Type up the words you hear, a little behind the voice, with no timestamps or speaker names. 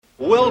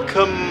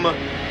Welcome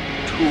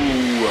to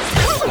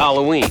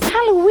Halloween.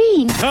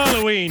 Halloween.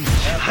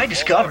 I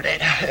discovered it.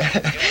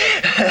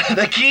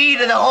 The key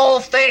to the whole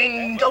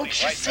thing, don't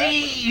you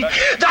see?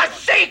 The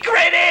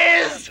secret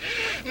is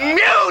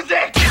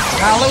music!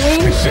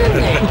 Halloween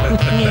shindig.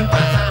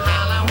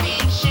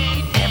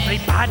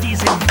 Everybody's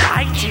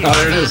invited. Oh,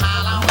 there it is.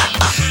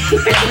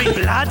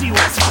 Everybody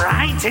was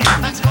frightened.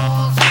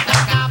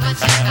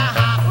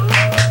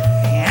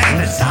 And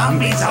the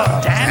zombies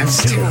all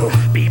dance to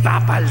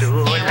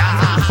Be-Bop-A-Lula.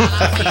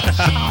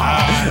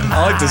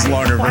 I like this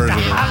longer version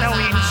of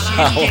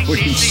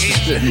Halloween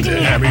Shindig.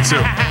 Yeah, me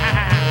too.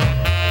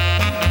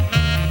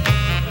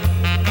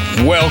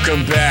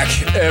 Welcome back,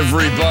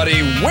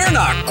 everybody. We're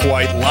not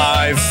quite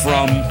live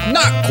from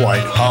not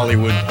quite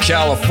Hollywood,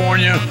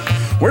 California.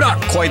 We're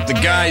not quite the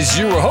guys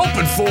you were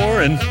hoping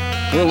for, and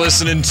we're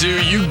listening to,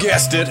 you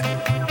guessed it,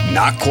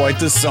 not quite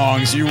the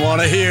songs you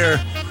want to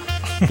hear.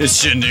 It's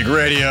Shindig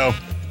Radio.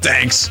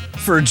 Thanks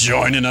for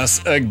joining us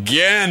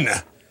again.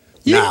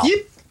 Now,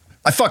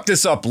 I fucked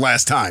this up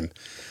last time,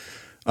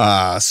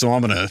 so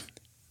I'm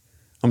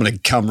gonna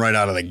come right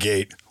out of the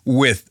gate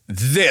with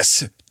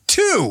this.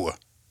 To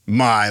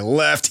my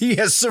left, he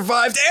has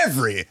survived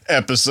every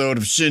episode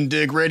of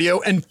Shindig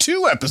Radio and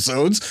 2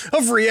 episodes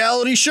of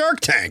Reality Shark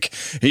Tank.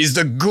 He's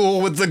the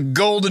ghoul with the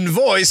golden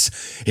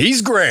voice.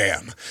 He's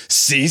Graham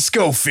C.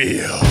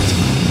 Schofield.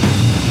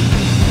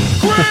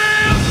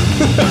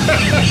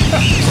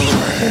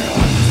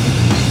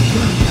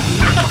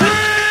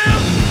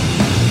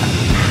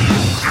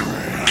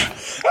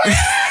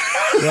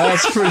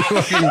 That's pretty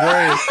fucking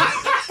great.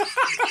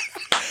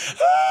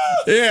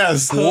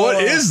 Yes.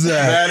 What is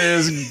that? That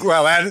is,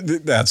 well,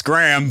 that's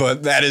Graham,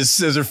 but that is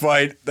Scissor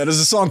Fight. That is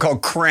a song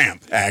called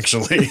Cramp,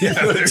 actually.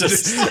 it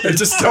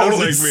just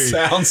totally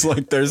sounds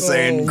like they're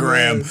saying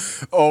Graham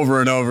over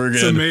and over again.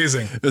 It's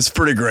amazing. It's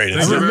pretty great.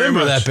 I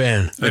remember that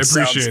band. I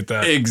appreciate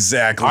that.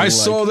 Exactly. I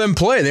saw them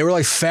play. They were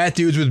like fat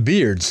dudes with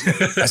beards.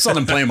 I saw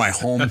them play in my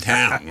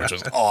hometown, which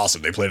was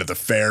awesome. They played at the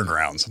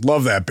fairgrounds.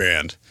 Love that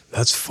band.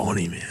 That's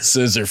funny, man.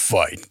 Scissor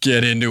Fight.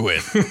 Get into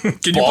it.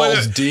 Can you play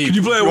that? Deep. Can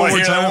you play it one more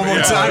time? One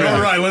more time.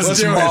 All right, let's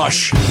do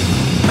mosh.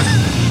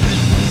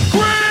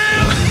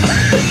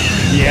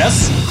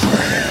 Yes.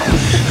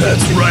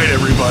 That's right,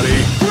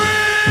 everybody.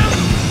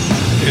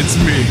 It's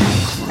me.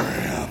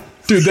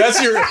 Dude,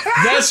 that's your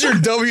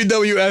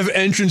WWF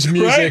entrance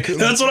music. Right?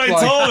 That's what I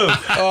told him.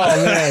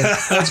 Oh man,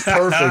 that's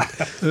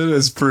perfect. It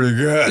is pretty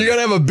good. You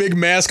gotta have a big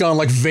mask on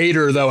like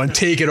Vader though, and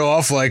take it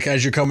off like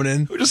as you're coming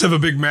in. I just have a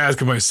big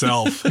mask of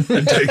myself and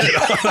take it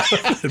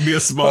off. It'd be a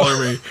smaller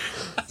me.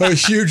 A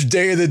huge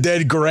Day of the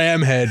Dead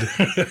Graham head.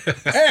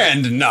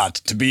 And not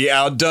to be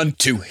outdone,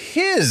 to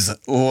his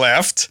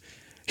left,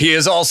 he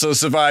has also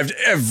survived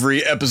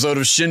every episode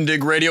of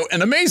Shindig Radio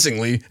and,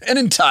 amazingly, an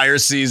entire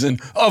season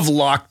of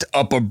Locked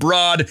Up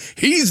Abroad.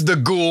 He's the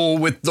ghoul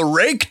with the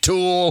rake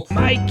tool.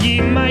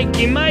 Mikey.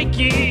 Mikey.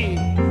 Doesn't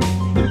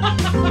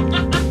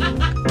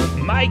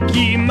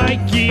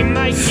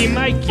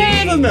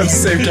have the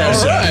same kind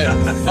of All right,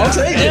 I'll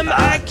take it.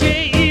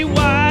 Mikey.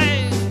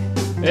 Mikey.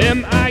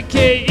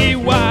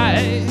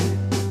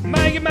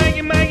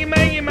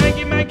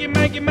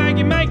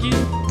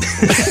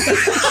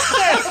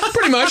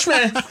 Pretty much,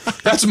 man.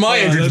 That's my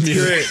entrance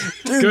music.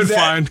 Dude,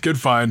 Good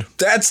find.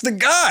 That's the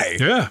guy.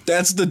 Yeah.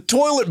 That's the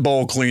toilet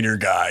bowl cleaner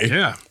guy.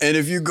 Yeah. And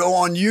if you go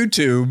on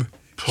YouTube,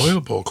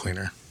 Toilet bowl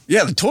cleaner.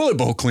 yeah, the toilet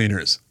bowl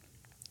cleaners.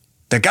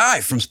 The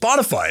guy from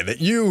Spotify that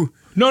you...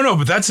 No,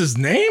 but that's his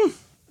name?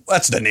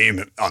 That's the name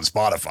on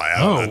Spotify. I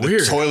don't know.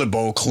 Weird. The toilet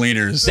bowl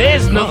cleaners.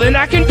 There's nothing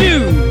I can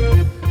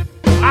do.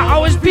 I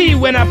always pee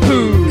when I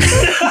poo.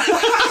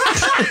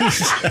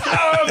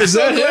 Is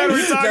that him?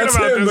 We're talking That's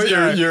about him, this but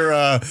guy. you're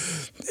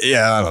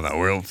yeah, I don't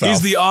know.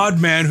 He's the odd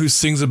man who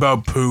sings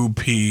about poo,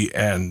 pee,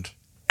 and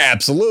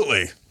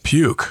Absolutely.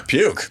 puke.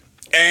 Puke.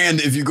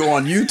 And if you go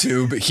on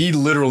YouTube, he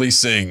literally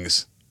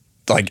sings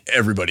like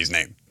everybody's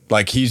name.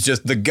 Like he's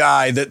just the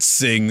guy that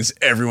sings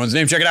everyone's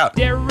name. Check it out.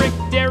 Derek.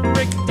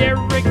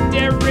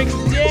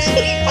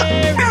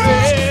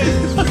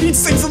 He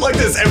sings it like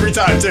this every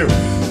time too.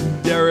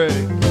 Derek.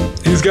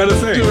 He's got a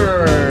thing.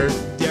 Derek.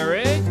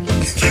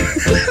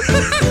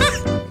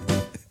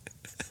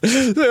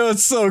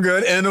 That's so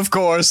good. And of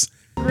course,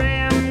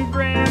 Graham.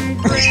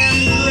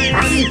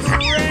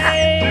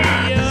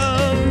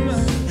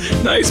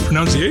 Nice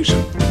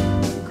pronunciation.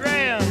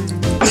 Graham.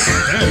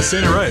 Yeah, he's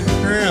saying it right.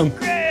 Graham.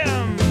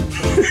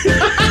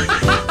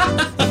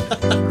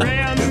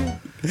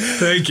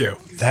 Thank you.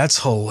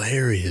 That's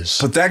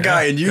hilarious. But that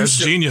guy, and you That's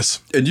genius.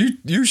 and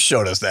you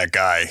showed us that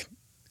guy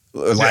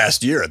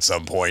last year at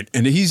some point,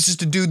 and he's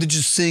just a dude that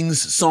just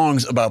sings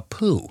songs about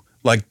poo.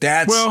 Like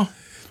that's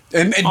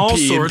and all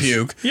pee sorts. and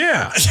puke.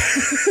 Yeah.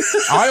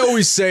 I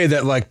always say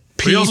that like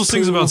He also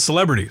sings about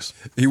celebrities.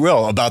 He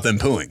will about them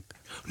pooing.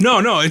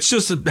 No, it's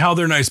just how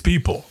they're nice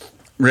people.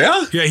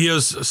 Yeah? Yeah, he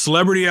has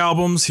celebrity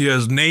albums, he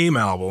has name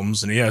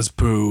albums, and he has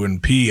poo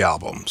and pee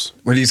albums.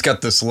 But he's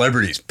got the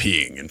celebrities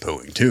peeing and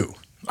pooing too.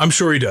 I'm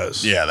sure he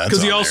does. Yeah, that's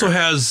because he on also there.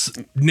 has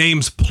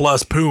names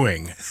plus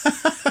pooing.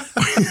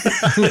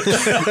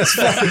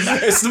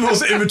 It's the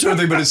most immature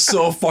thing, but it's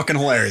so fucking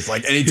hilarious.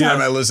 Like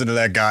anytime I listen to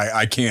that guy,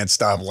 I can't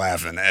stop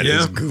laughing at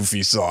his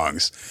goofy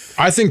songs.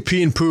 I think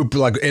Pee and Poop,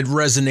 like, it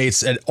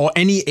resonates at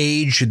any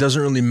age. It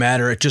doesn't really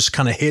matter. It just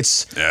kind of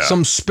hits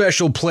some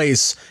special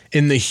place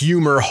in the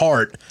humor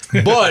heart.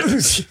 But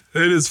it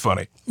is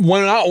funny.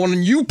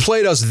 When you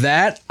played us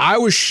that, I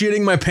was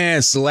shitting my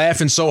pants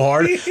laughing so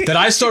hard that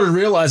I started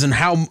realizing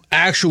how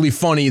actually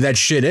funny that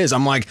shit is.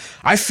 I'm like,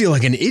 I feel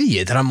like an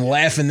idiot that I'm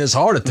laughing this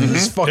hard at this.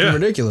 It's fucking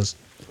ridiculous.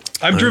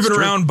 I've driven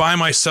around by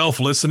myself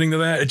listening to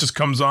that. It just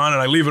comes on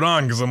and I leave it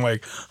on because I'm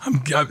like,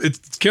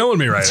 it's killing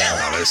me right now.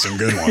 Oh, there's some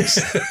good ones.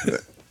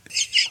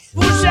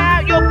 Push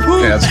out your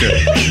poop. Yeah, that's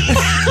good.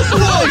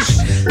 Push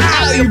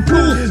out your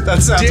poop.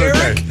 That sounds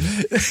okay.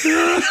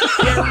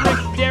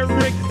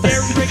 Derek.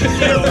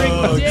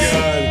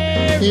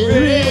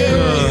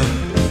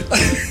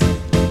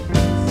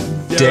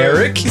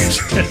 Derek?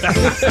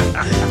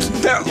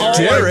 They're all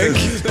Derek?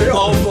 Like they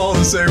all follow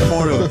the same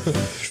formula.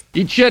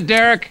 Eat shit,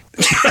 Derek.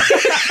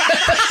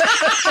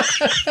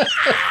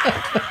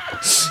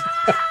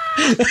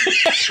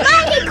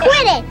 Mommy,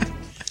 quit it.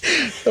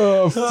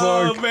 Oh, fuck.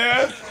 Oh,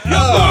 man.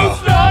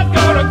 Poop's not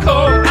gonna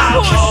come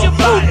out all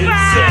by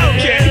itself.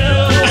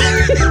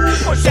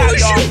 Push out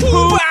your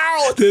poop.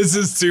 This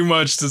is too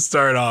much to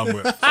start off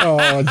with.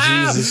 Oh,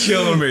 Jesus. It's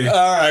killing me.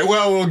 All right,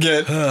 well, we'll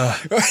get on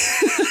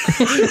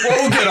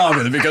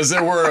with it because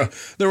there were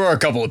a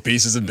couple of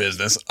pieces of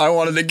business I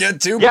wanted to get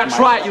to. Yeah,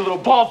 try it, you little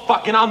ball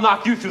fucking. I'll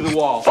knock you through the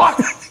wall.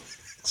 Fuck!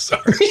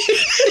 Sorry.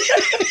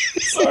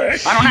 Sorry.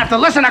 I don't have to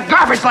listen to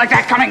garbage like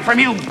that coming from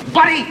you,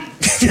 buddy.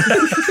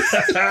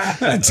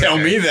 Tell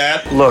me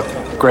that. Look,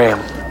 Graham,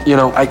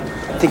 I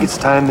think it's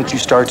time that you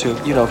start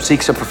to,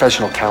 seek some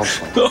professional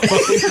counseling.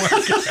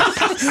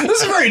 This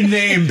is a very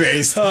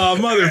name-based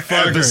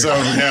motherfucker. episode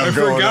we have I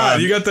going forgot.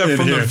 on You got that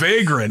from here. The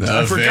Vagrant. The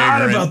I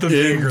forgot Vagrant, about The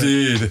Vagrant.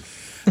 Indeed.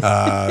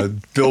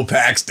 Bill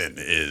Paxton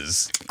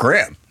is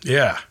Graham.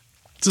 Yeah.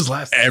 It's his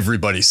last name.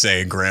 Everybody's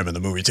saying Graham in the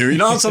movie, too. You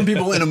know how some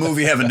people in a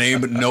movie have a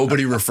name, but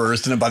nobody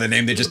refers to them by the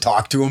name, they just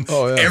talk to them?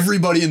 Oh, yeah.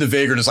 Everybody in The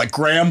Vagrant is like,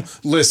 Graham,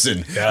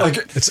 listen. Yeah. Like,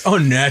 It's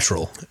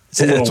unnatural.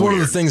 It's a little one of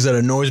the weird. things that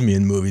annoys me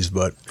in movies,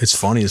 but it's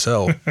funny as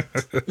hell.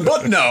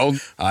 but no,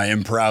 I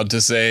am proud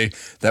to say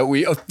that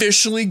we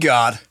officially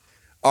got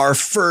our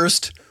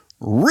first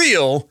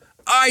real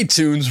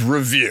iTunes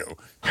review.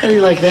 How do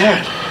you like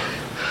that?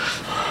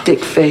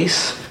 Dick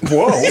face.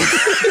 Whoa.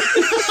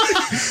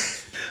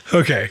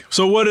 Okay,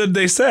 so what did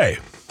they say?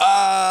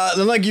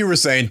 Like you were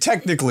saying,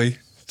 technically,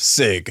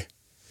 Sig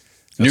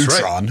That's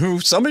Neutron, who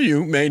some of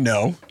you may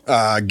know,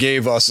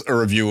 gave us a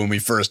review when we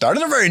first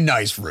started. A very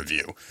nice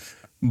review.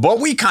 But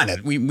we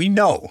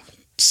know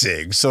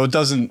Sig, so it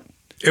doesn't...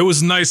 It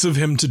was nice of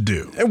him to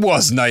do. It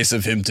was nice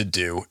of him to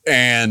do.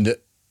 And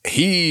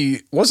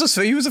he was a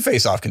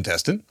face-off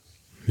contestant.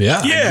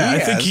 Yeah. Yeah, I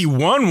has. think he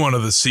won one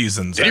of the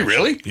seasons. Did he actually.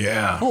 really?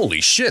 Yeah.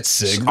 Holy shit,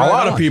 Sig. A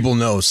lot of people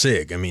know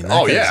Sig. I mean, that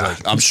Oh, guy's, yeah.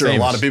 like, I'm sure a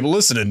lot famous. of people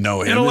listening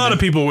know him. And a lot of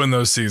people win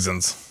those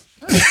seasons.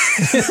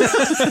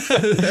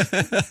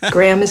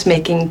 Graham is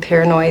making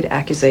paranoid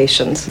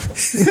accusations.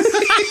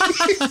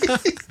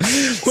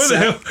 What the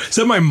hell? Is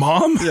that my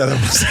mom? Yeah, that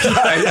was,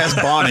 I asked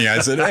Bonnie. I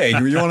said, "Hey,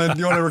 you want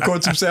to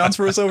record some sounds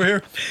for us over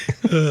here?"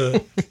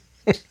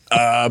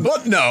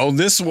 But no,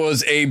 this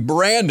was a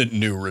brand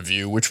new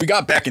review, which we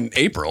got back in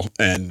April,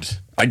 and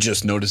I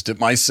just noticed it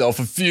myself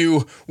a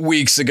few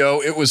weeks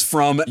ago. It was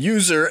from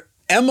user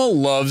Emma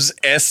Loves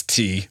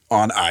ST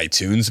on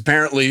iTunes.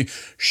 Apparently,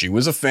 she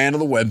was a fan of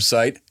the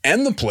website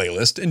and the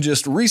playlist and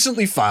just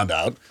recently found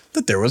out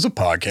that there was a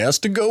podcast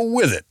to go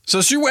with it.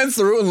 So she went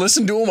through and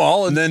listened to them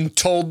all and then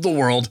told the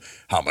world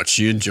how much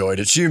she enjoyed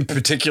it. She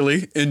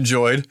particularly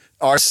enjoyed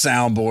our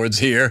soundboards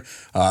here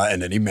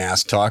and any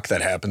mass talk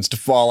that happens to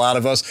fall out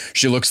of us.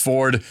 She looks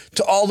forward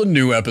to all the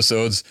new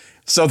episodes.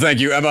 So thank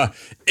you, Emma,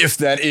 if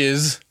that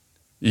is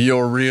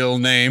your real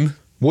name.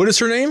 What is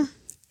her name?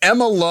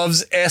 Emma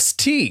Loves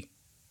ST.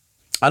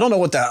 I don't know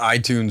what that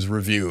iTunes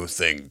review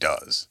thing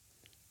does.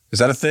 Is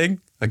that a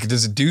thing? Like,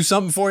 does it do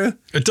something for you?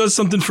 It does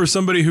something for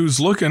somebody who's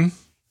looking.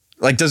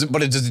 Like, does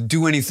it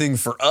do anything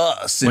for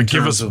us? Like,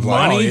 give us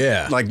money? Oh,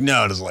 yeah. Like,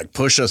 no, does it like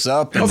push us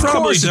up? It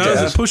probably course it does.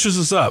 does. It pushes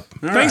us up.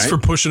 Thanks right. for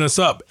pushing us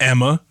up,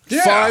 Emma.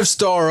 Yeah.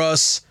 5-star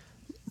us,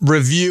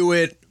 review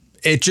it.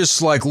 It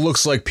just like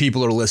looks like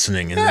people are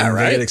listening, and then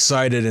right. they get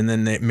excited, and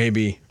then they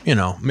maybe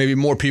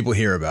more people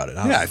hear about it.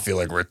 Yeah, I feel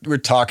like we're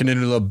talking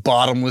into the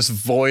bottomless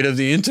void of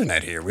the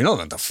internet here. We don't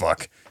know what the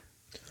fuck.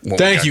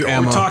 Thank you,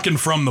 Emma. We're talking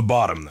from the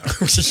bottom,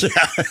 though.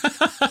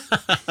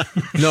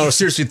 No,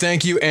 seriously,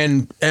 thank you,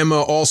 and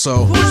Emma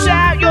also. Push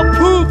out your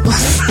poop.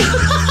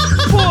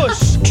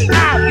 Push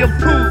out your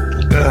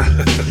poop.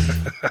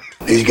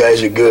 These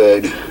guys are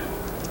good.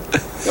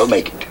 They'll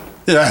make it.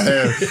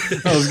 Yeah,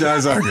 those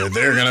guys are good.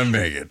 They're gonna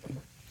make it.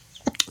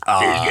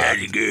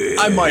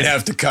 I might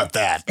have to cut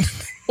that.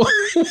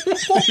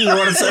 You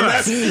want to say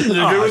that? You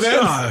good with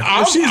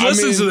that? If she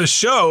listens to the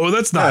show,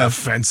 that's not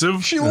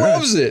offensive. She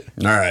loves it.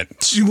 All right.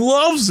 She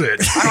loves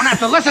it. I don't have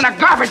to listen to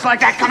garbage like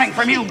that coming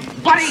from you,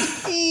 buddy.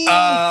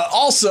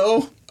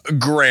 Also,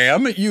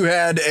 Graham, you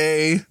had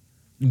a,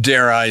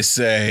 dare I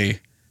say,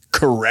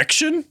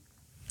 correction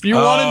you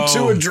wanted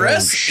to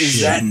address?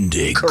 Is that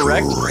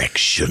correct?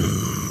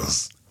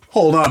 Corrections.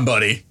 Hold on,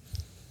 buddy.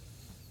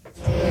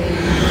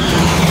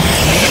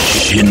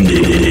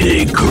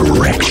 Shindig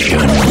correction.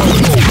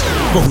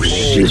 Oh,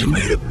 she's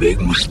made a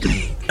big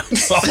mistake.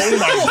 Oh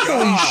my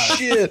god! Holy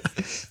shit!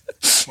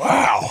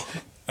 Wow,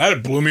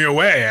 that blew me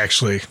away.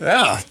 Actually,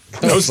 Yeah.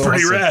 that was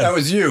pretty awesome. rad. That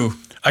was you.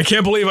 I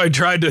can't believe I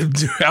tried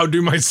to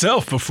outdo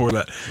myself before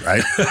that.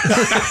 Right?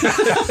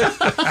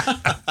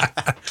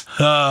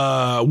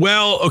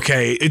 Well,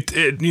 okay. It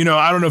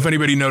I don't know if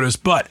anybody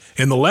noticed, but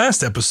in the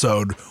last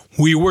episode,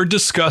 we were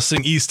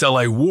discussing East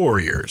LA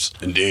Warriors.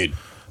 Indeed.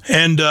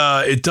 And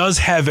it does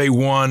have a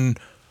one,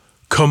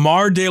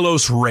 Camar de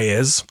los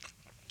Reyes,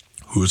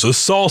 who's a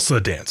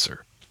salsa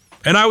dancer.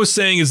 And I was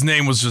saying his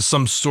name was just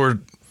some sort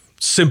of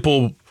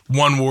simple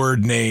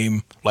one-word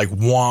name, like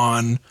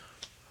Juan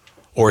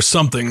or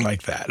something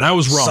like that. And I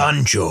was wrong.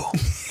 Sancho.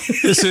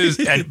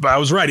 But I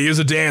was right. He is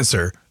a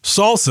dancer.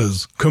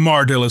 Salsa's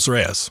Camar de los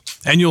Reyes.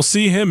 And you'll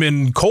see him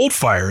in Cold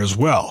Fire as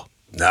well.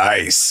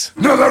 Nice.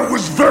 Now that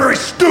was very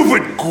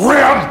stupid,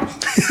 Graham.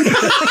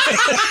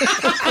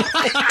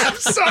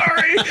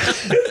 Sorry.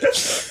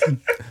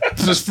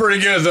 This is pretty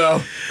good,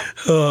 though.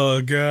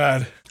 Oh,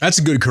 God. That's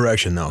a good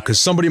correction, though, because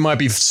somebody might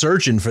be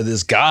searching for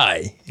this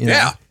guy. you know?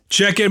 Yeah.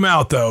 Check him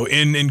out, though.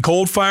 In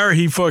Cold Fire,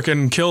 he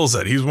fucking kills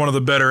it. He's one of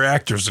the better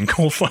actors in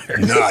Cold Fire.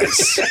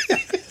 Nice.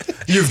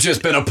 You've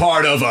just been a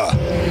part of a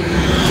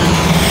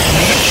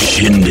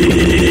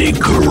Shindig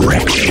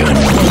correction.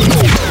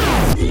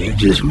 You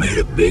just made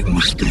a big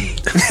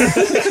mistake.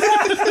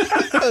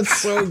 That's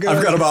so good.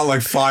 I've got about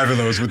like 5 of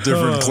those with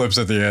different clips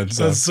at the end.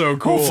 That's so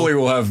cool. Hopefully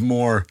we'll have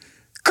more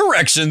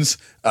corrections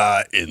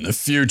in the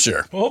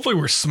future. Well, hopefully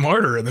we're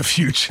smarter in the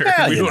future.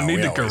 Yeah, we you don't know, need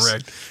we to always-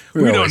 correct.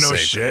 we We don't always know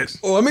say shit.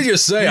 Well, let me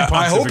just say, You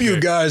I hope you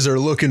pontificate. guys are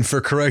looking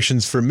for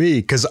corrections for me,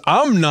 because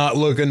I'm not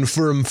looking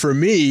for them for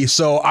me.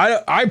 So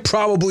I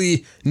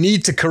probably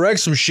need to correct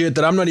some shit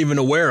that I'm not even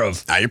aware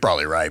of. You're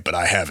probably right, but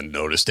I haven't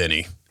noticed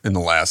any in the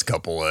last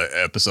couple of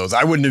episodes.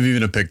 I wouldn't have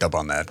even picked up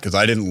on that because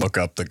I didn't look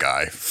up the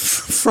guy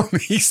from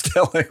East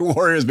LA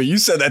Warriors. But you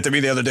said that to me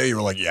the other day. You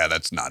were like, yeah,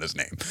 that's not his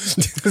name.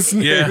 His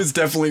name Yeah. is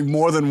definitely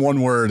more than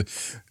one word.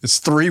 It's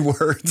 3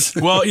 words.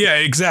 Well, yeah,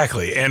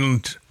 exactly.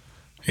 And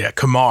yeah,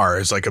 Kamar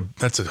is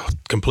that's a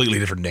completely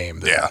different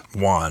name than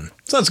Juan.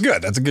 So that's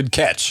good. That's a good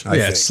catch. I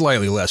think. It's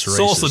slightly less racist.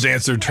 Salsa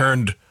dancer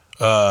turned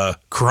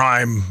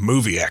crime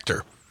movie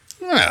actor.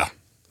 Yeah,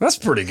 that's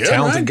pretty good.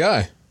 Talented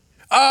guy.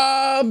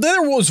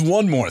 There was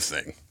one more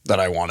thing that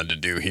I wanted to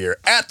do here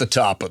at the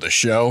top of the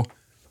show.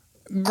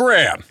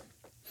 Graham,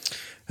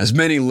 as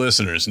many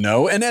listeners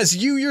know, and as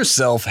you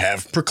yourself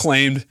have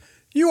proclaimed,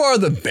 you are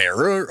the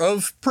bearer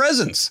of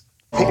presents.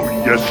 Oh,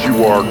 yes,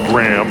 you are,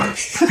 Graham.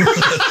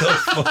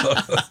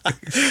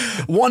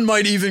 One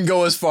might even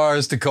go as far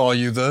as to call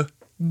you the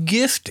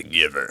gift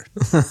giver.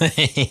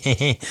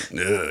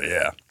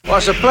 Yeah. Well,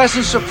 it's a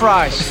pleasant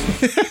surprise.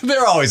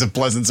 They're always a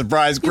pleasant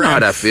surprise, You know how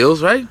Graham. that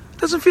feels, right?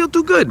 Doesn't feel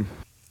too good.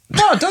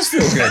 No, it does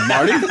feel good,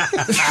 Marty.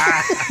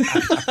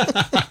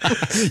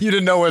 You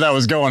didn't know where that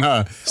was going,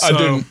 huh? I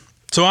didn't.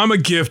 So I'm a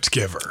gift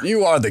giver,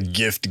 You are the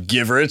gift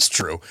giver. It's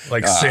true.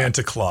 like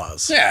Santa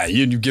Claus. Yeah,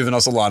 you've given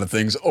us a lot of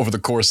things over the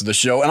course of the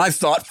show, and I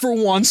thought for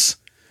once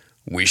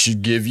we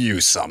should give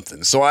you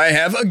something. So I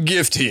have a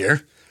gift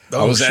here.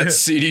 I was at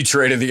CD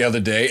Trader the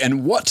other day,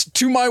 and what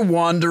to my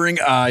wandering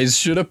eyes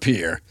should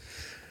appear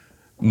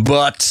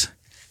but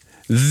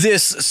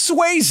this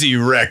Swayze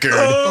record.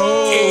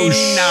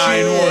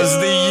 89 was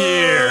the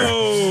year.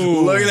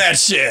 Look at that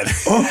shit.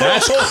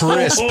 That's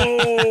crisp.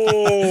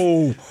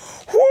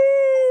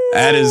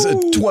 That is a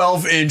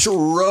 12-inch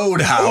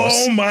Roadhouse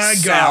Oh my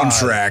god!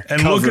 soundtrack.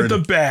 And look covered. at the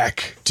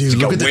back, Dude,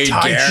 look at the Wade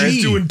Tai Garrett.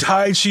 He's Chi. doing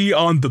Tai Chi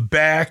on the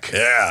back.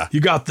 Yeah.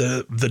 You got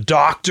the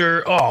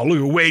doctor. Oh, look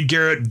at Wade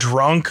Garrett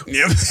drunk.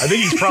 Yep. I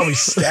think he's probably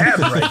stabbed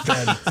right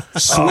then.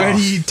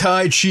 Sweaty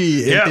Tai Chi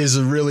Yeah. is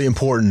really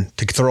important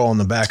to throw on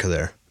the back of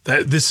there.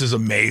 This is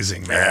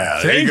amazing, man. Yeah,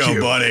 there you Thank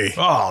go, buddy.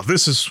 Oh,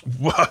 this is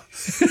what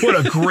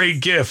a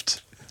great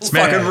gift. It's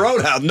Man. fucking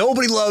Roadhouse.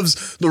 Nobody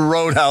loves the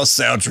Roadhouse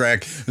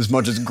soundtrack as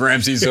much as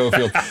Gramsci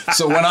Sofield.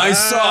 So when I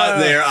saw it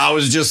there, I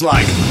was just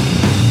like,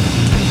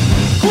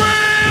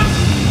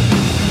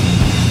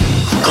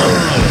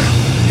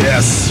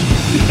 Yes.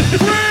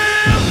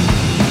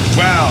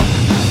 Wow.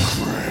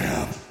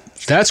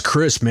 That's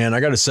crisp, man. I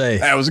got to say.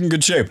 that was in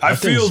good shape. I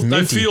thing's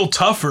minty. feel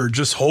tougher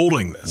just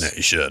holding this. Yeah,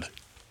 you should.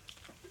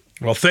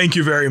 Well, thank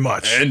you very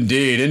much.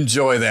 Indeed.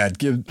 Enjoy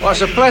that. Well,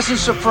 it's a pleasant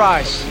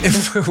surprise.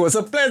 It was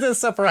a pleasant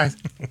surprise.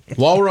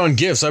 While we're on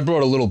gifts, I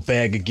brought a little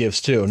bag of gifts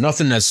too.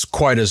 Nothing that's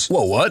quite as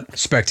Whoa, what?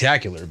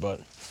 spectacular,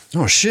 but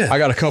Oh, shit. I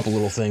got a couple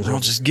little things. We're all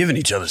just giving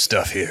each other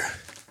stuff here.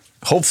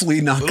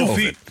 Hopefully not Little COVID.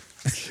 feet.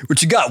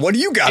 What you got? What do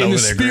you got In over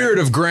the there, spirit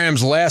Graham? of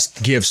Graham's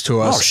last gifts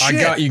to us, Oh, I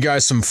shit. got you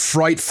guys some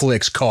Fright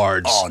Flicks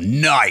cards Oh,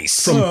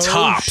 nice. from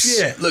Topps.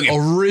 shit. Look at-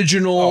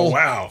 Original, Oh,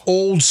 wow.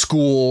 old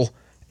school,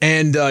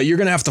 And you're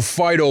going to have to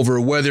fight over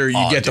whether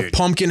you get the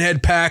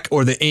Pumpkinhead pack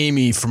or the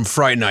Amy from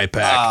Fright Night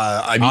pack.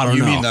 I mean,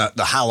 you mean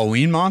the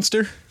Halloween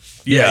monster?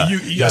 Yeah.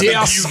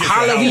 Das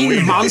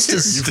Halloween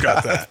Monsters. You've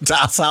got that.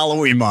 Das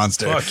Halloween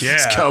monster. Fuck yeah.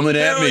 It's coming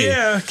at Hell me.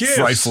 yeah, gifts.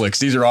 Fright flicks.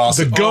 These are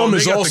awesome. The gum they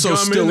is got the also gum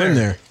still in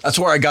there. That's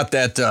where I got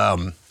that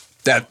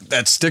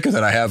that sticker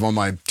that I have on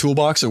my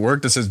toolbox at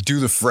work that says "Do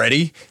the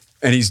Freddy,"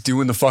 and he's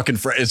doing the fucking.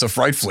 It's a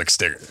Fright Flick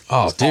sticker.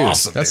 Oh, It's dude,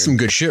 awesome, that's dude. some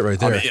good shit right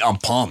there. I'm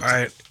pumped. All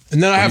right.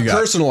 And then I have you got?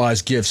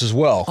 personalized gifts as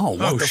well. Oh,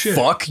 what the shit.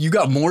 fuck? You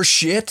got more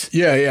shit?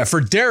 Yeah. For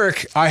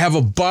Derek, I have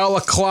a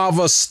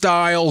balaclava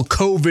style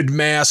COVID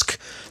mask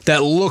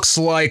that looks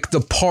like the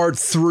Part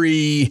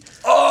 3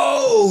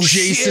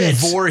 Jason shit.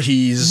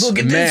 Voorhees Look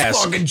at mask.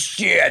 this fucking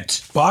shit.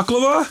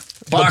 Baklava?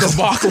 But the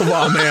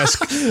baklava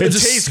mask. It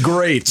tastes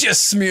great.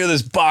 Just smear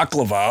this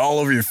baklava all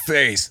over your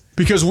face.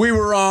 Because we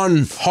were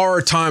on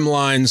Horror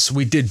Timelines.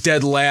 We did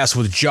Dead Last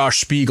with Josh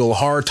Spiegel.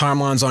 Horror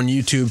Timelines on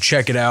YouTube.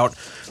 Check it out.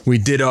 We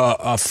did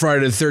a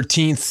Friday the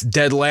 13th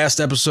Dead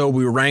Last episode.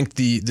 We ranked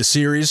the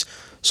series.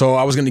 So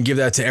I was going to give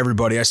that to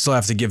everybody. I still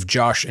have to give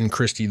Josh and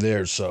Christy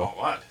theirs. So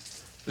What?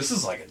 This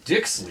is like a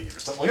dick sleeve or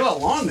something. Look how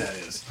long that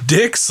is.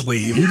 Dick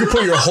sleeve. you can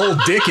put your whole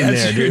dick in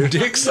That's there, your dude.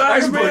 dick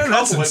size, I can put a man?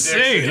 That's couple of dicks in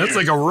insane. here. That's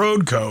like a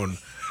road cone.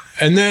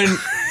 And then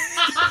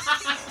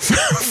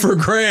for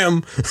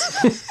Graham,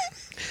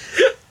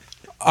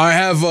 I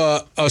have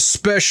a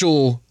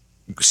special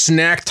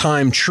snack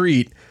time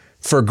treat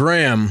for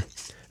Graham.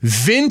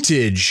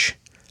 Vintage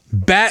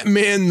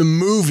Batman the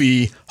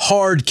movie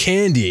hard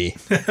candy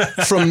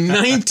from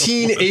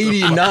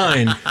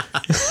 1989.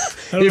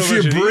 If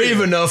you're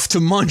brave enough to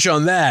munch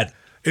on that.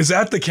 Is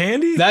that the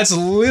candy? That's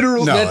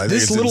literal. No, I think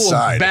this it's little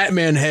inside.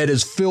 Batman head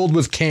is filled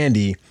with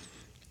candy.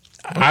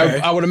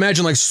 I would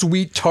imagine like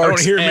sweet I don't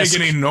tarts. hear it make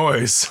any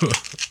noise.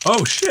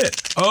 Oh,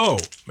 shit. Oh,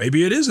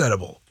 maybe it is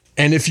edible.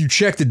 And if you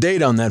check the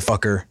date on that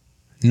fucker,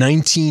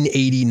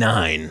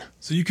 1989.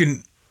 So you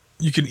can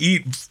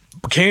eat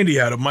candy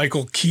out of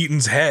Michael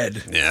Keaton's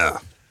head. Yeah.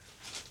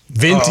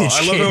 Vintage I love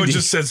candy. how it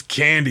just says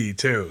candy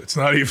too. It's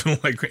not even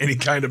like any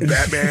kind of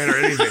Batman or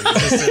anything. It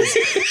just says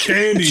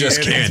candy. Just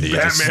and it's candy.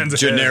 Batman's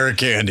Just generic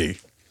candy.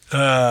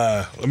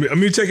 head. Let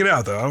me check it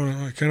out though.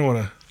 I kind of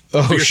want to.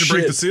 Oh, Think I should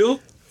break shit. the seal?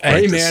 Hey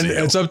Break the man,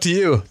 seal. it's up to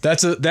you.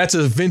 That's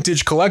a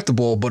vintage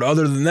collectible, but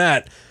other than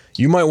that,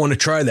 you might want to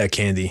try that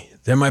candy.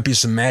 There might be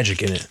some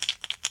magic in it.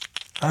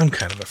 I'm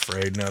kind of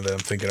afraid now that I'm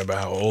thinking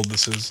about how old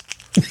this is.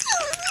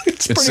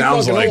 It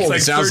sounds fucking like old.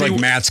 it sounds like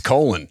 30 Matt's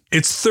colon.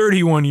 It's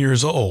 31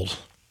 years old.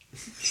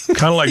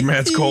 Kind of like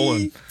Matt's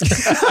colon.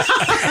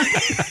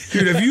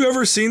 Dude, have you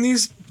ever seen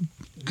these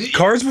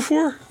cards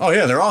before? Oh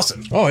yeah, they're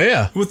awesome. Oh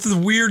yeah. With the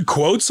weird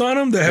quotes on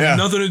them that have Yeah.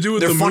 nothing to do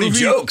with They're the funny movie?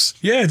 jokes.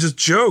 Yeah, just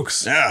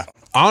jokes. Yeah.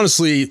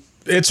 Honestly,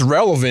 it's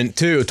relevant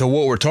too to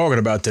what we're talking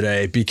about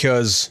today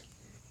because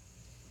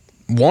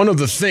one of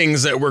the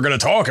things that we're going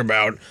to talk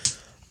about,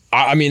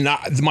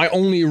 my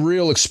only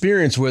real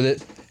experience with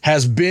it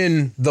has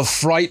been the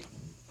Fright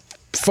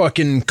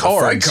fucking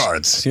cards. Fright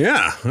cards.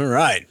 Yeah. All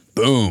right.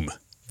 Boom.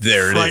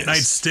 There Fright it Night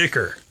is.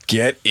 sticker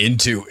Get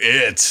into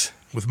it.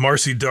 with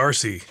Marcy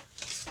Darcy.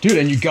 Dude,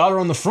 and you got her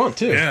on the front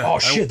too. Yeah, Oh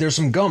shit, there's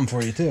some gum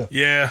for you too.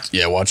 Yeah.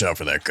 Yeah, watch out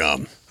for that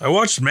gum. I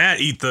watched Matt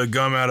eat the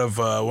gum out of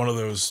one of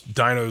those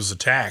dinos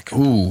attack.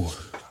 Ooh,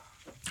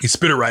 He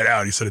spit it right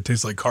out. He said it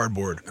tastes like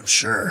cardboard. I'm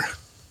sure.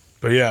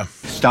 But yeah.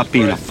 Stop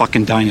being a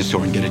fucking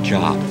dinosaur and get a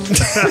job.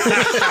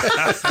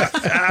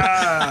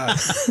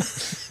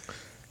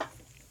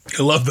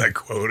 I love that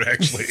quote,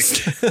 actually.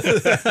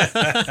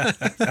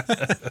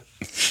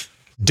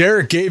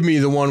 Derek gave me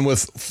the one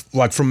with,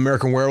 like, from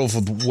American Werewolf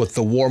with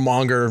the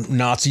warmonger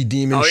Nazi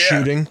demon Oh, yeah.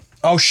 shooting.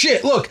 Oh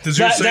shit! Look, Does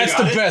yours say that's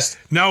the got it? best.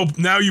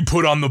 Now you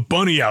put on the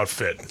bunny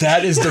outfit.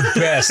 That is the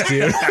best,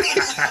 dude.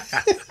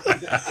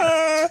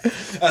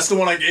 That's the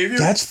one I gave you?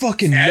 That's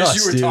fucking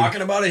nuts, dude.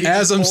 about it,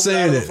 As I'm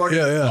saying it. Yeah,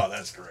 yeah. Oh,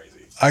 that's crazy.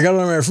 I got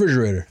it on my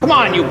refrigerator. Come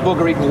on, you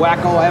booger-eating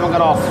wacko. I haven't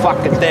got all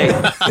fucking day.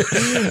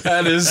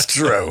 That is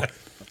true. All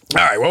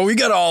right, well, we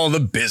got all the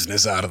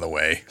business out of the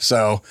way,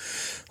 so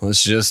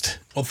let's just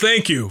Well,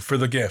 thank you for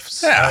the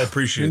gifts. I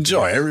appreciate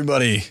enjoy. it.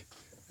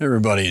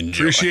 Everybody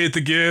enjoy. Appreciate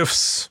the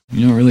gifts.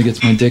 You know what really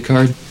gets my dick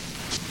hard?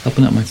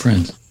 Helping out my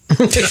friends.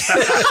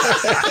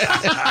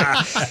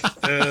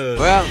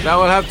 Well, that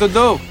will have to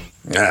do.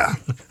 Yeah.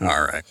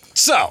 All right.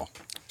 So,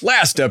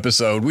 last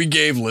episode, we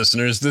gave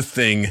listeners the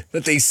thing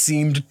that they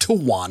seemed to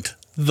want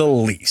the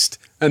least.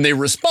 And they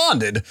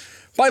responded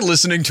by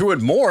listening to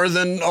it more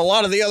than a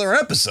lot of the other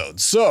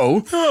episodes.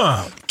 So,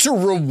 to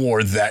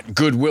reward that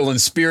goodwill and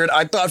spirit,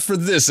 I thought for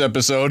this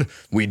episode,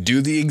 we'd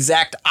do the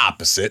exact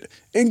opposite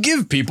and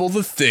give people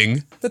the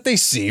thing that they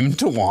seem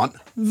to want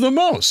the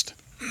most.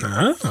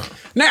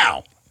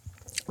 Now,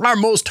 our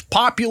most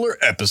popular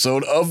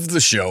episode of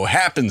the show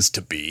happens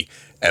to be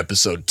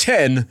episode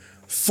 10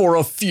 for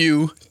a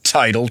few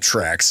title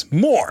tracks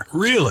more.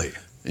 Really?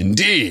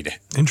 Indeed.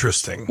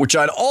 Interesting. Which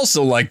I'd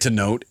also like to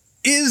note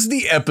is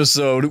the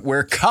episode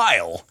where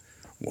Kyle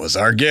was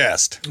our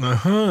guest.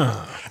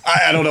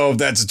 I don't know if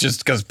that's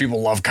just because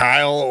people love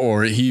Kyle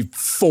or he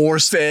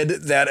force-fed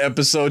that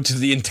episode to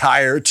the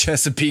entire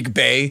Chesapeake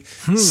Bay,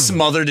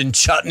 smothered in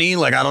chutney.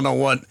 Like, I don't know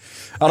what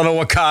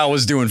Kyle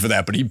was doing for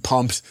that, but he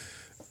pumped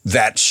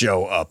that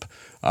show up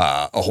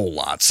a whole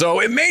lot. So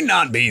it may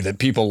not be that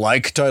people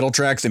like title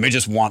tracks. They may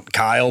just want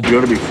Kyle. You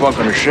ought to be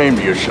fucking ashamed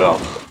of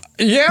yourself.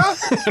 Yeah.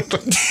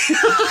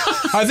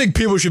 I think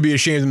people should be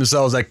ashamed of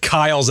themselves that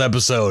Kyle's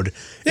episode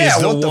is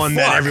the one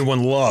that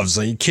everyone loves.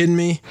 Are you kidding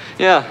me?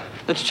 Yeah,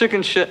 that's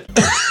chicken shit.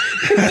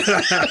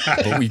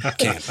 But we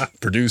can't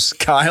produce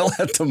Kyle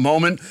at the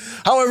moment.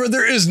 However,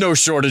 there is no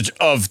shortage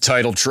of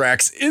title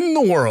tracks in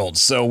the world.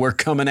 So we're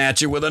coming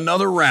at you with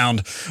another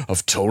round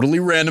of totally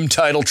random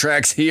title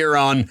tracks here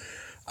on,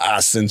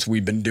 since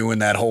we've been doing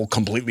that whole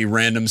completely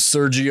random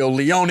Sergio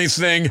Leone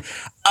thing,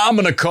 I'm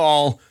going to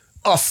call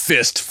a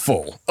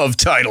fistful of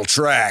title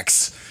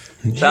tracks.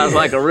 Sounds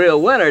like a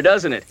real winner,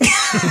 doesn't it?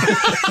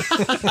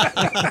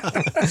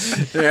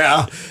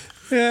 Yeah.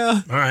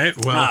 All right.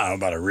 Well, I don't know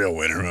about a real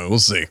winner. We'll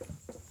see.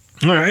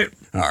 All right.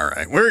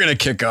 We're going to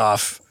kick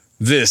off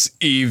this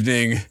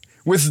evening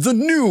with the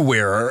new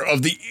wearer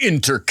of the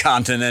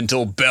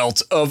Intercontinental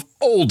Belt of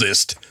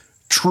oldest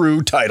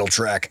true title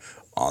track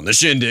on the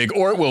Shindig,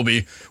 or it will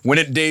be when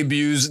it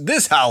debuts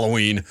this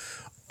Halloween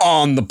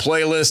on the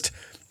playlist,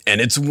 and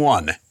it's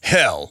one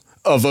hell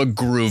of a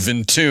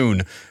groovin'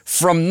 tune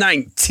from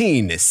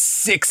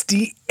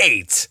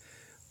 1968.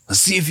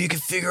 Let's see if you can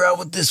figure out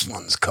what this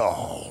one's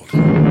called.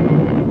 Open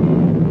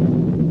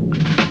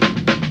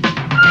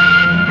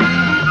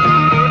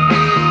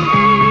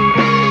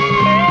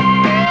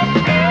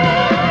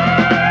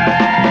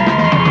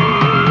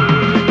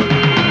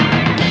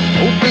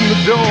the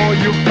door,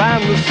 you'll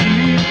find the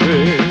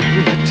secret.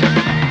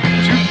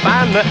 To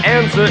find the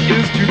answer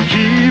is to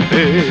keep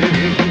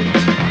it.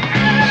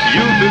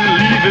 You'll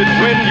believe it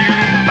when you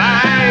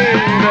find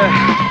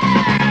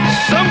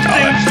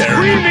something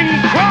screaming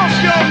across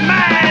your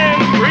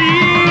mind.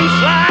 Green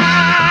slime.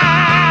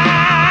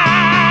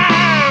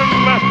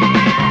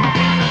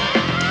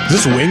 Is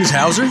this Wings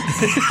Hauser?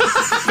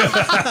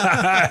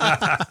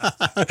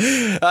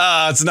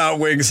 It's not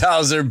Wings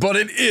Hauser, but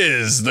it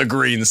is the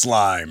Green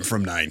Slime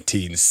from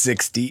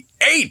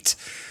 1968.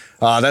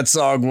 That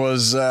song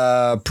was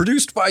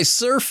produced by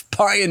surf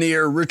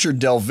pioneer Richard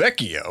Del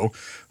Vecchio,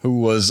 who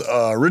was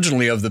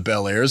originally of the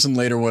Bel Airs and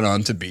later went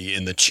on to be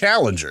in the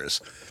Challengers.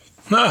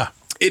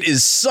 It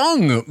is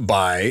sung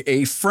by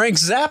a Frank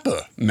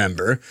Zappa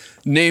member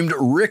named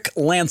Rick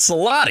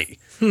Lancelotti,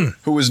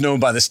 who was known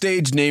by the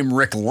stage name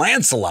Rick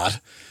Lancelot.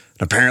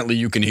 And apparently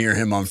you can hear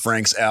him on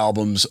Frank's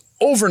albums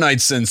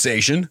Overnight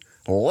Sensation,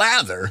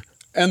 Lather,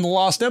 and The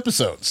Lost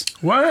Episodes.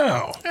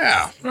 Wow.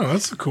 Yeah. Oh,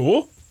 that's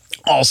cool.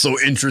 Also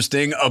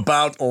interesting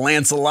about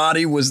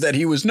Lancelotti was that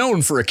he was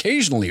known for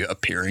occasionally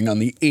appearing on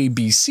the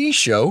ABC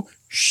show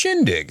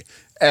Shindig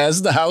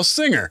as the house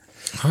singer.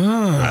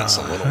 That's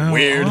a little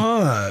weird.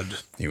 Odd.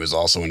 He was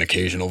also an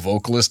occasional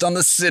vocalist on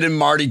the Sid and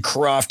Marty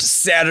Krofft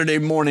Saturday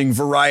morning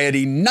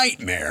variety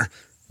nightmare,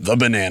 The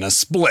Banana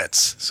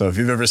Splits. So if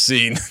you've ever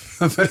seen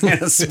The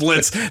Banana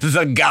Splits,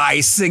 the guy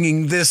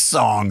singing this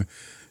song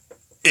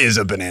is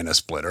a banana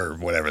split or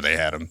whatever they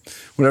had him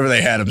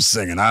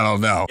singing. I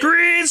don't know.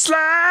 Green slime.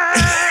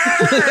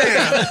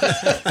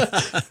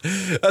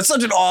 That's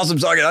such an awesome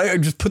song. I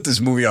just put this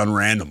movie on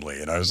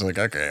randomly and I was like,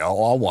 okay,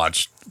 I'll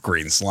watch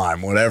Green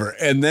Slime, whatever.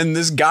 And then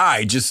this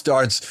guy just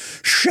starts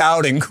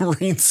shouting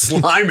Green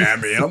Slime at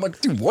me. And I'm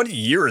like, dude, what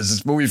year is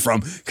this movie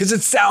from? Because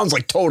it sounds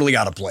like totally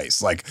out of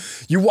place. Like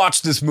you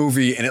watch this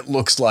movie and it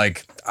looks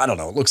like, I don't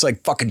know, it looks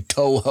like fucking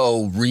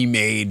Toho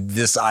remade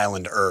This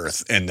Island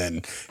Earth and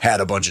then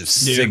had a bunch of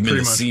Sigmund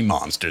the Sea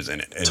Monsters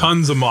in it. And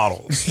tons of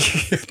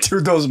models.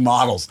 Dude, those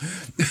models.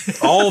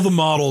 All the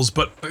models,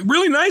 but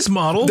really nice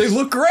models. They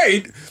look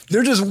great.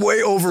 They're just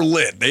way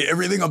overlit.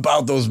 Everything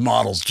about those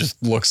models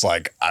just looks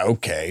like,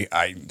 okay,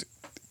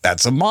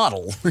 that's a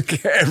model.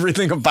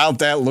 Everything about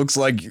that looks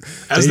like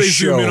as they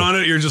zoom in on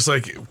it, you're just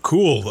like,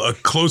 cool, a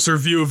closer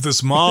view of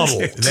this model.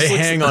 They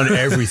hang on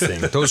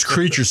everything. Those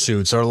creature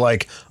suits are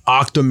like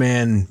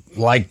Octoman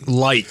like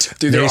light.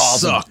 Dude, they they're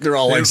awesome. suck. They're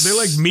all They're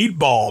like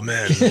meatball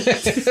men.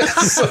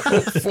 so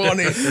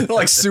funny. They're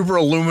like super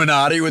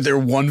Illuminati with their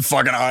one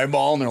fucking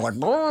eyeball, and they're like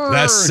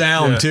that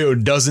sound too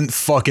doesn't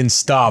fucking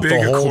stop. Big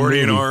the whole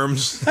accordion movie.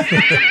 arms.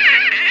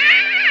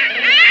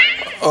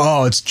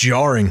 Oh, it's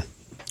jarring.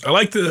 I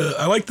like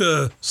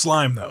the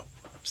slime though.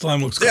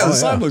 Slime looks cool. Yeah, the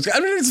slime looks. I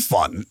mean, it's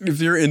fun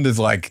if you're into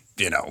like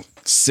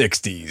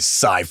 60s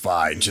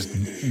sci-fi, just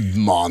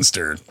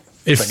monster.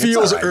 It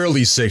feels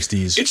early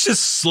 60s. It's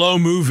just slow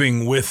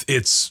moving with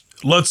its.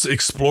 Let's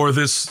explore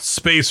this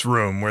space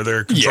room where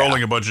they're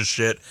controlling a bunch of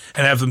shit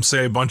and have them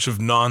say a bunch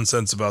of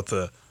nonsense about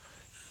the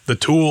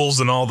tools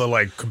and all the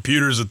like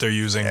computers that they're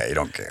using. Yeah, you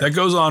don't care. That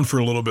goes on for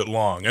a little bit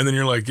long, and then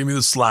you're like, "Give me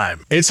the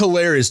slime." It's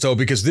hilarious though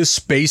because this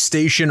space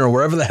station or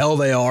wherever the hell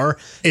they are,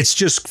 it's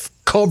just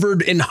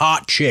covered in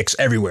hot chicks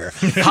everywhere.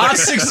 Hot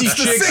 60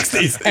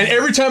 chicks. And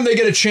every time they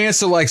get a chance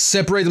to like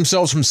separate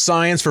themselves from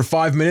science for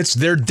 5 minutes,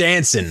 they're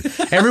dancing.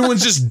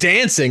 Everyone's just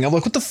dancing. I'm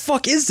like, what the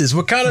fuck is this?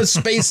 What kind of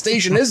space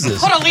station is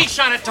this? Put a leash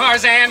on it,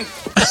 Tarzan.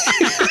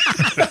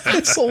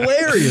 It's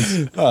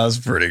hilarious. Oh, that's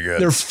pretty good.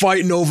 They're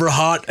fighting over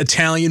hot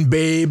Italian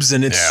babes,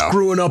 and it's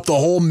screwing up the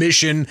whole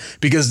mission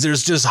because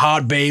there's just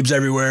hot babes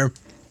everywhere.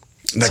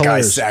 That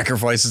guy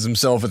sacrifices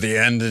himself at the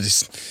end to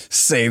just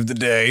save the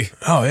day.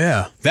 Oh,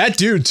 yeah. That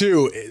dude,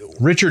 too,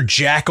 Richard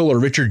Jekyll or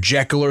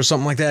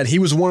something like that, he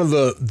was one of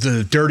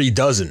the Dirty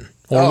Dozen,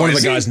 or one of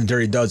the guys in the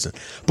Dirty Dozen.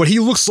 But he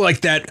looks like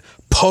that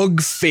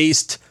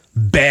pug-faced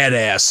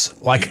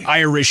badass, like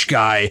Irish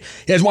guy.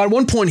 At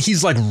one point,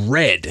 he's like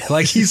red.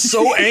 Like, he's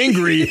so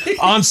angry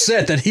on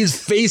set that his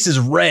face is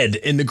red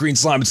in the Green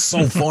Slime. It's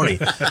so funny.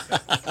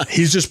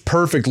 He's just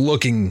perfect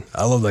looking.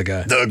 I love that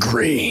guy. The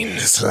Green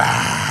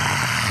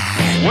Slime.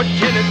 What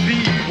can it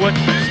be? What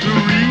is the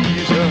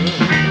reason?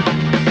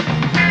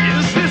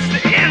 Is this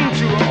the end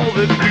to all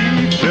that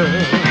we've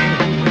done?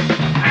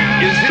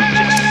 Is it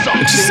just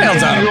something? It just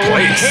sounds out of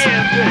place.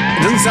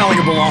 It doesn't sound like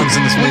it belongs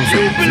in this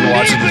movie if you're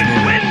watching this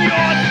movie. When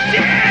you're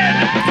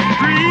dead,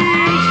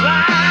 Green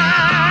Slime.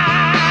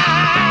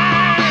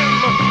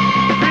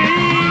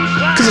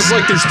 Because it's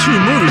like there's two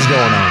movies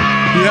going on.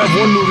 You have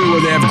one movie where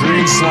they have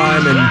Green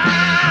Slime and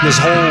this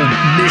whole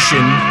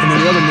mission, and then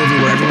the other movie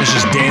where everyone's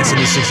just dancing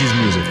to 60s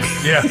music.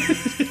 Yeah.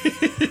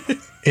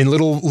 In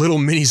little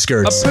mini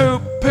skirts.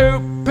 Poop,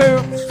 poop,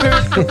 poop,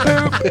 poop,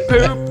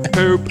 poop,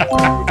 poop, poop.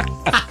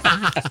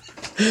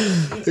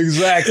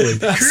 Exactly.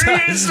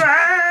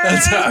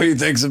 That's how he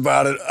thinks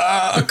about it.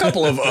 A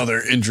couple of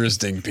other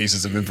interesting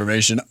pieces of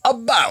information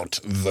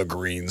about The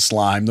Green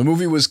Slime. The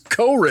movie was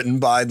co-written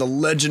by the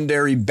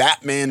legendary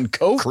Batman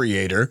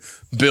co-creator,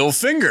 Bill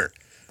Finger.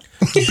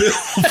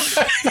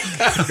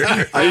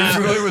 Are you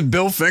familiar with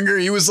Bill Finger?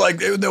 He was like,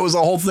 there was a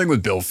whole thing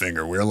with Bill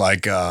Finger where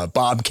like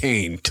Bob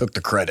Kane took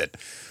the credit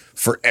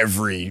for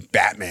every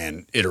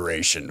Batman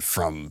iteration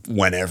from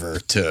whenever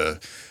to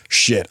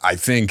shit. I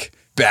think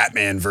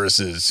Batman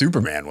versus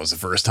Superman was the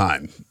first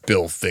time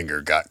Bill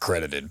Finger got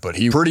credited, but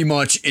he pretty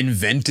much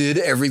invented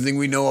everything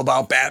we know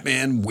about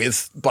Batman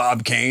with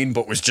Bob Kane,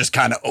 but was just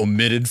kind of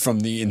omitted from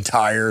the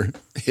entire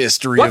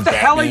history of Batman. What the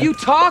hell are you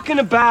talking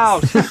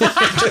about?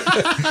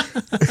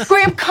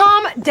 Graham,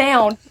 calm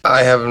down.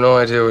 I have no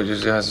idea what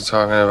you guys are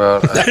talking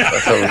about. I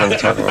thought we were going to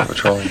talk about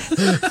petroleum.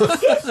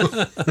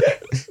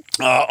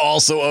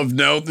 Also of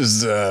note, this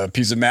is a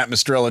piece of Matt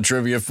Mistrella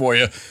trivia for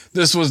you.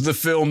 This was the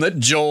film that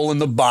Joel and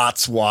the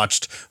bots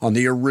watched on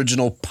the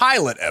original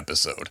pilot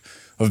episode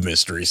of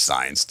Mystery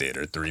Science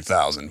Theater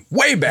 3000,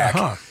 way back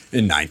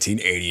in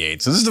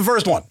 1988. So this is the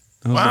first one.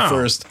 Wow. The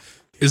first.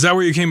 Is that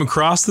where you came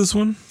across this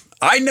one?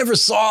 I never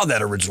saw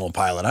that original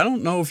pilot. I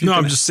don't know if you No,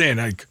 I'm just saying,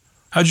 like,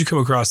 how'd you come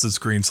across this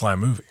Green Slime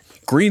movie?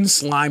 Green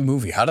Slime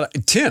movie. How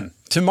did Tim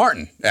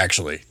Martin,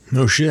 actually.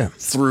 No shit.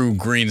 Threw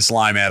Green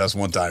Slime at us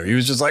one time. He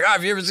was just like,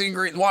 have you ever seen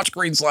watch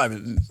Green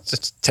Slime? It's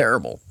just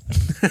terrible.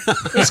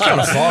 It's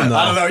kind of fun, though.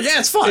 I don't know. Yeah,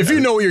 it's fun. If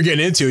you know what you're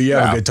getting into, you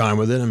have a good time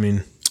with it. I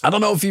mean, I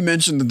don't know if he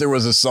mentioned that there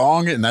was a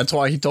song and that's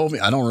why he told me.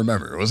 I don't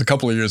remember. It was a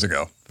couple of years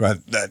ago, but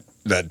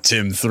that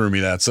Tim threw me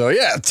that. So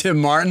yeah, Tim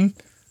Martin.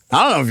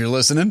 I don't know if you're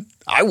listening.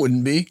 I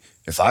wouldn't be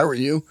if I were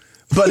you.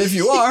 But if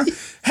you are,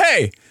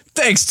 hey,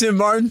 thanks, Tim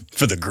Martin,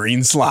 for the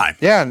Green Slime.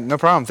 Yeah, no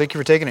problem. Thank you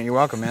for taking it. You're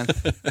welcome, man.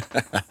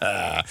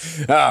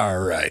 All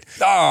right.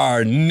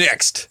 Our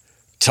next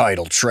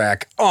title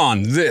track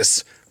on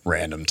this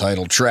random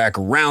title track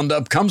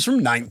roundup comes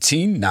from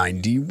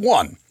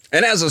 1991.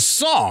 And as a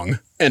song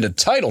and a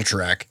title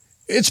track,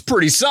 it's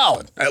pretty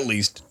solid, at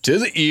least to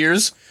the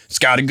ears. It's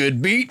got a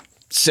good beat,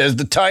 says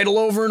the title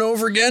over and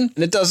over again,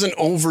 and it doesn't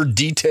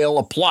over-detail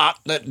a plot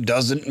that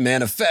doesn't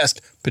manifest,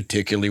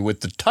 particularly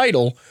with the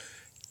title,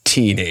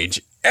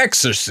 Teenage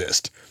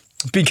Exorcist.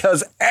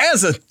 Because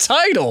as a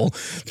title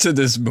to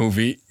this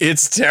movie,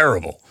 it's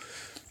terrible.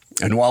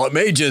 And while it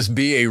may just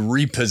be a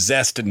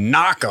repossessed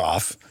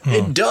knockoff,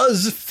 it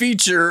does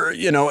feature,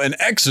 an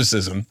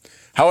exorcism.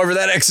 However,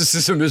 that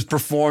exorcism is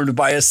performed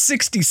by a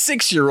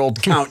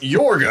 66-year-old Count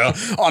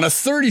Yorga on a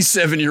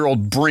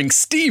 37-year-old Brink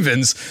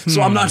Stevens,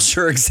 so I'm not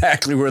sure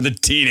exactly where the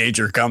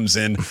teenager comes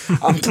in.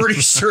 I'm pretty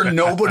sure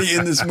nobody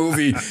in this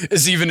movie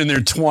is even in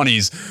their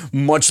 20s,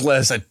 much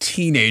less a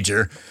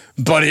teenager.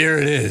 But here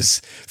it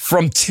is.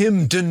 From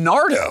Tim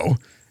DiNardo,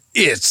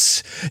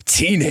 it's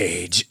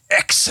Teenage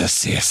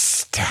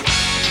Exorcist.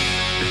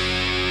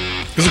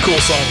 It's a cool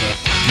song, though.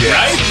 Yeah.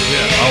 Right?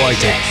 Yeah, I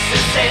liked it.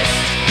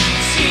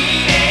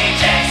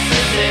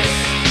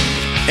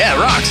 Yeah, it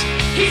rocks.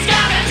 He's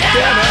got a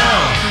devil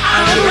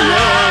on the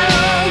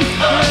run.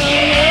 Oh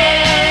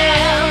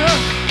yeah.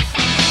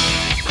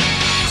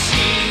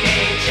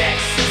 Teenage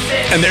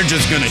Exorcist. And they're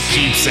just gonna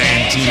keep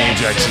saying Teenage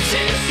Exorcist.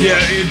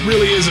 Yeah, it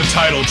really is a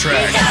title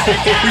track.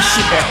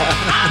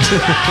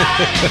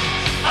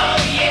 Oh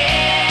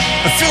yeah.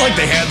 I feel like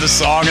they had the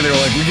song and they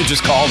were like, we could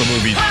just call the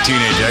movie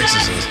Teenage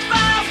Exorcist.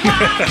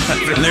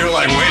 And they were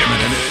like, wait a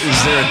minute, is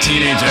there a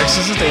Teenage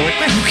Exorcist? They were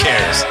like, who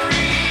cares?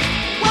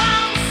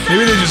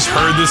 Maybe they just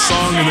heard this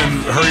song and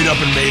then hurried up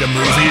and made a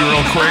movie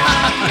real quick.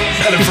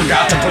 And then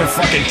forgot to put a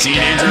fucking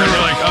teenager. And they were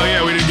like, oh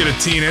yeah, we didn't get a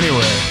teen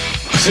anyway.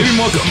 Maybe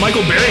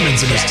Michael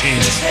Berryman's in his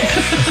teens.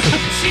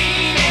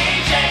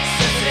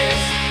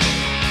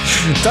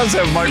 It does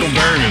have Michael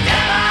Berryman.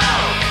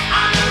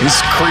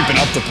 He's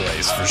creeping up the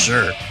place for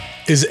sure.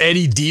 Is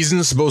Eddie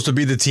Deason supposed to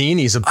be the teen?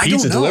 He's a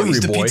pizza delivery He's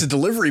boy. the pizza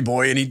delivery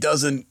boy, and he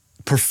doesn't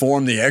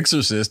perform The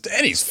Exorcist.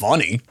 And he's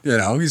funny. You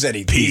know, he's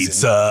Eddie Deason.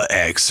 Pizza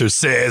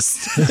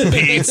Exorcist.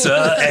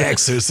 Pizza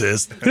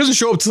Exorcist. He doesn't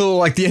show up till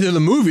like the end of the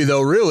movie,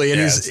 though, really.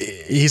 And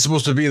he's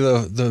supposed to be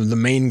the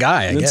main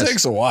guy, I guess. It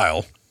takes a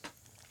while.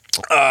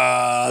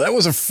 That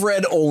was a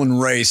Fred Olin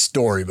Ray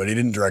story, but he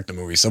didn't direct the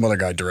movie. Some other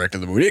guy directed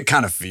the movie. It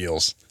kind of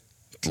feels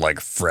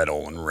like Fred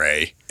Olin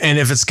Ray. And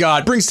if it's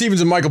got Bring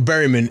Stevens and Michael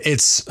Berryman,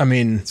 it's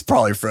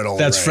probably Fred Olin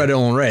Ray. That's Fred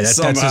Olin Ray.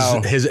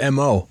 That's his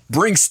MO.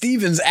 Bring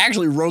Stevens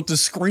actually wrote the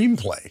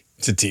screenplay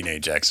to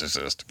Teenage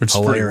Exorcist, which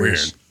is pretty weird.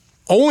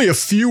 Only a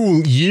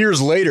few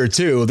years later,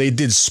 too, they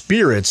did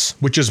Spirits,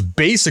 which is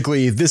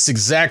basically this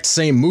exact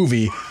same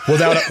movie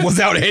without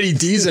Eddie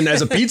Deason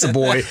as a pizza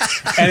boy,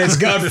 and it's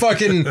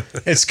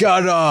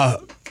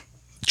got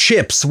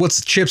Chips.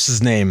 What's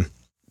Chips' name?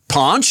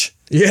 Paunch?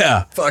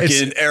 Yeah,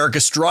 fucking Eric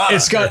Estrada.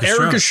 It's got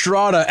Eric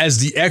Estrada as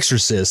the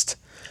Exorcist,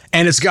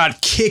 and it's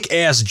got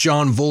kick-ass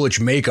John Vulich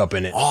makeup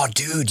in it. Oh,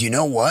 dude, you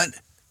know what?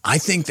 I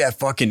think that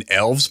fucking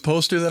Elves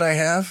poster that I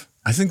have,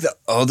 I think the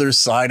other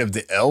side of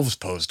the Elves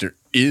poster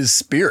is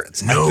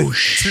Spirits.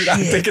 Shit. Dude,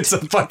 I think it's a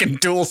fucking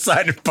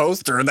dual-sided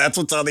poster, and that's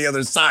what's on the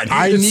other side.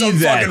 I need some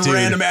that, fucking dude.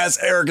 random-ass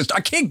Eric Estrada.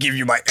 I can't give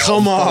you my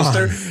Come Elves on.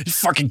 poster. You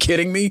fucking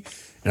kidding me?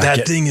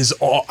 That thing is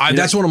all.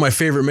 That's one of my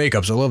favorite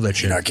makeups. I love that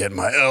shit. You're not getting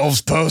my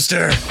Elves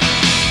poster.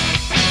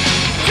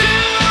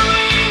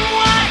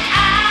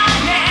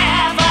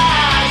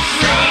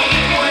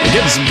 We're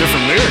getting some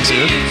different lyrics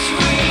here.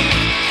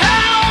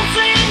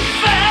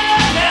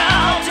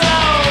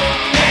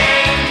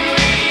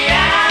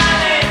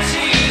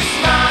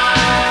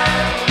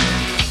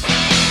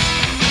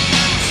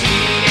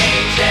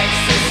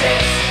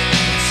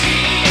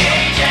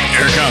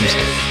 Here it comes.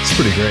 It's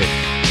pretty great.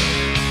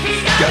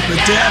 Got the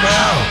devil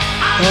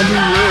on the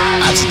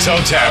road. That's a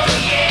toe tapper.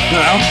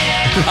 No,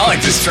 I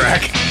like this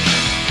track.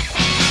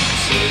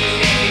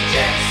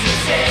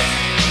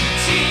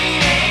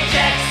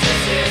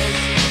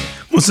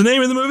 What's the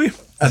name of the movie?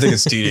 I think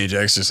it's Teenage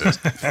Exorcist.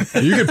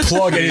 You could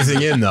plug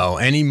anything in, though.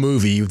 Any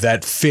movie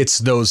that fits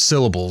those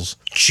syllables.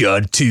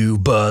 Chud to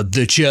Bud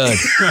the Chud.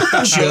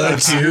 Chud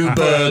to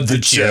Bud the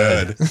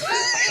Chud.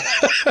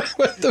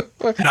 What the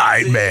fuck?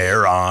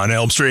 Nightmare on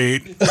Elm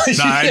Street.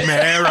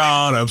 Nightmare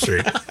on Elm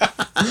Street.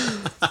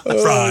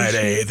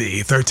 Friday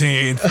the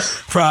 13th.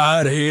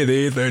 Friday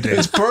the 13th.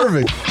 It's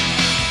perfect.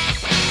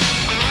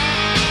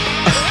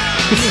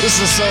 This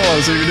is a solo,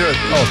 so you can do it.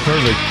 Oh, it's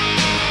perfect.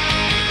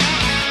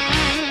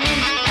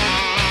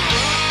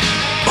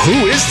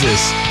 Who is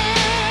this?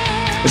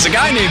 It's a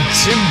guy named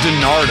Tim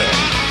DiNardo.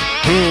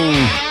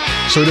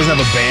 So he doesn't have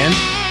a band?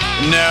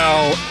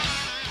 No.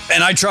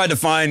 And I tried to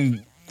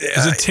find...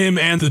 Is it Tim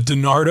and the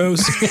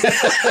DiNardos?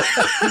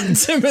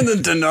 Tim and the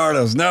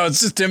DiNardos. No,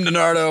 it's just Tim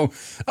DiNardo.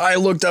 I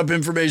looked up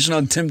information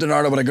on Tim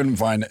DiNardo, but I couldn't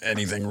find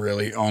anything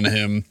really on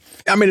him.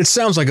 I mean, it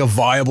sounds like a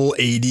viable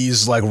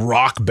 80s like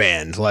rock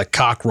band, like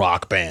cock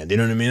rock band. You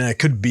know what I mean? It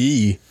could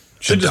be...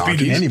 Should just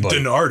be anybody.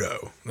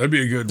 DiNardo. That'd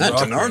be a good That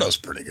rock DiNardo's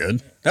pretty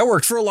good. That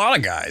worked for a lot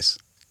of guys.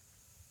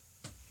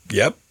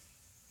 Yep.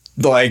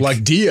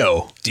 Like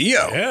Dio.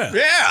 Yeah.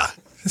 Yeah.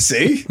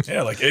 See?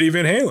 Yeah, like Eddie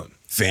Van Halen.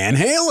 Van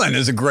Halen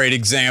is a great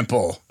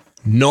example.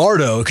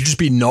 Nardo. It could just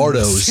be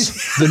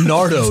Nardos. The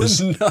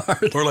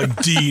Nardos. Or like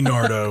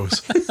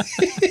D-Nardos.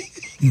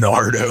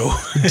 Nardo.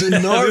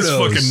 DiNardos. This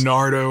fucking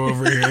Nardo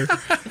over here.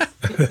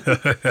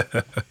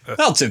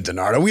 Well, Tim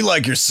DiNardo, we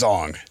like your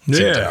song.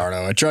 Tim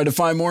DiNardo. I tried to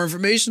find more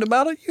information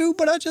about you,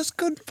 but I just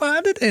couldn't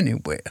find it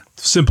anywhere.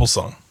 Simple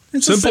song.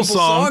 It's a simple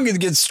song. It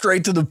gets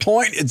straight to the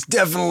point. It's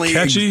definitely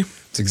catchy.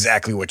 It's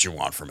exactly what you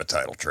want from a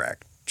title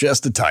track.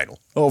 Just the title,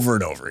 over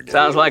and over again.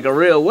 Sounds like a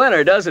real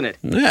winner, doesn't it?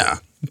 Yeah,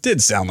 it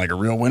did sound like a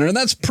real winner, and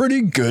that's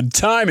pretty good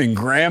timing,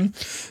 Graham.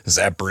 As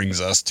that brings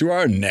us to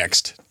our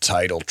next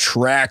title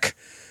track.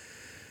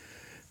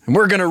 And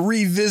we're going to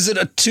revisit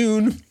a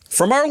tune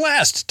from our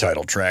last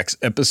title tracks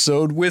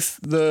episode with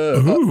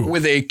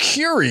with a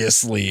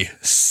curiously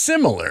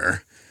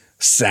similar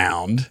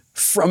sound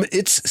from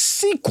its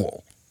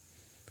sequel.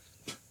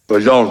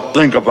 But don't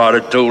think about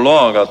it too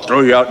long. I'll throw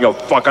you out your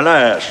fucking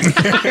ass.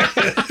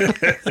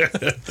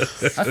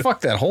 I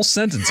fucked that whole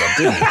sentence up,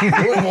 didn't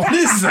I? What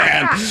is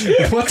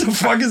that? What the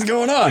fuck is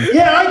going on?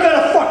 Yeah, I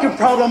got a fucking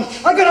problem.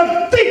 I got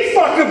a big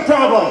fucking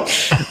problem.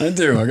 I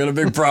do. I got a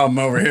big problem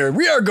over here.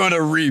 We are going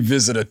to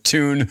revisit a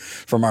tune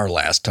from our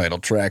last title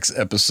tracks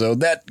episode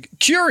that,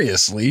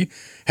 curiously,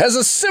 has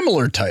a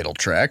similar title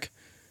track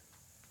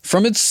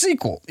from its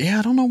sequel. Yeah,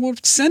 I don't know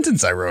what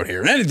sentence I wrote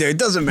here. Anyway, it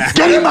doesn't matter.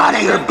 Get him out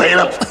of here,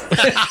 bailiff.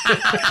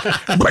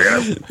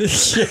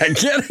 Yeah,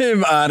 get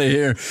him out of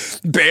here,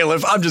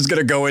 bailiff. I'm just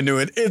gonna go into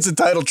it. It's a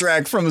title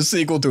track from a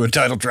sequel to a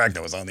title track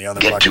that was on the other.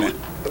 Get to it.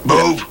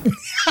 Move.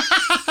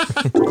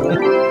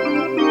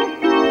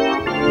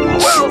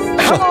 Well,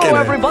 hello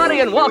everybody,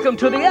 and welcome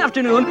to the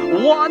afternoon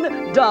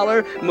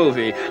 $1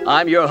 movie.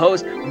 I'm your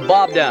host,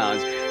 Bob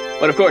Downs.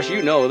 But of course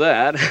you know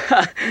that.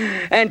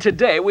 And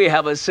today we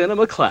have a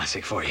cinema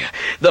classic for you.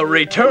 The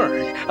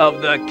Return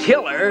of the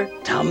Killer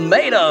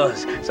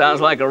Tomatoes. Sounds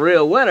like a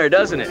real winner,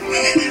 doesn't it?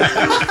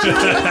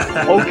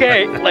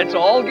 Okay, let's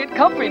all get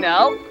comfy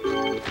now.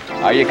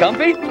 Are you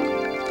comfy?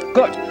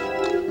 Good.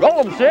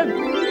 Roll 'em,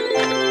 Sid.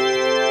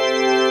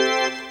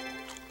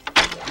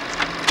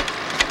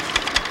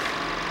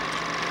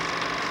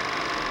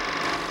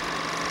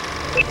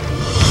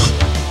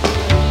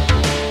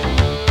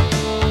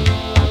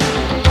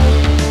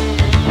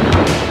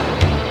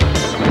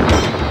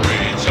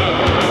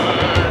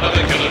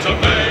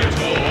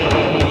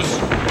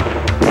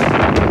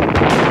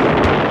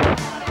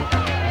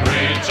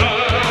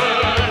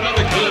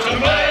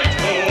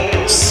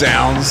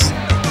 Sounds,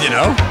 you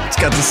know, it's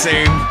got the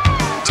same.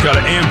 It's got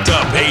an amped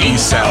up 80s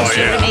sound. Oh,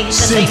 yeah.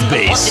 Synth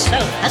bass.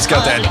 It's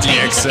got that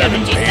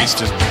DX7 bass.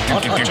 Just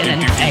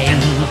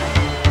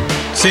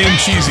same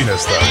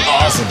cheesiness though.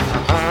 Awesome.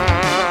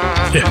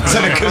 Yeah. Is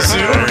that a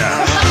kazoo?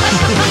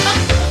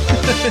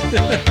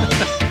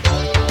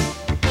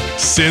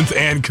 Synth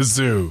and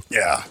kazoo.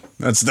 Yeah.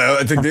 That's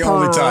I think the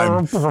only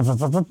time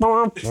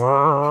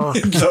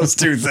those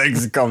two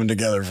things are coming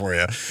together for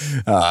you.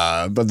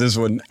 But this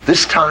one.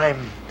 This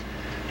time,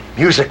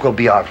 music will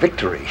be our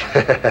victory,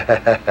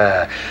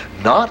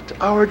 not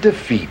our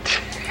defeat.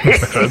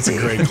 That's a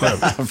great clip.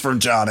 From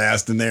John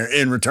Astin there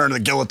in Return of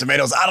the Killer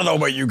Tomatoes. I don't know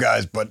about you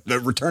guys, but the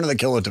Return of the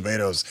Killer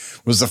Tomatoes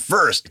was the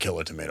first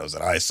Killer Tomatoes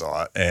that I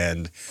saw.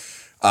 And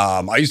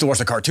I used to watch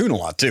the cartoon a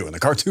lot too. And the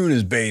cartoon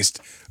is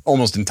based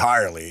almost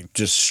entirely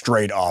just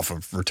straight off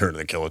of Return of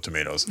the Killer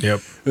Tomatoes. Yep.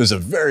 It was a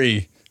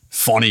very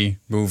funny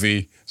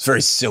movie. It's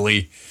very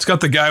silly. It's got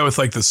the guy with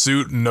like the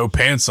suit and no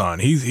pants on.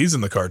 He's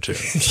in the cartoon.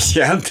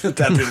 Yeah,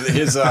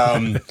 his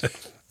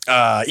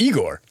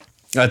Igor.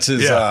 That's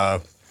his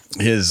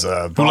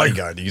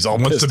bodyguard. He's all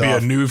wants pissed to be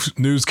off. a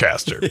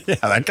newscaster. Yeah,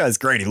 that guy's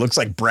great. He looks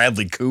like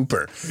Bradley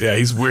Cooper. Yeah,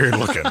 he's weird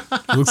looking.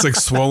 He looks like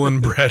swollen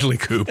Bradley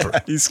Cooper.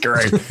 Yeah, he's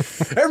great.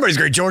 Everybody's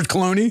great. George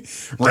Clooney.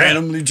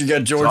 Randomly, did you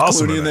get George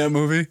Clooney in that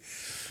movie?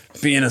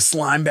 Being a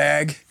slime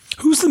bag.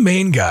 Who's the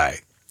main guy?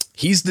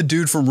 He's the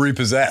dude from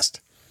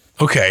Repossessed.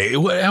 Okay,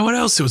 what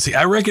else was he?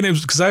 I reckon it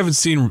was because I haven't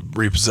seen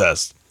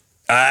Repossessed.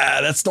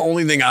 That's the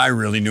only thing I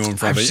really knew him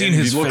from. I've seen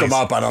his If you look face. him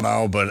up, I don't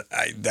know, but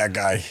that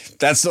guy,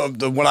 that's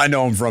what I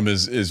know him from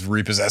is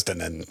Repossessed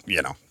and then,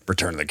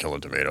 Return of the Killer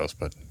Tomatoes.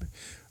 But I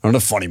don't know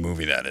what a funny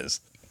movie that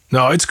is.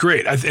 No, it's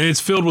great. And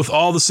it's filled with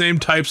all the same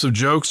types of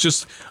jokes,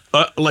 just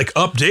like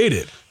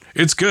updated.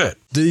 It's good.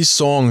 These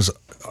songs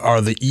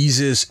are the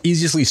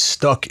easiestly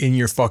stuck in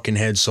your fucking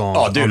head songs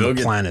on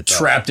the planet.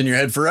 Trapped in your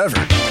head forever.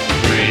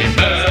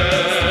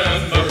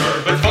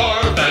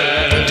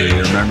 Do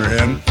you remember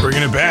him?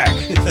 Bringing it back.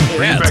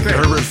 Bringing back to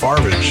Herbert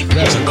Farbage.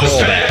 That's a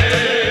callback.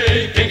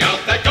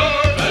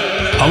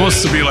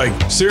 Almost to be like,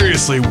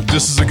 seriously,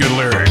 this is a good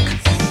lyric.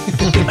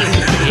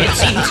 It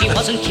seems he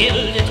wasn't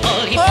killed at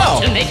all. He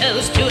brought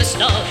tomatoes to a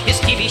stall. His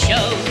TV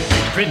show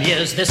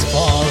premieres this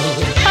fall.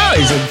 Oh,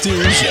 he's a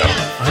TV show.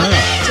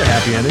 It's a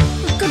happy ending.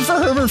 Good for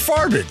Herbert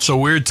Farbage. It's a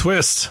weird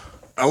twist.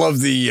 I love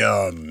the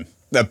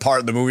that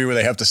part of the movie where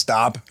they have to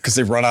stop because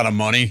they run out of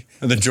money.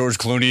 And then George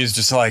Clooney is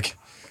just like,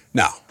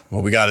 no,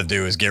 what we got to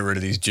do is get rid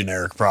of these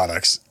generic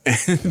products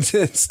and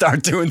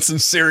start doing some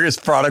serious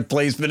product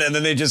placement. And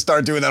then they just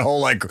start doing that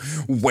whole like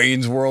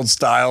Wayne's World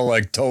style,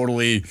 like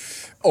totally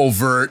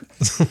overt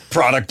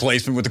product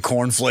placement with the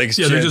cornflakes.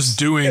 Yeah, chips they're just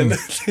doing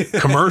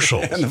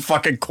commercials. And the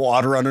fucking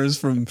quad runners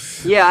from...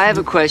 Yeah, I have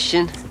a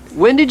question.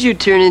 When did you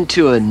turn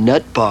into a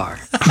nut bar?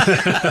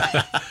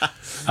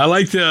 I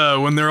like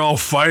when they're all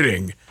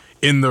fighting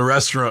in the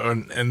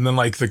restaurant, and then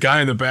like the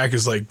guy in the back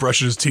is like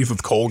brushing his teeth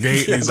with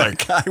Colgate, and he's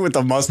like, guy with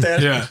the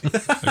mustache. Yeah,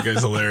 that guy's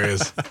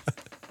hilarious.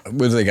 What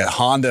do they got?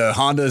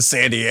 Honda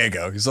San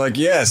Diego. He's like,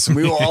 yes,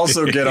 we will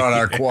also get on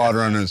our quad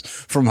runners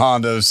from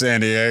Honda of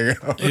San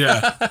Diego.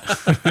 Yeah.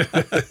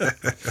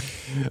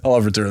 I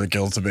love Return of the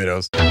Killer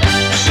Tomatoes.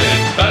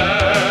 Sit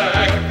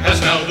back as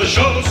now the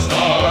show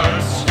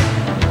starts.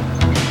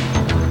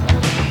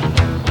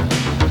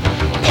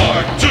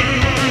 Part 2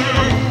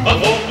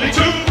 of only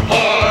 2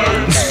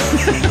 parts.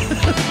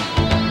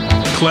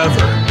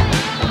 Clever.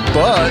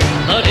 But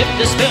if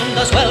this film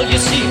does well, you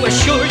see, we're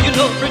sure you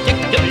know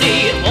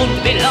predictably it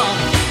won't be long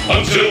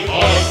until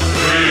part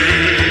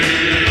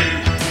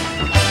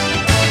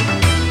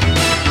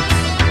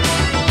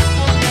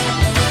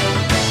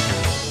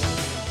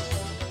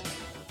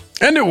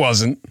 3. And it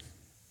wasn't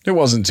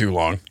too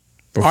long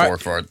before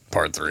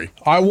part 3.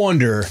 I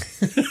wonder,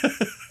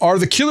 are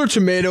the Killer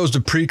Tomatoes the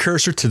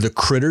precursor to the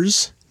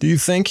Critters, do you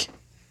think?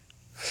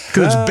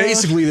 Because it's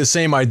basically the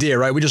same idea,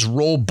 right? We just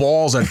roll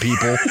balls at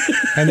people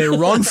and they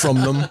run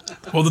from them.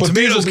 Well, the But tomatoes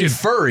these will be get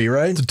furry,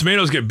 right? The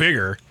tomatoes get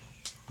bigger.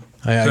 I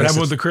Does that guess happen with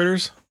it's- the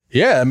critters?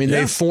 Yeah, I mean,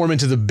 they form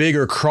into the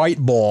bigger kite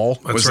ball.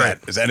 That's right.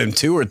 Is that in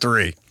 2 or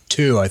 3?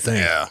 2, I think.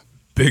 Yeah.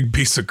 Big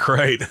piece of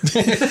crite.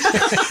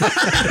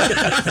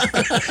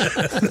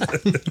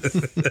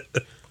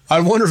 I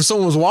wonder if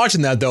someone was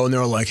watching that, though, and they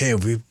were like, hey,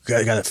 we've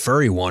got a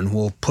furry one.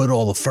 We'll put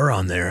all the fur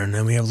on there, and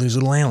then we have these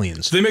little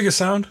aliens. Do they make a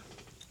sound?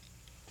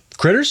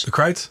 Critters? The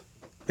krites?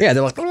 Yeah,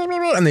 they're like,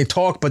 and they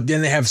talk, but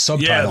then they have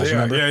subtitles, they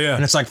are. remember? Yeah.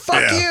 And it's like,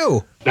 fuck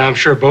you. Now, I'm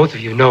sure both of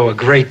you know a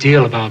great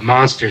deal about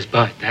monsters,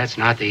 but that's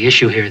not the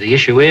issue here. The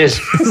issue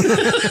is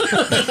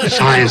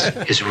science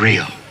is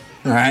real.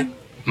 All right.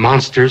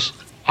 Monsters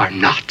are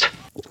not.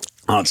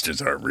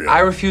 Monsters are real.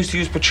 I refuse to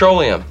use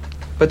petroleum,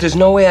 but there's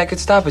no way I could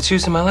stop its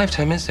use in my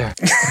lifetime, is there?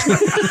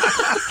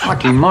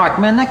 Fucking Mark,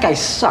 man, that guy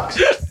sucks.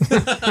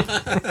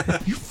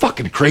 You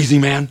fucking crazy,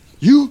 man.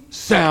 You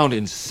sound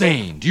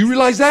insane. Do you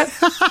realize that?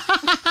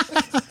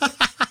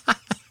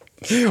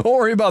 Don't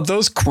worry about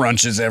those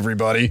crunches,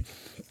 everybody.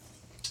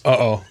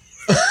 Uh-oh.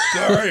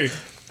 Sorry.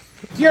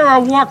 You're a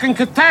walking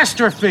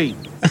catastrophe.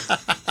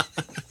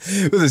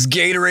 With his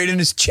Gatorade and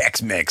his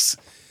Chex Mix.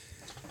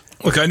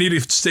 Look, I need to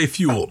stay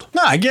fueled.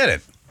 No, I get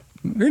it.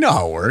 You know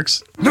how it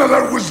works. No,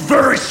 that was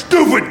very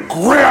stupid,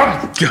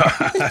 Graham.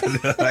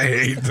 God, I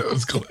hate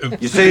those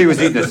clips. You say he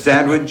was eating a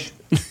sandwich?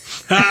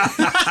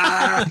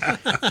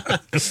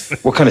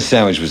 What kind of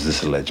sandwich was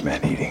this alleged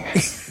man eating?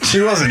 He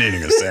wasn't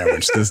eating a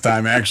sandwich this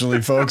time,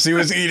 actually, folks. He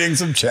was eating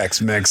some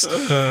Chex Mix.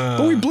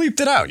 But we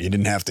bleeped it out. You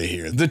didn't have to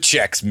hear the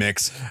Chex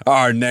Mix.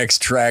 Our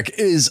next track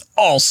is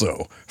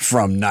also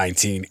from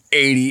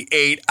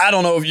 1988. I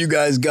don't know if you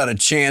guys got a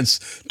chance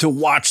to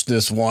watch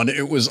this one.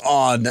 It was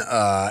on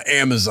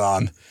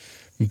Amazon.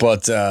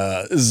 But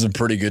this is a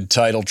pretty good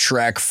title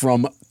track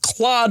from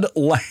Claude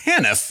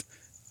Lahanoff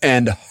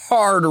and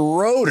Hard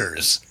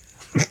Roaders.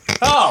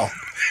 Oh,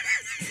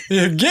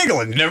 you're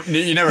giggling.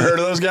 You never heard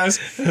of those guys?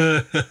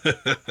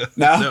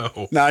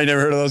 No? No, you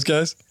never heard of those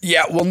guys?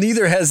 Yeah, well,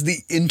 neither has the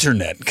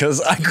internet, because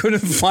I couldn't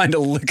find a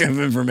lick of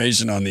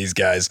information on these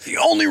guys. The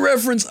only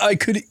reference I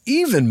could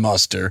even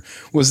muster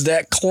was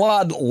that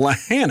Claude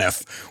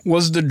Lahanoff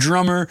was the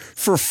drummer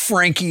for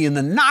Frankie and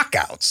the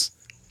Knockouts.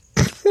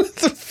 What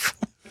the fuck?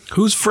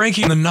 Who's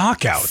Frankie and the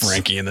Knockouts?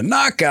 Frankie and the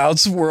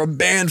Knockouts were a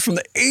band from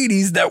the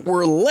 80s that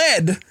were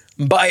led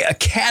by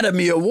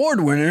Academy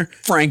Award winner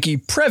Frankie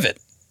Previtt.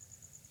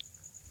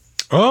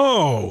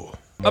 Oh.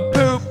 A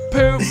poop,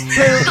 poop,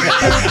 poop.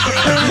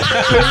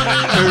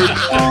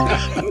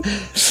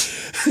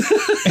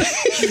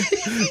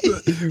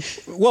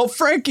 Well,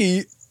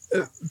 Frankie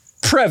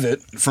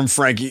Previtt from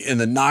Frankie and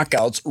the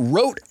Knockouts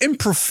wrote and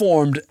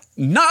performed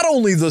not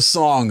only the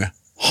song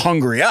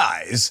Hungry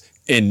Eyes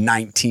in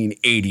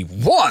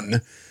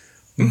 1981,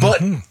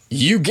 but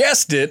you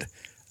guessed it,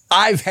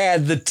 I've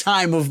Had the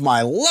Time of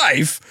My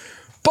Life,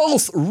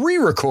 both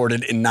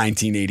re-recorded in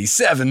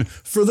 1987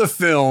 for the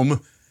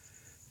film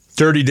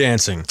Dirty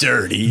Dancing.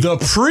 Dirty. The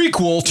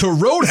prequel to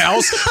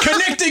Roadhouse,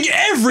 connecting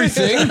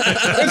everything.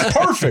 It's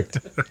perfect.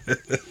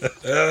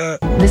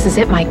 This is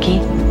it, Mikey.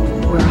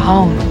 We're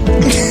home.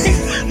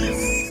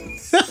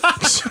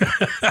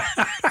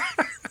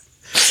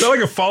 Is that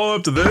like a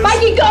follow-up to this?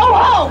 Mikey, go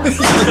home!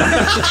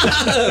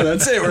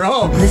 That's it, we're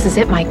home. This is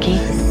it, Mikey.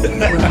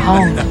 We're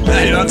home.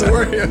 Now you don't have to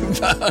worry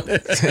about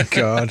it. Thank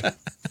God.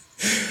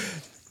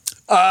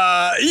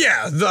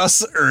 Yeah,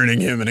 thus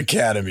earning him an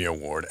Academy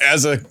Award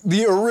as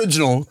the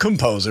original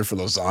composer for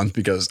those songs,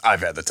 because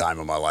I've Had the Time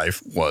of My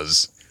Life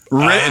was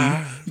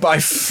written by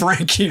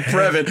Frankie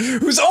Previtt,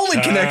 whose only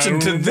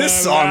connection to this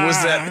song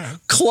was that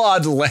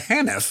Claude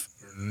Lahanoff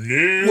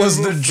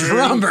was the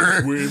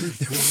drummer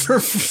for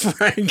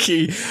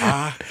Frankie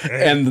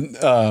and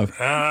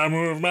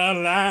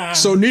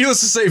So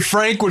needless to say,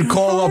 Frank would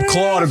call up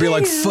Claude and be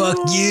like, fuck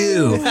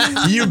you.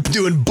 You're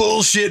doing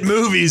bullshit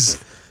movies.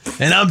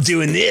 And I'm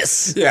doing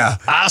this. Yeah.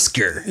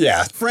 Oscar.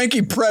 Yeah.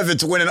 Frankie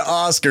Previtt's winning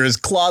Oscars.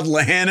 Claude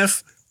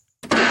Lahanoff.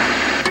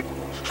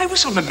 I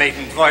was on the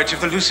maiden voyage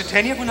of the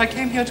Lusitania when I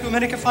came here to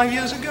America 5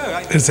 years ago.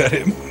 Is that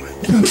him?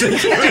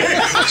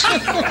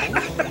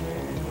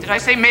 Did I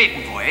say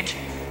maiden voyage?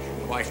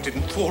 Your wife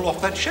didn't fall off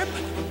that ship.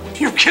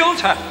 You killed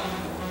her.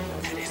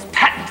 That is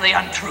patently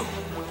untrue.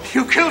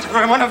 You killed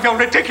her in one of your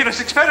ridiculous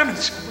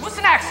experiments. It was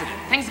an accident.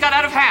 Things got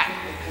out of hand.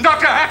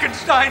 Dr.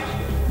 Hackenstein,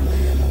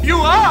 you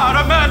are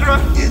a murderer.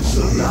 It's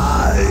a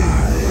lie.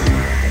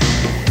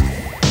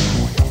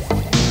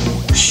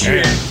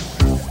 Shit.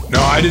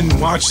 No, I didn't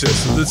watch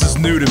this. So this is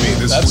new to me.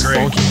 This is great.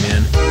 Funky,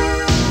 man.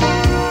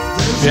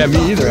 Yeah,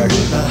 me either,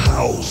 actually. The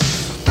house.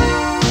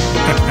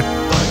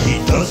 But he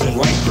doesn't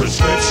write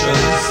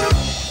prescriptions.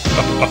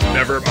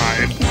 Never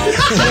mind.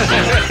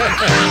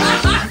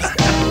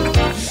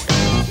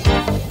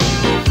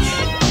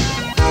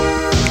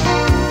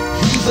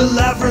 He's a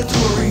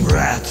laboratory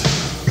rat.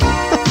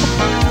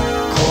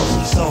 Calls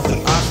himself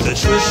an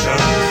obstetrician.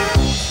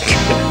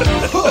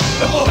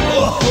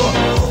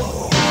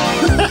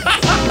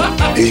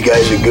 These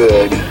guys are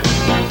good.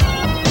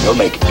 They'll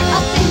make it.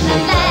 the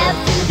lab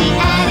to the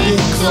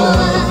attic floor.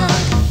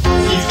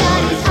 He's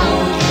got his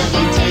own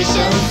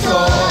amputation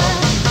saw.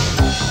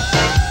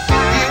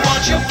 He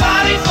wants your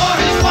body for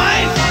his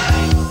wife.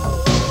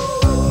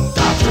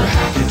 Dr.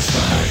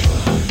 Hackenstein.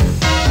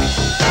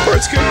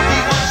 Part's good. He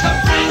wants to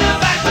bring her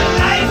back to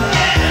life,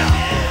 yeah.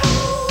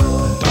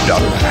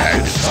 Dr.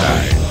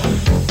 Hackenstein.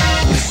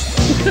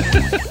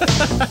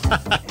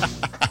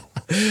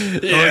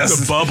 Yes. Like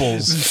the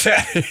bubbles.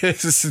 That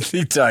is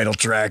the title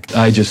track.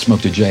 I just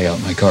smoked a J out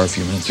in my car a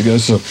few minutes ago,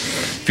 so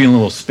feeling a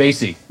little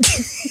spacey.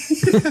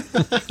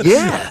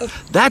 Yeah,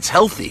 that's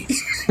healthy.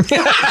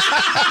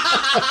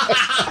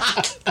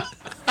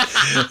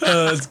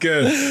 That's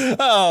good.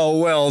 Oh,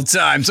 well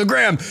timed. So,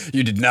 Graham,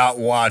 you did not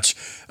watch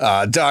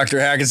Dr.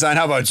 Hackenstein.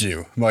 How about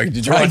you, Mike?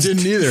 Did you watch? I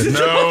didn't either.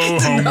 No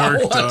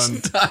homework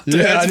done.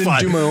 Yeah, I didn't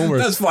do my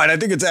homework. That's fine. I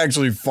think it's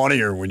actually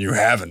funnier when you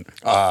haven't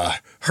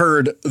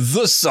heard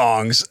the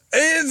songs.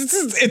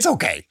 It's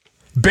okay.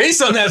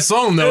 Based on that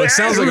song, though, it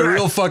sounds like a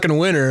real fucking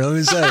winner. Let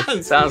me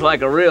say. Sounds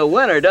like a real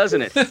winner,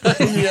 doesn't it?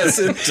 Yes,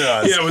 it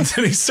does. Yeah, when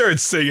he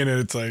starts singing it,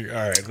 it's like,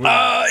 all right.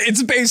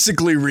 It's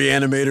basically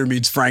Reanimator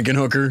meets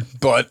Frankenhooker,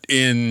 but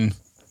in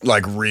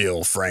like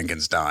real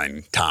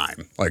Frankenstein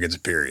time. Like it's a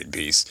period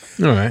piece.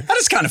 All right. That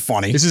is kind of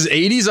funny. This is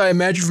 80s, I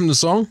imagine, from the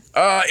song?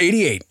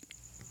 88.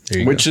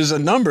 Which go. is a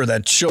number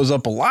that shows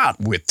up a lot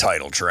with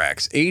title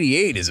tracks.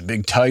 88 is a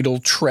big title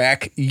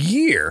track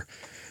year.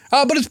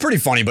 But it's pretty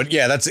funny. But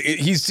yeah,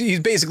 he's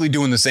basically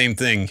doing the same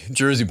thing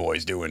Jersey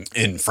Boy's doing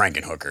in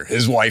Frankenhooker.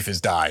 His wife has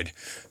died,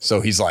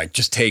 so he's like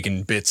just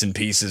taking bits and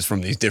pieces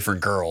from these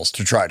different girls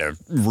to try to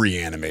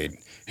reanimate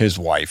his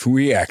wife, who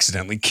he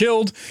accidentally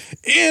killed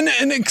in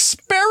an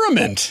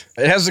experiment.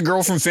 It has the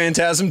girl from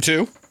Phantasm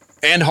 2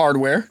 and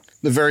Hardware,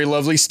 the very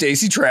lovely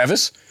Stacey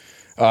Travis.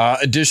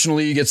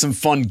 Additionally, you get some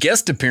fun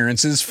guest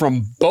appearances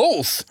from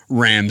both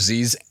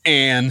Ramses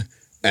and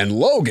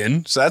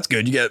Logan, so that's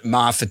good. You get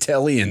Ma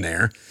Fatelli in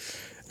there.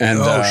 And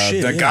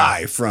the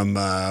guy from,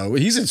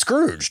 he's in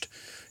Scrooged.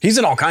 He's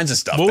in all kinds of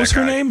stuff. What was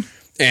her name?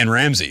 Anne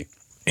Ramsey.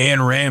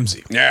 Anne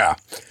Ramsey. Yeah.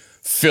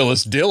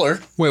 Phyllis Diller.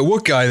 Wait,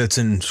 what guy that's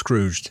in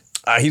Scrooged?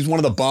 He's one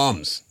of the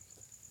bums.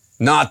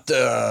 Not,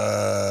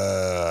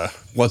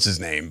 what's his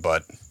name,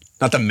 but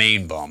not the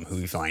main bum who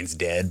he finds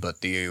dead,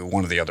 but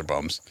one of the other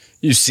bums.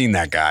 You've seen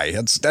that guy.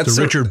 That's the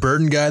Richard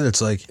Burton guy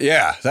that's like...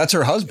 Yeah, that's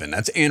her husband.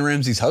 That's Anne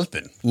Ramsey's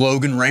husband,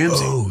 Logan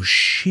Ramsey. Oh,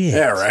 shit.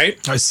 Yeah, right?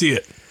 I see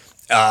it.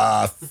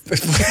 What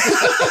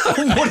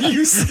do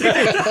you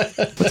say?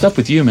 What's up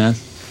with you, man?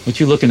 What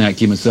you looking at,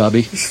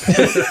 Kimasabi?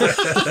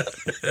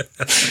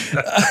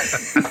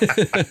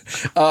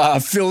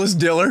 Phyllis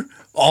Diller,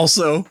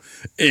 also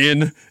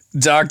in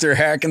Dr.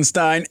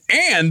 Hackenstein,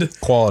 and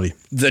quality.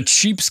 The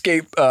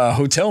cheapskate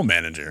hotel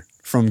manager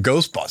from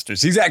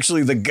Ghostbusters. He's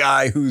actually the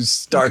guy who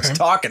starts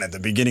talking at the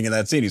beginning of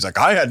that scene. He's like,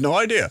 I had no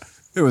idea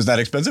it was that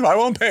expensive. I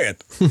won't pay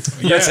it.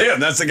 That's him.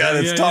 That's the guy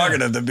that's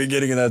talking at the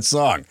beginning of that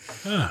song.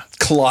 Huh.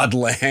 Claude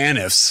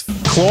Lehanif.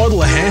 Claude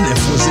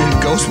Lehanif was in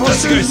Ghostbusters?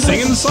 That's the guy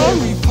singing the song?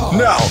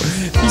 No,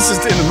 he's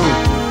just in the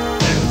movie.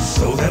 And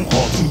so them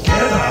all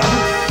together.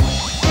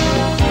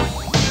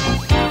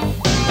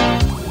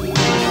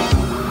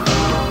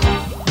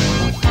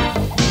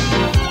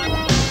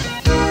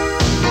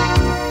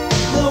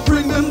 They'll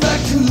bring them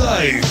back to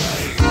life.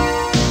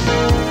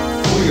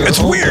 It's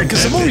weird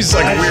because the movie's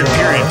like a weird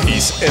period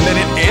piece, and then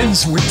it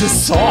ends with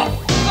this song.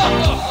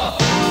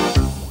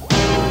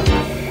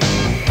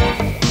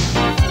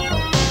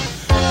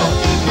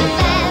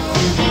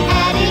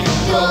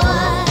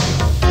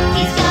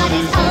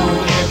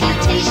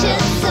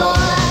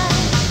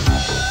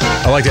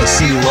 I like that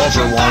CD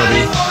Lover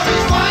wannabe.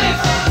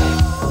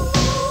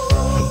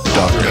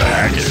 Dr.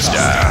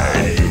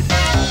 Hackenstein.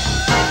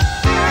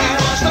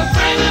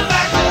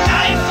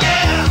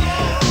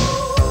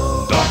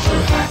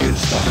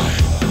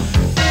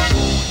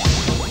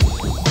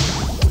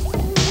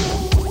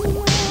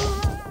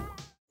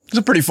 It's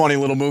a pretty funny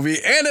little movie,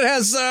 and it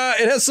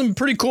has some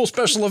pretty cool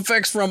special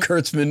effects from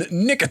Kurtzman,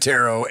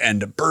 Nicotero,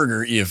 and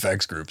Burger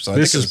EFX Group. So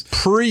this is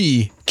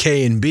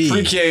pre-K&B.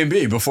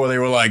 Pre-K&B, before they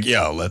were like,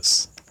 yo,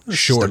 let's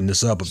shorten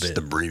this up a bit. Just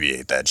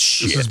abbreviate that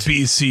shit. This is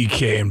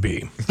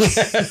BCK&B.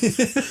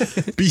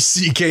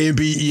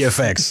 BCK&B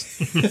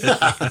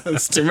EFX.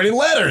 That's too many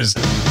letters.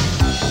 He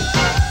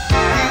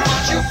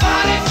wants your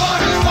body for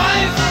his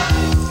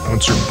wife.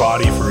 Wants your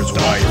body for his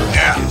wife.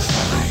 Yeah.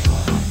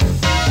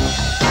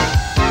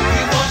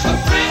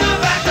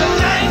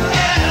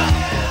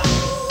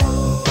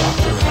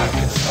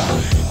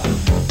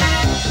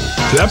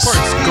 That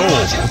part's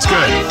gold. That's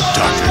good.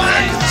 Dr.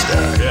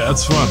 Hackenstein. Yeah,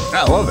 that's fun.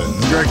 I love it.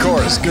 It's a great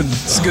chorus.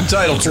 It's a good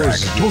title track.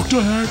 Dr.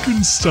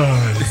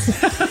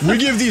 Hackenstein. We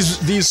give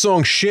these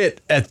songs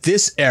shit at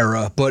this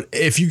era, but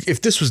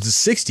if this was the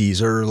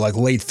 60s or like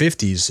late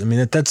 50s, I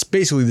mean, that's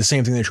basically the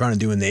same thing they're trying to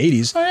do in the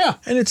 80s. Oh, yeah.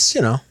 And it's,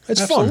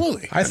 it's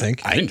Absolutely. fun, I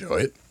think. I enjoy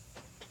it.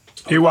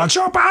 He wants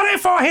your body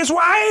for his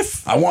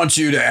wife. I want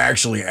you to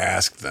actually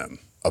ask them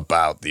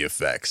about the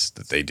effects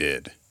that they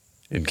did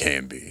in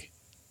K&B.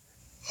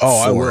 Oh,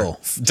 I will.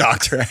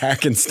 Dr.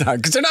 Hackenstein,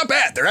 because they're not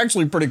bad. They're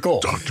actually pretty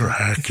cool. Dr.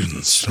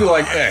 Hackenstein. Be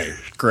like, hey,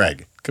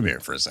 Greg, come here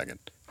for a second.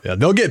 Yeah,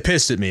 they'll get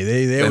pissed at me.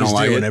 They always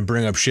like do when it. I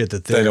bring up shit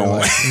that they're They don't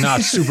like, not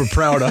super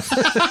proud of.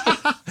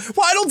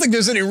 Well, I don't think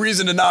there's any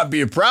reason to not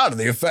be proud of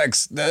the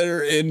effects that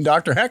are in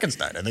Dr.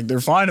 Hackenstein. I think they're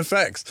fine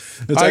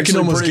effects. It's I can actually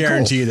almost pretty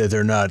guarantee that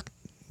they're not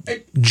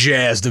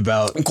jazzed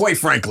about. And quite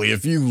frankly,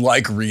 if you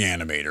like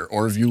Reanimator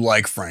or if you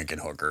like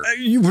Frankenhooker,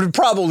 you would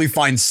probably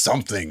find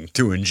something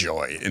to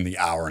enjoy in the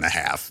hour and a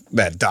half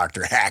that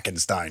Dr.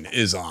 Hackenstein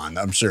is on.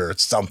 I'm sure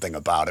something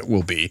about it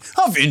will be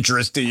of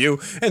interest to you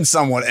and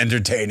somewhat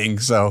entertaining.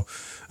 So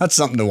that's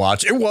something to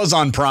watch. It was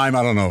on Prime.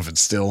 I don't know if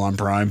it's still on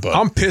Prime, but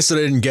I'm pissed that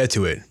I didn't get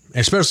to it.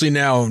 Especially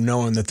now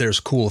knowing that there's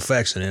cool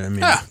effects in it. I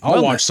mean,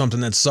 I'll watch something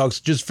that sucks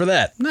just for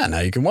that. Nah,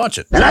 now you can watch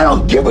it. And I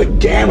don't give a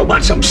damn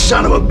about some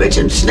son of a bitch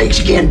in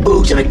snakeskin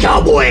boots and a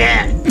cowboy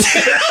hat.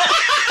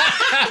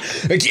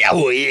 A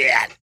cowboy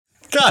hat.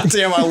 God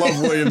damn, I love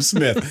William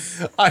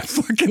Smith. I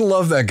fucking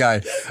love that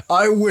guy.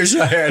 I wish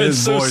I had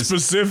his so voice.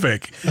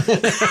 specific.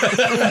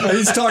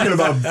 He's talking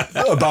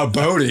about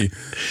Bodhi.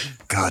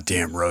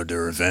 Goddamn Road to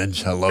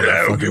Revenge. I love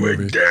that fucking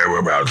movie. Damn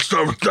about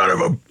some son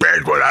of a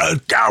bitch with a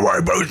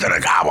cowboy boots and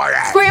a cowboy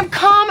hat. Graham,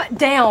 calm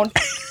down.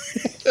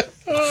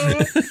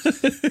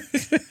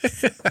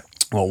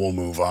 Well, we'll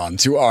move on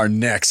to our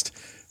next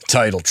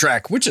title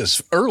track, which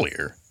is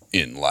earlier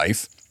in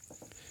life.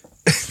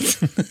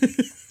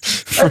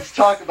 Let's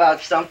talk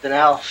about something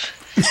else.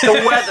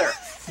 The weather.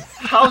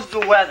 How's the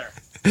weather?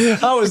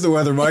 How is the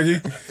weather, Mikey?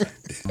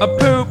 A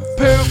poop,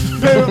 poop,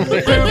 poop,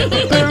 poop,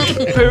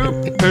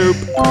 poop, poop, poop.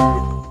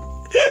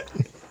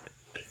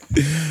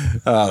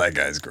 Oh, that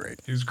guy's great.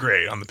 He's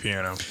great on the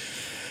piano.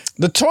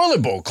 The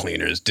Toilet Bowl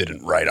Cleaners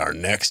didn't write our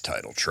next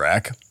title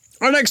track.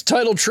 Our next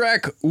title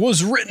track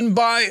was written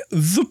by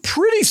The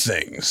Pretty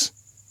Things.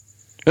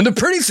 And The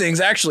Pretty Things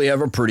actually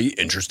have a pretty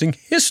interesting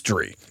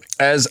history,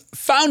 as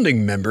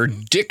founding member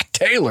Dick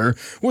Taylor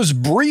was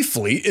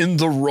briefly in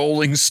the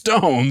Rolling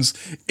Stones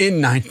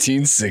in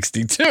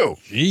 1962.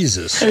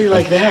 Jesus. How do you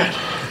like that?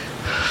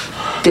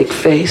 Dick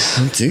face.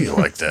 Do you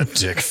like that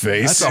dick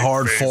face? That's a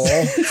hard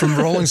fall from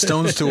Rolling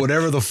Stones to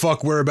whatever the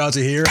fuck we're about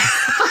to hear.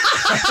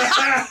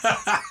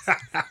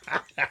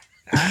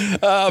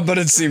 But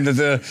it seemed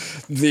that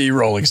the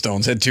Rolling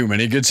Stones had too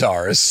many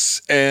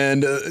guitarists,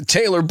 and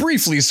Taylor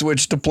briefly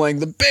switched to playing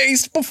the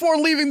bass before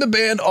leaving the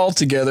band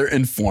altogether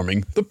and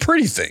forming The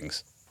Pretty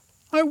Things.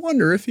 I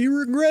wonder if he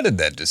regretted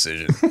that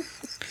decision.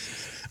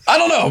 I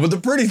don't know, but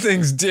The Pretty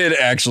Things did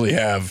actually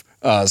have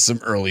some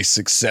early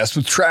success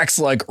with tracks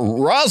like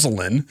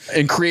Rosalind,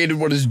 and created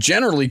what is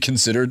generally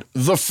considered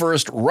the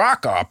first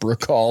rock opera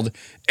called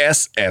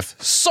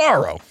S.F.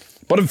 Sorrow.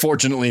 But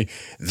unfortunately,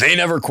 they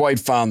never quite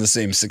found the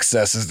same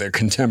success as their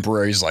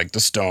contemporaries like the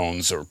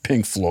Stones or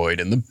Pink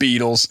Floyd and the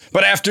Beatles.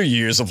 But after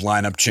years of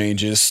lineup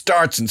changes,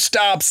 starts and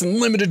stops,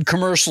 and limited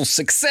commercial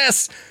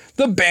success,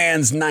 the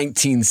band's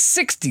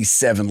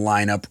 1967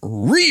 lineup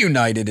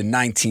reunited in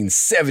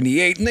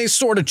 1978, and they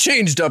sort of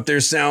changed up their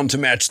sound to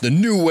match the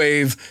new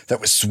wave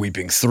that was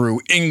sweeping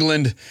through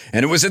England.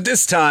 And it was at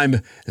this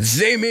time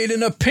they made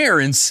an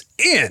appearance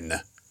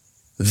in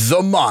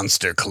The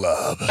Monster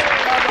Club.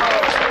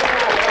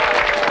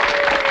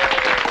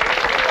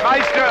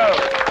 Maestro,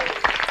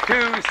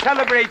 to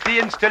celebrate the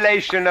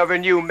installation of a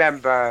new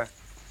member,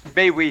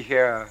 may we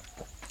hear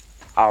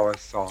our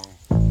song.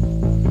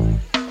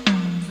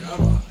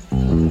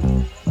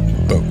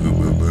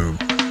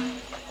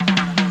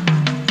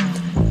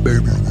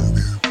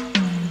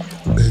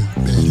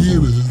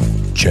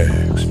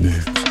 Jack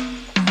Smith.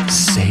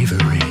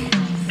 Savory.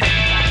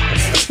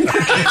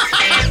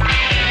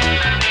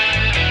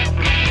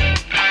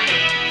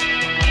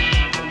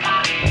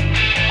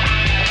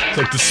 It's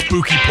like the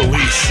spooky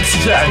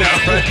police. Yeah, I know,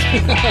 right?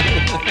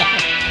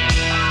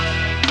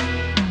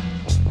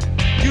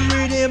 You're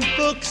reading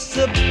books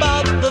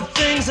about the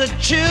things that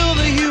chill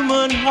the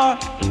human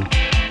heart.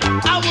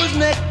 I was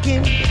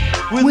necking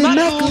with my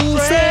cool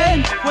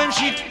friend when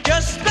she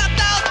just stepped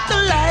out the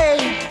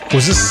lane.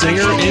 Was this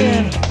singer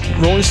in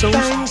Rolling Stones?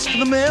 Thanks for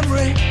the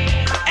memory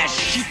as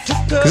she took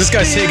a Because this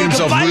guy's taking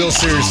himself big real bite.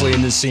 seriously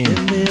in this scene. I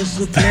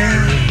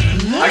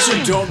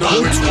actually don't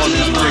know which one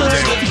is Dick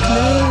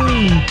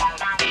Taylor.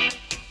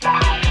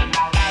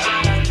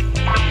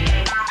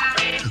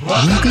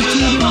 Welcome to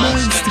the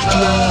Monster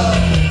Club.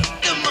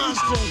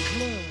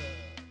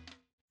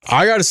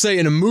 I gotta say,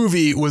 in a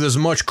movie with as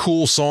much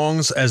cool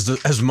songs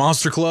as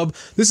Monster Club,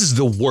 this is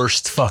the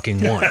worst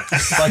fucking one.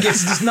 Like,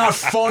 it's just not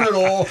fun at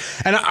all.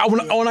 And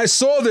when I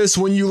saw this,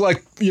 when you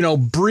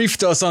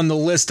briefed us on the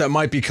list that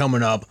might be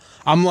coming up,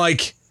 I'm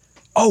like,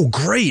 oh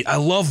great, I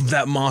love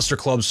that Monster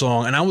Club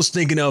song. And I was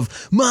thinking of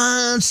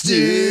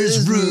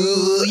Monsters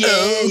Rule,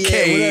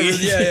 okay,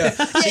 yeah.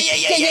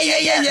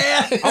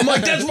 I'm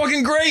like, that's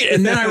fucking great.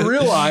 And then I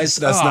realized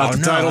That's not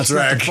the title that's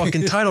track. Not the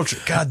fucking title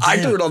track. God damn. I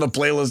threw it on the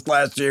playlist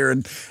last year,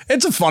 and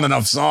it's a fun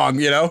enough song,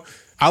 you know?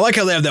 I like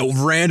how they have that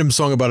random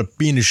song about it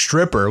being a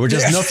stripper, which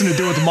has nothing to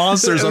do with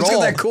monsters at It's all.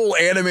 got that cool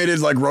animated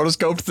like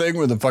rotoscope thing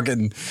where the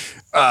fucking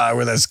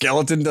where that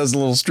skeleton does a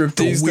little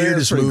striptease. The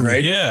weirdest movie.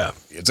 Great. Yeah.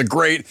 It's a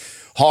great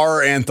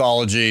horror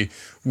anthology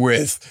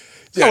with.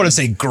 I wouldn't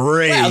say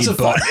great, Well, it's a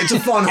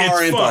fun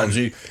horror It's fun.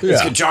 anthology. It's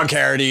Yeah. got John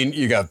Carradine.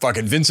 You got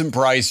fucking Vincent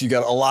Price. You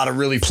got a lot of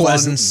really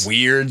Pleasance. fun,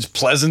 weird.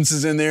 Pleasance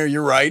is in there.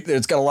 You're right.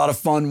 It's got a lot of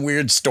fun,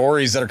 weird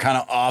stories that are kind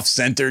of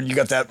off-centered. You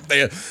got that.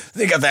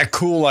 They got that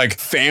cool like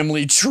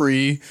family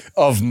tree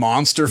of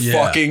monster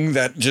Yeah. fucking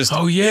that just.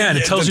 Oh yeah, and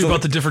it tells you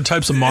about the different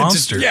types of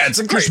monsters. Yeah, it's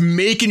a great. Just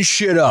making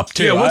shit up,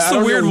 too. Yeah, what's I the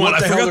don't weird know one? what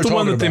I the hell forgot they're the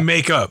one talking that they about.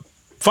 make up.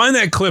 Find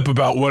that clip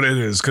about what it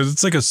is, because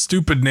it's like a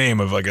stupid name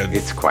of like a.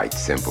 It's quite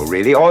simple,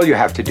 really. All you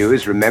have to do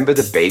is remember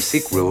the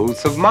basic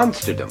rules of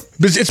monsterdom.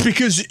 But it's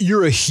because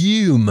you're a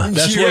hume.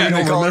 That's why you they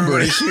don't call remember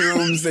everybody it.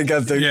 Humes. They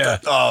got the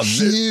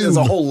Hume. there's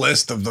a whole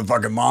list of the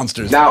fucking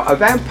monsters. Now, a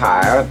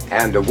vampire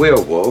and a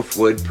werewolf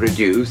would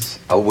produce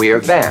a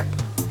werevamp.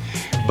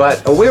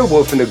 But a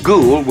werewolf and a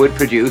ghoul would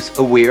produce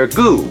a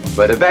weregoo.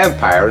 But a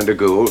vampire and a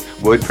ghoul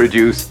would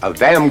produce a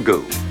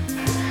vamgoo.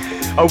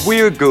 A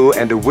weregoo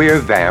and a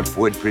werevamp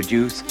would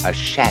produce a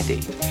shaddy.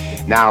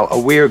 Now, a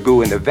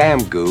weregoo and a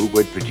vamgoo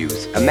would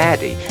produce a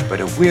maddie, but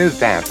a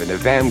werevamp and a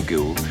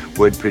vamgoo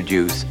would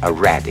produce a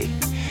ratty.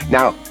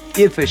 Now,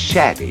 if a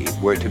shaddy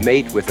were to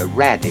mate with a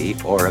ratty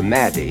or a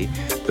maddie,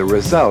 the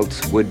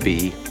results would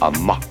be a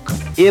muck.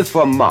 If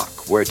a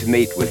muck were to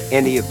mate with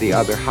any of the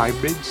other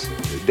hybrids,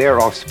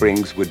 their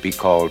offsprings would be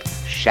called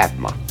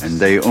shadmucks. And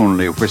they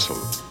only whistle.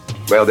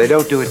 Well, they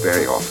don't do it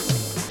very often.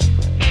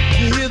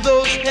 Hear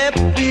those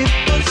happy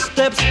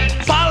footsteps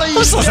follow you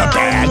Whistles are down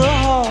bad. the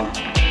hall.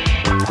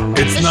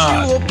 It's As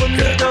not you open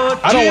the door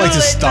I don't to like the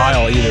your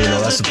style late either, though.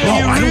 That's the No,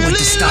 problem. I don't like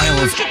the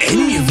style of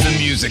any of the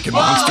music in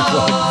Monster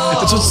Club.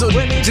 That's what's so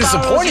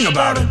disappointing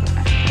about it.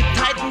 night,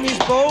 tighten these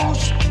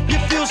bows, you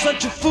feel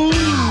such a fool.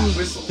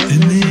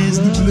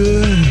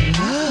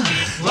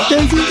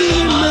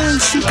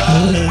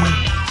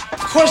 Of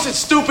course it's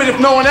stupid if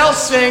no one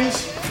else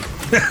sings.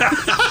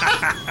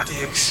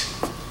 Dicks.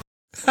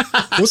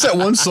 What's that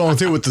one song,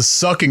 too, with the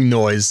sucking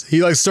noise?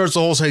 He, like, starts the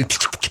whole saying...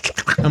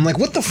 I'm like,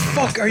 what the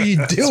fuck are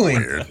you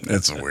doing?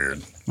 It's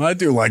weird. I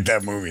do like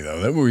that movie though.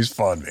 That movie's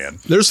fun, man.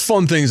 There's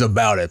fun things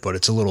about it, but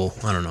it's a little,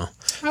 I don't know.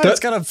 It's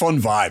got a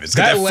fun vibe. It's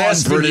got that that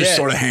last fun British vignette-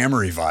 sort of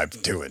hammery vibe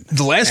to it.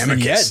 The last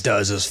Amicus. vignette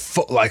does is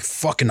like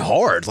fucking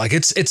hard. Like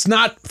it's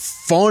not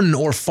fun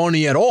or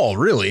funny at all,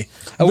 really.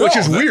 Which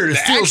is weird. It The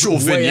feels actual way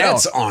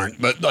vignettes out.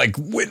 aren't, but like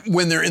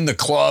when they're in the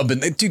club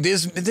and dude,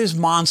 there's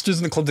monsters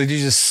in the club. They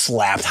just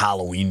slapped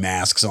Halloween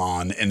masks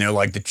on, and they're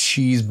like the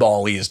cheese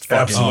balliest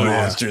fucking Absolutely.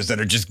 monsters that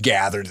are just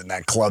gathered in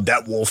that club.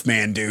 That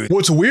Wolfman dude.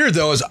 What's weird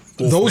though is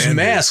those Man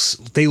masks.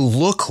 They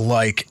look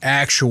like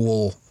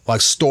actual.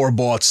 Like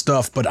store-bought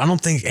stuff, but I don't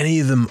think any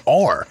of them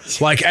are.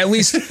 Like, at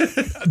least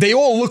they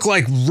all look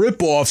like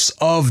rip-offs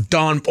of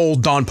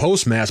old Don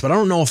Post masks, but I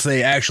don't know if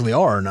they actually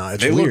are or not.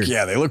 It's They weird.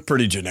 they look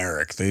pretty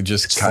generic. They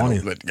just kind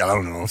of, I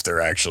don't know if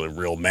they're actually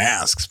real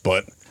masks,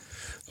 but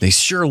they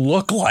sure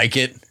look like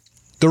it.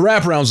 The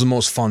wraparound's the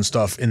most fun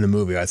stuff in the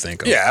movie, I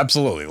think. Yeah,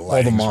 absolutely.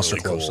 All the Monster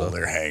really Club cool. stuff.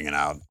 They're hanging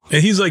out.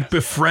 And he's like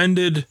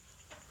befriended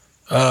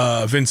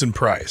Vincent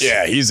Price.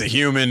 Yeah, he's a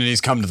human and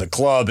he's come to the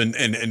club and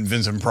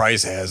Vincent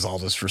Price has all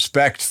this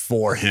respect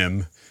for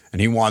him and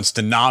he wants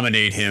to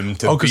nominate him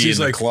to be he's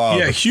in like, the club.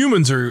 yeah,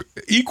 humans are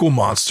equal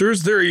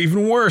monsters. They're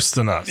even worse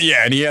than us.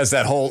 Yeah, and he has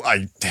that whole.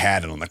 I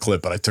had it on the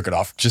clip, but I took it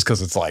off just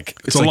because it's like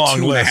It's a like long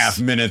 2.5 list.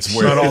 minutes.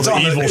 Where Not all it's the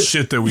on evil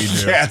shit that we do.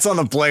 Yeah, it's on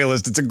the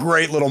playlist. It's a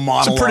great little It's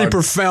monologue. a pretty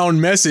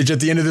profound message at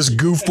the end of this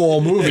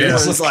goofball movie. Yeah,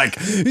 it's just like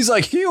he's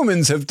like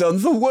humans have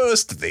done the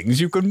worst things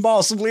you can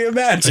possibly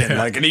imagine. Yeah.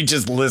 Like, and he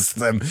just lists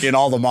them, and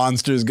all the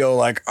monsters go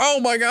like,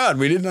 "Oh my god,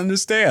 we didn't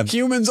understand.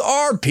 Humans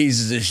are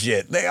pieces of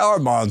shit. They are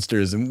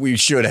monsters, and we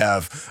should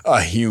have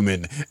a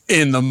human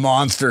in the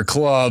Monster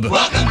Club."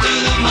 Welcome to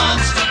the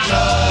Monster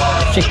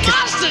Club.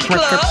 Monster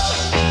Club.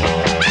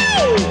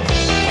 Ow!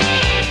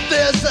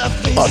 There's a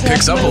face Oh, it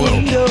picks at up a my little.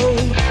 window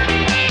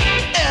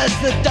as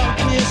the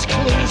darkness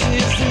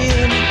closes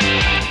in.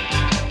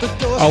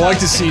 I like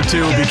to see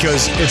too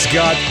because it's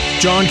got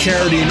John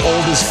Carradine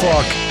old as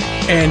fuck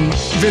and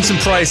Vincent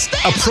Price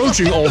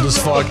approaching old as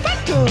fuck,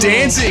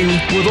 dancing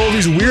with all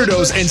these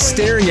weirdos and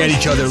staring at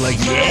each other like,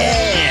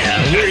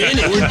 yeah, we're in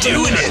it, we're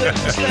doing it.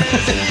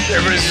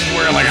 Everybody's just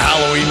wearing like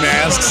Halloween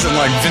masks, and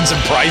like Vincent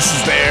Price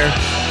is there,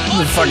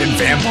 the fucking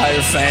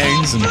vampire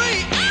fangs, and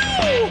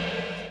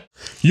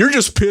You're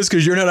just pissed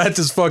because you're not at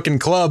this fucking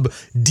club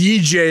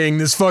DJing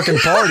this fucking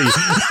party.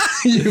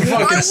 You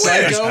fucking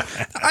psycho.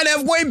 I'd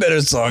have way better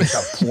songs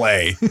to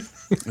play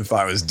if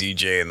I was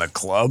DJ in the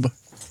club.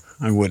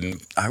 I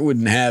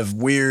wouldn't have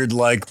weird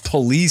like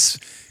police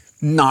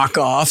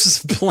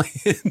knockoffs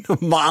playing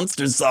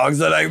monster songs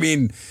that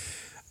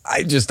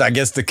I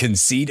guess the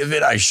conceit of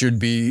it I should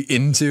be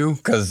into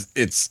because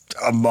it's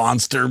a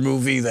monster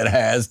movie that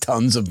has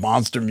tons of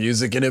monster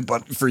music in it.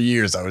 But for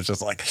years I was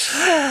just like,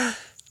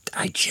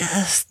 I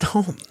just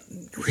don't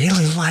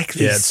really like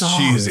these it's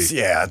songs. cheesy.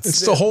 Yeah,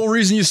 It's the whole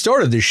reason you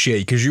started this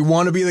shit, because you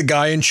want to be the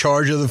guy in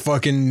charge of the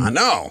fucking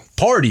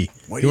party.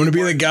 You want to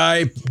be the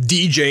guy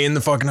DJ in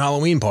the fucking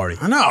Halloween party.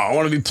 I know. I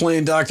want to be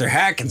playing Dr.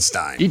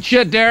 Hackenstein. Eat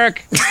shit,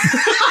 Derek.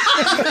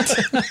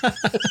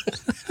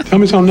 Tell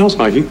me something else,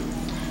 Mikey.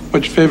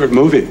 What's your favorite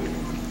movie?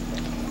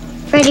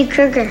 Freddy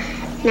Krueger,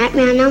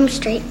 Nightmare on Elm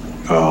Street.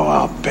 Oh,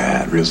 I'll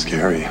bet. Real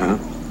scary, huh?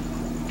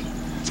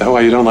 Is that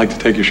why you don't like to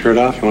take your shirt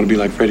off? You want to be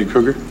like Freddy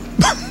Krueger?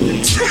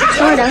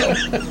 Sorta.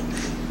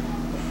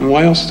 And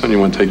why else don't you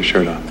want to take your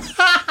shirt off?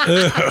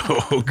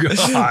 Oh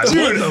God!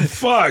 Dude, what the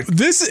fuck?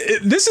 This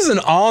isn't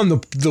on the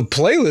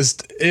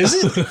playlist, is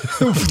it?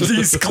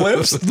 These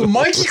clips? The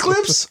Mikey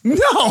clips?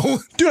 No,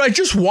 dude, I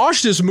just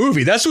watched this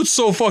movie. That's what's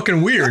so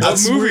fucking weird.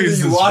 That's What movie weird is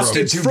that you this watched from?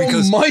 it, It's too, from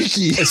because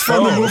Mikey. it's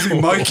from the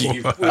movie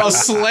Mikey. A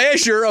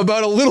slasher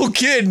about a little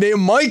kid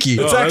named Mikey.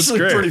 It's actually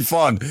pretty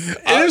fun.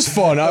 It is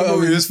fun.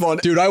 It is fun,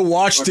 dude. I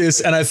watched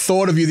this and I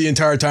thought of you the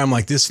entire time.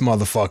 Like, this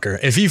motherfucker.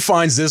 If he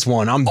finds this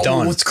one, I'm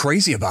done. What's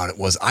crazy about it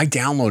was I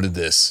downloaded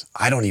this.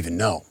 I don't even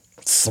know.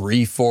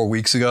 3-4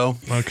 weeks ago.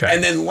 Okay.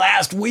 And then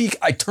last week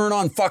I turn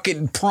on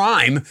fucking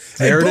Prime. And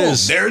There it boom,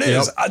 is. There it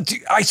is.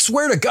 I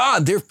swear to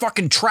God, they're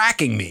fucking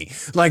tracking me.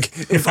 Like,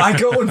 if I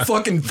go and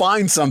fucking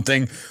find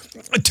something,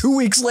 2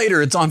 weeks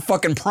later it's on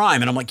fucking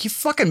Prime, and I'm like, you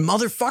fucking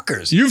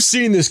motherfuckers. You've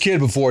seen this kid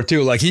before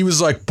too. Like, he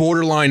was like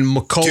borderline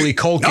Macaulay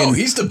Culkin. No,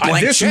 he's the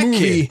Blank This Check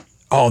movie. kid.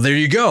 Oh, there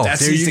you go. He's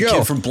there you the go.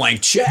 kid from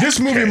Blank Check. This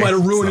movie might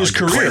have ruined his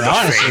career,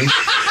 honestly.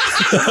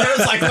 I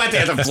was like, what? They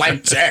had a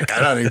Blank Check. I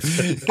don't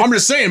even. I'm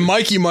just saying,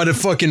 Mikey might have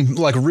fucking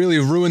like really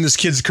ruined this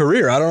kid's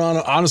career. I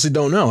honestly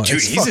don't know. Dude,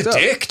 It's he's a fucked up.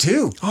 dick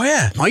too. Oh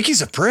yeah,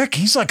 Mikey's a prick.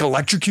 He's like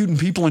electrocuting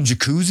people in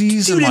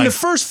jacuzzis. dude. and In like, the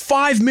first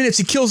 5 minutes,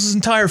 he kills his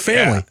entire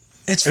family.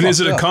 It's And is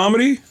it fucked a up.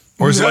 comedy?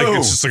 Or is it like No.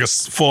 it's just like a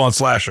full-on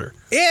slasher?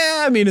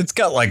 Yeah, I mean, it's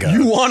got like a.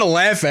 You want to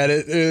laugh at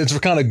it. It's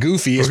kind of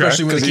goofy,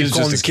 especially when they 'cause keep he's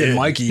calling just this a kid kid.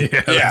 Mikey.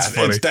 Yeah, that's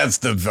funny. That's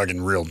the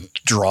fucking real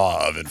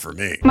draw of it for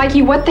me.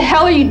 Mikey, what the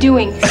hell are you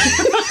doing?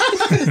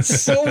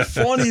 It's so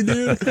funny,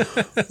 dude.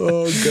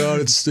 Oh god,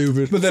 it's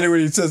stupid. But then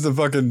when he says the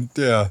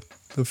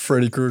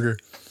Freddy Krueger.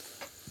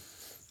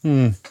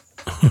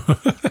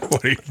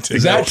 What are you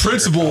taking? That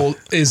principal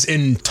is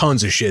in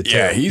tons of shit. Too.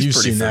 Yeah, he's You've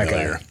pretty seen that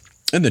familiar. guy.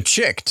 And the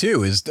chick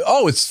too is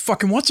it's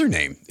fucking what's her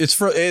name? It's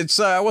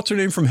what's her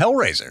name from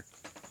Hellraiser?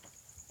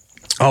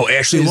 Oh,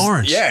 Ashley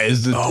Lawrence. Yeah,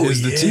 is the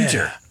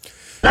teacher.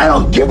 I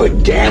don't give a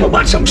damn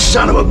about some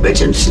son of a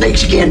bitch in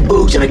snakeskin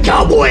boots and a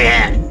cowboy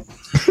hat.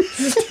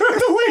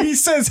 The way he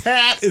says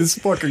hat is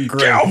fucking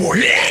great.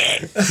 Cowboy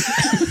hat.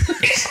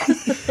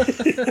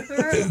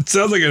 It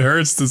sounds like it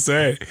hurts to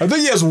say. I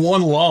think he has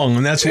one lung,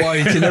 and that's why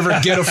he can never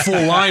get a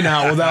full line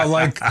out without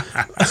like.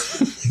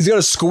 He's got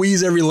to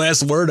squeeze every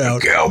last word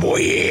out.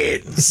 Cowboy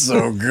hat.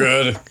 So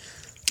good.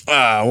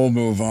 We'll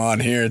move on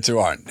here to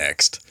our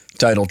next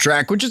title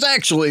track, which is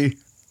actually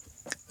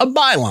a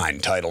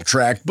byline title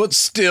track, but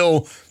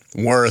still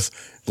worth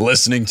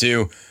listening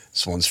to.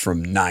 This one's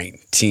from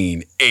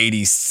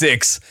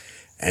 1986,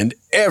 and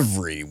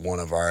every one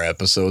of our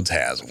episodes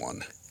has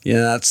one.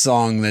 Yeah, that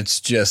song that's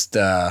just,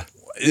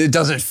 it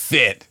doesn't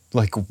fit.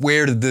 Like,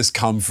 where did this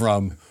come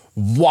from?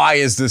 Why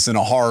is this in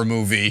a horror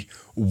movie?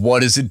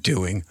 What is it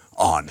doing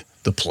on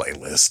the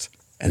playlist?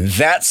 And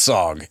that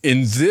song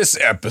in this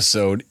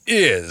episode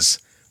is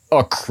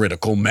A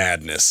Critical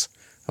Madness,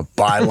 a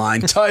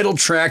byline title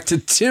track to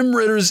Tim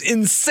Ritter's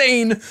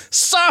insane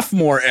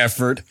sophomore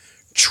effort,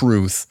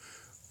 Truth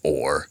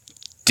or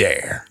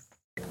Dare.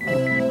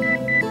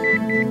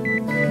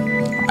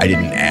 I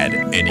didn't add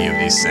any of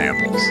these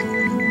samples,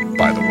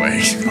 by the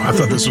way. I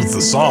thought this was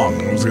the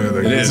song. I was gonna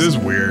think, this is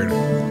weird.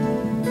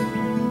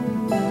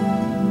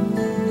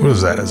 What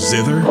is that? A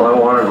zither? All I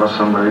wanted was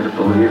somebody to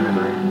believe in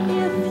me.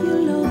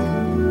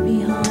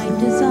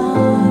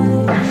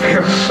 I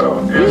feel so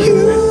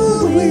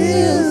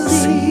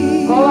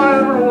all I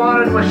ever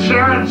wanted was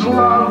Sharon's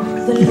love.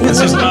 This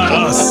is not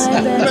us.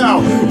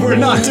 No, we're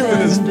not doing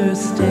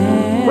this.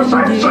 Was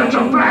I such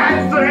a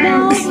bad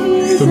thing?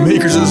 The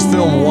makers of this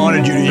film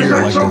wanted you to hear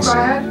it like so this.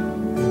 bad?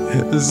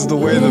 This is the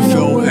way the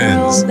film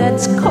ends.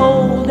 That's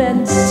cold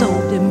and so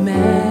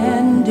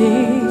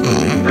demanding.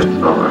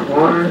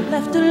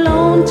 Left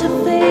alone to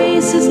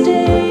face his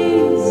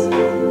days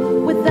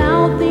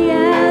without the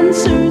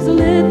answers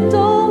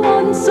little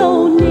one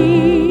so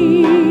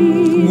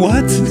needs.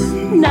 What?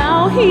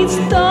 Now he's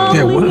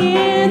stumbling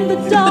in the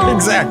dark.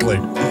 Exactly.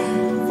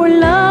 For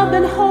love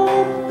and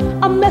hope,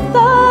 a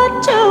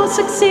method to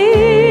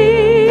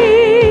succeed.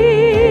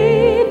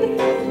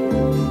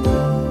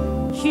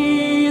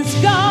 He's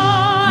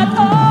got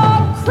a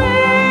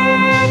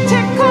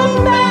critical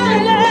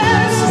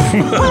madness.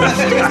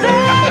 Pushed his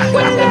back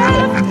when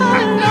left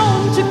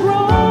alone to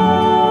grow.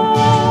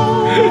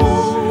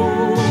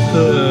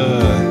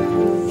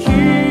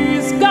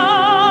 He's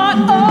got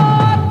a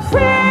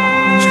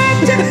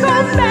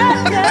critical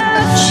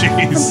madness.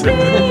 Jesus.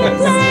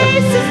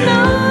 Places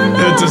none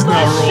That does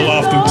not roll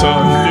off the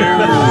tongue.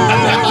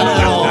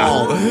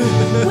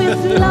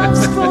 With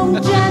love's strong,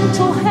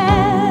 gentle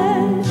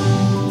hand,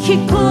 he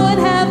could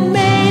have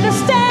made a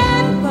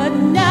stand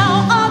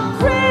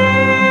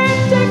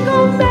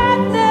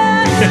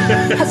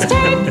has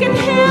taken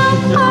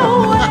him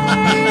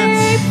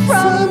away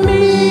from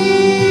me.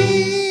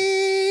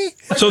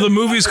 So the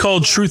movie's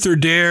called Truth or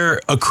Dare: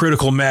 A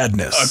Critical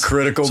Madness. A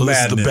Critical so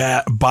Madness. This is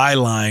the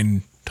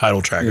byline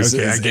title track. This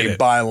Okay, is I get a it.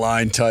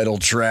 byline title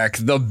track.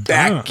 The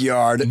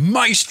Backyard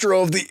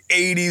maestro of the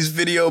 80s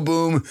video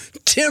boom,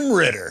 Tim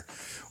Ritter,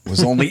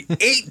 was only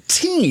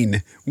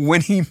 18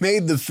 when he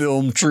made the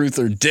film Truth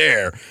or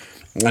Dare.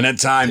 And at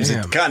times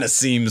it kind of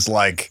seems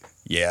like,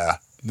 yeah,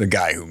 the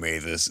guy who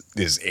made this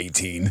is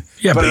 18.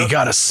 Yeah, but he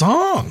got a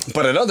song.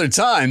 But at other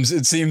times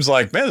it seems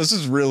like, man, this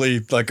is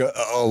really like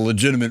a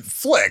legitimate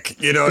flick.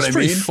 You know what I mean? It's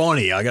pretty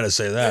funny, I gotta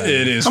say that.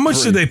 It is. How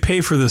much did they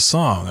pay for this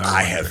song?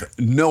 I have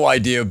no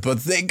idea,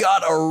 but they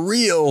got a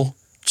real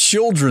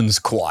children's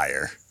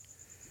choir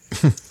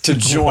to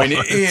join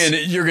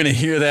in. You're going to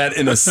hear that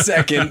in a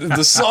second.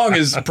 The song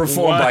is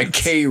performed by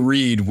Kay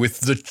Reed with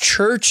the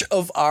Church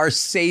of Our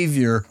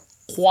Savior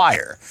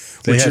Choir.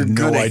 They which had you're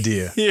no gonna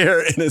idea.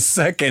 Hear in a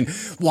second.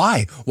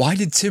 Why? Why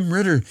did Tim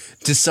Ritter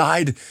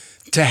decide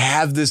to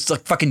have this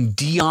like fucking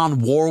Dionne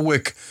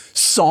Warwick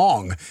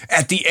song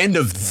at the end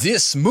of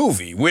this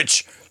movie,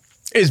 which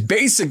is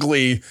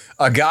basically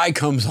a guy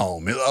comes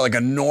home, like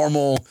a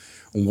normal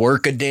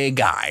workaday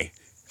guy,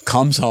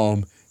 comes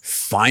home,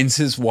 finds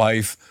his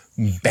wife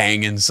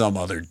banging some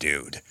other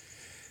dude.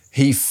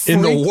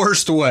 In the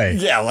worst way.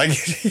 Yeah, like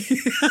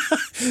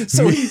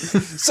so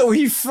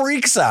he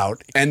freaks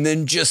out and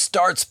then just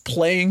starts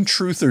playing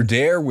Truth or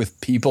Dare with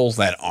people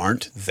that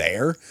aren't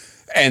there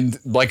and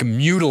like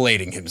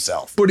mutilating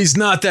himself. But he's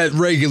not that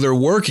regular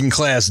working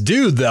class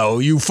dude, though.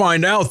 You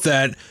find out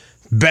that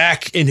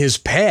back in his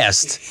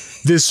past,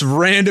 this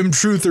random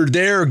Truth or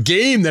Dare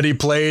game that he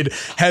played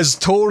has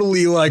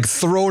totally like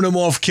thrown him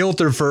off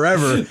kilter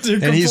forever.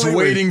 Dude, and he's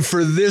completely. waiting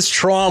for this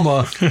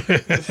trauma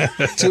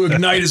to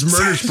ignite his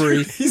murder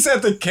spree. He's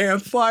at the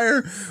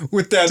campfire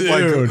with that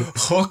like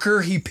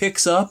hooker he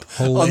picks up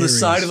on the Hilarious.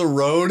 side of the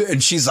road,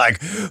 and she's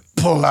like,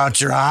 "Pull out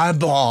your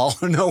eyeball."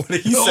 No,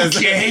 he says,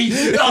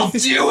 Okay, I'll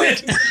do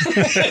it.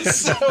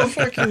 It's so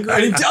fucking great.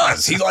 And he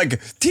does.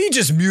 He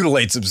just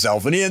mutilates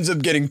himself, and he ends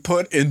up getting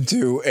put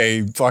into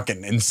a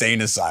fucking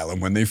insane asylum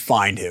when they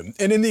find him.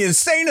 And in the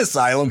insane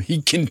asylum, he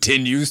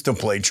continues to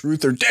play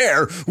Truth or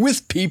Dare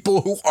with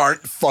people who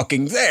aren't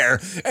fucking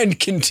there, and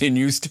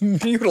continues to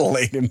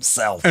mutilate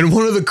himself. And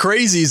one of the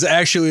crazies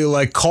actually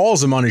like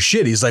calls him on his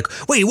shit. He's like,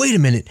 wait a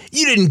minute.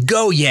 You didn't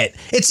go yet.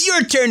 It's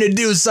your turn to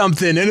do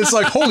something. And it's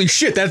like, holy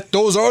shit,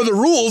 those are the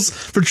rules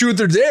for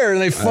Truth or Dare,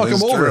 and they fuck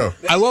him over.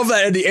 I love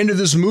that at the end of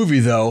this movie,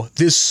 though,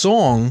 this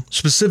song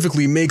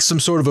specifically makes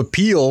some sort of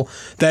appeal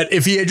that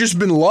if he had just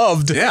been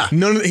loved,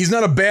 he's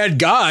not a bad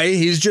guy.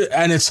 He's just,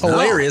 and it's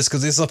hilarious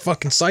because he's a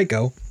fucking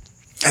psycho.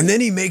 And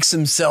then he makes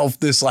himself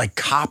this like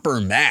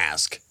copper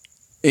mask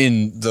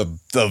in the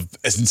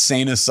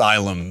insane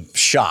asylum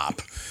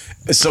shop.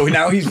 So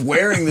now he's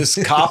wearing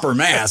this copper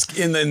mask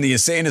in the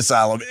insane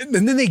asylum.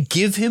 And then they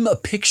give him a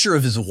picture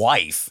of his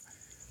wife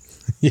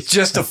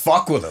just to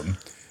fuck with him.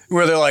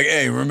 Where they're like,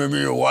 hey, remember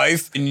your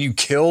wife? And you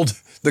killed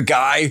the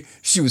guy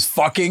she was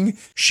fucking.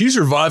 She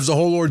survives the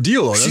whole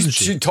ordeal, though, doesn't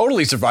she? She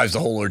totally survives the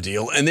whole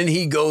ordeal. And then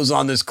he goes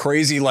on this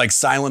crazy, like,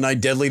 Silent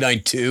Night, Deadly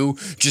Night 2,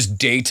 just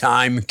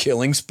daytime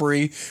killing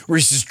spree, where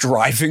he's just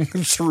driving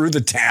through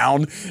the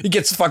town. He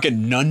gets fucking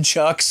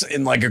nunchucks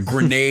and, like, a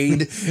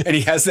grenade, and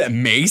he has that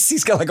mace.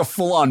 He's got, like, a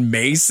full-on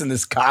mace and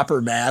this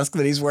copper mask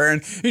that he's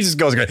wearing. He just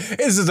goes,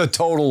 this is a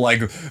total, like,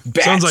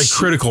 bat Sounds like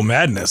Critical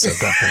Madness at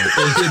that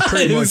point. It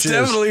pretty much It's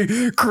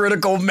definitely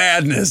Critical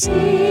Madness.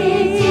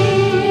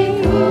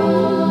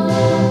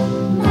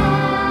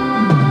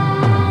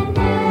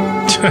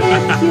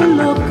 If you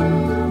look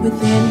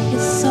within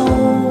his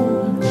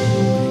soul,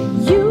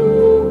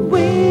 you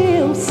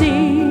will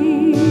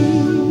see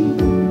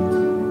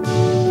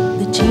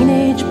the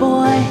teenage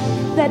boy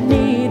that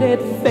needed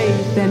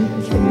faith and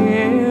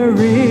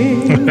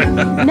caring.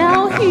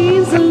 Now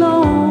he's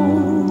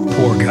alone.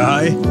 Poor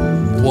guy.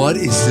 What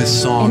is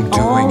this song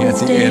All doing at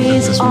his the end of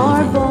days this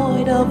are movie?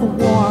 void of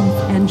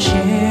warmth and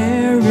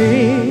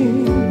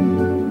sharing.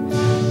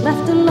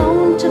 Left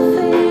alone to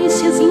face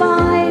his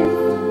life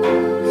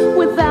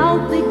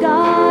without the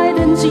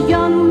guidance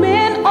young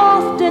men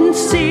often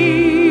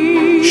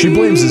see. She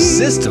blames the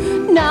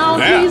system. Now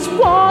he's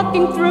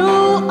walking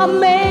through a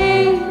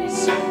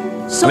maze.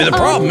 So I mean, the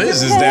problem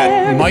is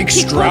that Mike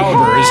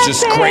Strouber is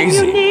just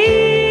crazy.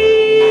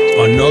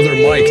 Another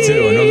Mike,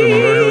 too. Another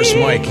murderous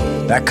Mike.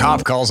 That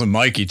cop calls him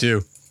Mikey,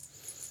 too.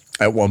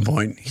 At one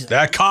point.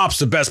 That cop's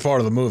the best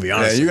part of the movie,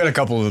 honestly. Yeah, you got a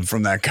couple of them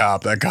from that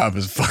cop. That cop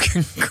is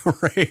fucking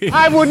great.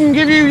 I wouldn't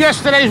give you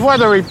yesterday's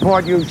weather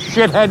report, you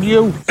shithead,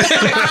 you. You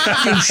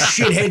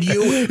shithead,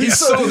 you. He's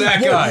so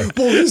that guy.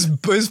 Well,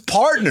 his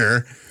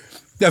partner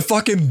That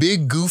fucking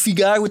big goofy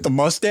guy with the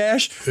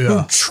mustache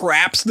who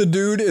traps the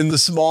dude in the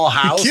small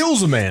house. He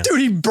kills a man. Dude,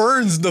 he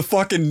burns the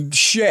fucking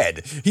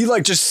shed. He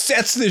like just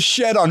sets this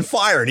shed on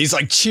fire and he's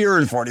like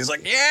cheering for it. He's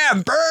like, yeah,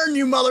 burn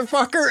you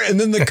motherfucker. And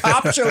then the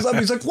cop shows up.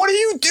 He's like, what are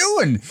you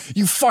doing?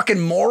 You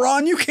fucking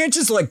moron. You can't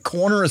just like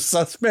corner a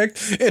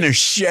suspect in a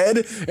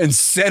shed and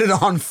set it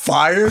on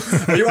fire.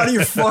 Are you out of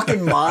your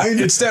fucking mind?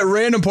 It's that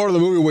random part of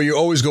the movie where you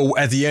always go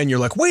at the end, you're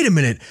like, wait a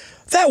minute.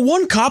 That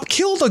one cop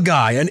killed a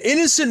guy, an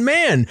innocent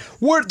man.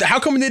 How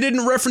come they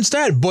didn't reference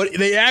that? But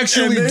they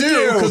actually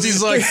do, because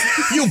he's like,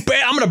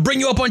 I'm going to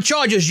bring you up on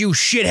charges, you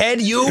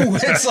shithead, you.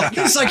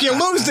 It's like you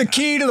lose the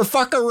key to the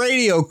fucking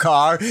radio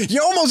car.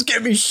 You almost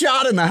get me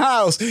shot in the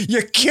house.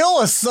 You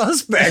kill a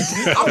suspect.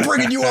 I'm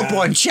bringing you up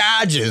on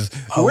charges.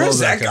 Where's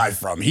that guy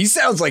from? He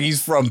sounds like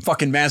he's from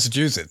fucking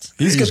Massachusetts.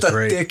 He's got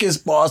the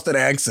thickest Boston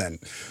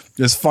accent.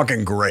 It's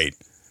fucking great.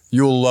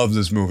 You'll love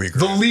this movie.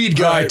 The lead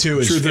guy, too,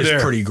 is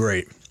pretty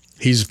great.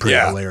 He's pretty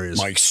hilarious.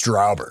 Mike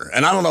Strauber.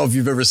 And I don't know if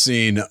you've ever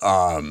seen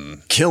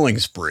Killing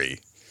Spree.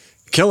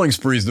 Killing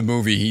Spree is the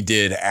movie he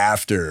did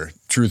after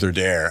Truth or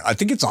Dare. I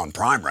think it's on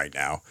Prime right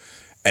now.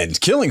 And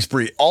Killing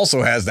Spree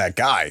also has that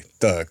guy.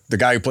 The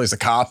guy who plays the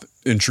cop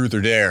in Truth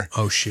or Dare.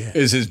 Oh, shit.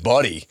 Is his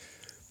buddy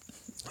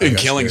in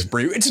Killing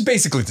Spree. It's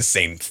basically the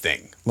same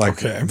thing. Like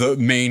the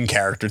main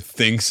character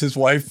thinks his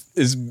wife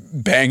is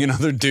banging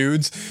other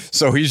dudes,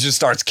 so he just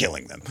starts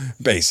killing them,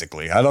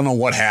 basically. I don't know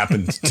what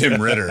happened to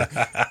Tim Ritter.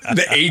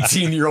 The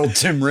 18-year-old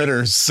Tim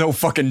Ritter is so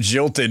fucking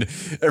jilted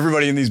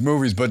everybody in these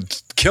movies,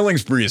 but Killing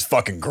Spree is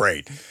fucking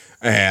great.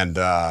 And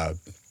the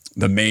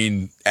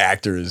main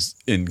actors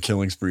in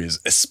Killing Spree is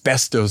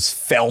Asbestos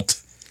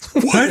Felt.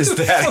 What is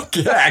that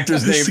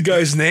actor's name? That's the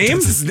guy's name?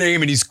 That's his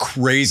name, and he's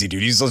crazy,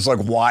 dude. He's just like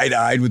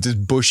wide-eyed with this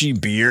bushy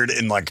beard,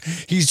 and like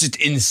he's just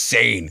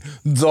insane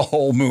the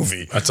whole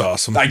movie. That's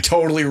awesome. I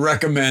totally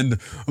recommend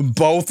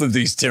both of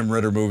these Tim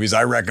Ritter movies.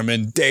 I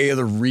recommend Day of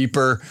the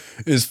Reaper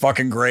is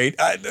fucking great.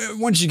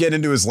 Once you get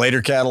into his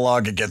later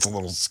catalog, it gets a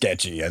little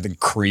sketchy. I think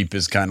Creep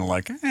is kind of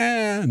like,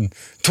 and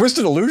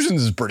Twisted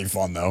Illusions is pretty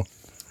fun though.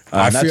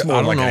 I don't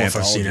know if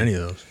I've seen any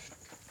of those.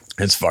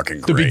 It's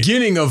fucking great. The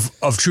beginning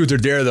of Truth or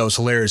Dare, though, is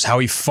hilarious. How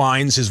he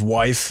finds his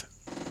wife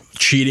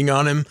cheating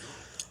on him.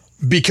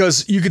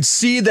 Because you could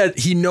see that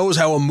he knows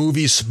how a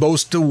movie's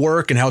supposed to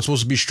work and how it's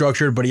supposed to be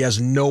structured, but he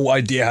has no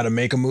idea how to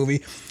make a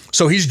movie.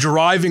 So he's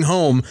driving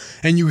home,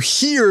 and you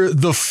hear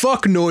the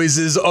fuck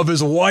noises of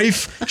his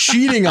wife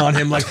cheating on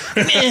him, like,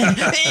 but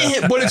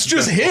it's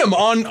just him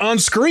on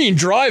screen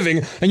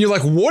driving, and you're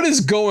like, what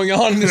is going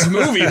on in this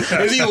movie?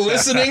 Is he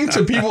listening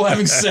to people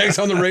having sex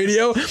on the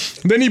radio?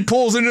 Then he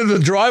pulls into the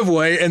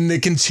driveway, and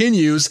it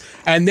continues,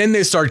 and then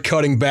they start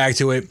cutting back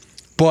to it.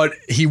 But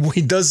he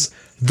does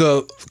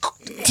the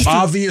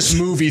obvious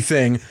movie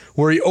thing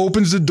where he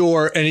opens the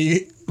door and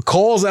he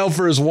calls out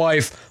for his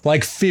wife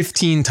like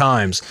 15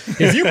 times.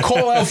 If you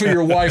call out for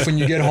your wife when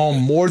you get home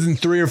more than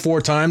 3 or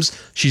 4 times,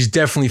 she's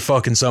definitely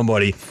fucking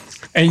somebody.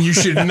 And you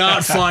should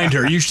not find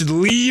her. You should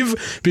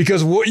leave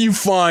because what you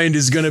find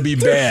is going to be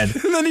bad.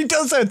 And then he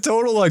does that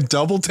total like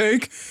double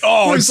take.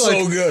 Oh, it's like,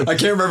 so good. I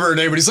can't remember her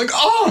name, but he's like,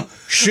 oh,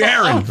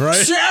 Sharon,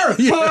 right? Sharon.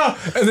 Yeah.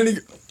 And then he...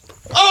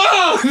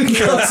 Oh, God!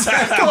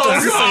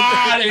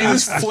 And he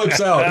just flips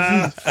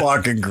out.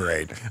 Fucking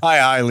great. I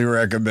highly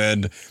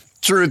recommend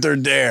Truth or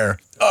Dare,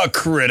 A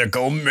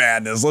Critical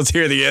Madness. Let's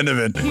hear the end of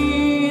it.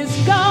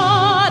 He's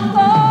got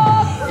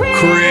the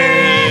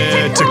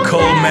Critical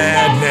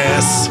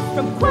Madness.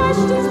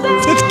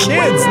 It's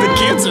kids. The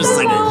kids are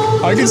singing.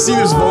 I can see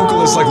this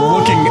vocalist like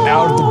looking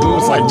out at the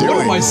booth like, doing?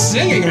 what am I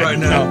singing right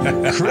now?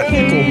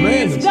 Critical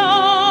Madness.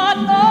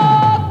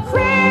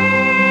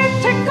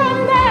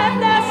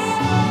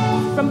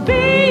 From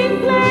being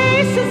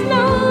places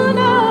none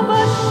of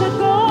us should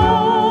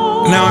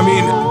go. Now, I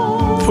mean,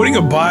 putting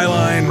a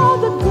byline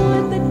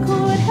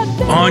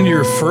on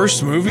your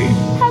first movie,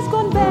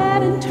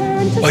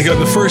 like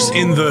the first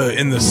in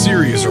the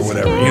series or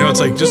whatever, you know, it's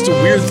like just a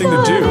weird thing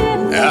to do.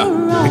 Yeah.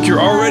 Like you're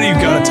already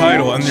got a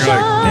title and you're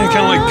like,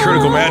 kind of like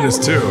Critical Madness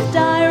too.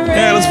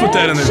 Yeah, let's put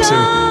that in there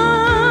too.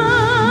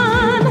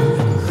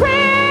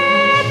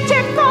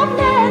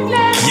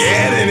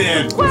 Get it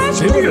in.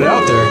 They put it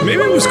out there.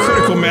 Maybe it was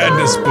Critical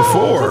Madness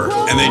before,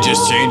 and they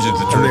just changed it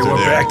to Truth or Dare. They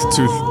went back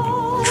to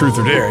Truth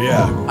or Dare,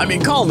 yeah. I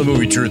mean, calling the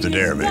movie Truth or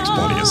Dare makes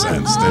plenty of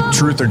sense. That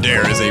Truth or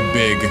Dare is a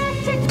big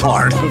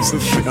part of the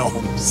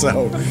film.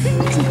 So,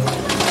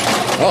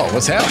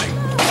 what's happening?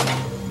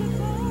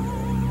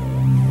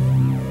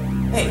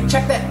 Hey,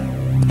 check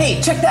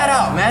that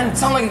out, man. It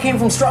sounded like it came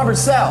from Strawberry's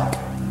cell.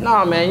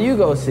 Nah, man, you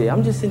go see.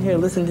 I'm just sitting here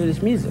listening to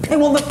this music. Hey,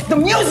 well, the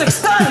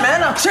music's done,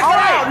 man. Now check it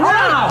out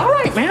now. All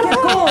right, man. Get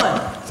going.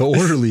 The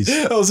orderlies.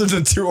 Those are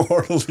the 2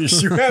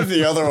 orderlies. You have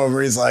the other one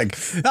where he's like,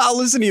 I'll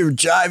listen to your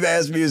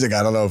jive-ass music.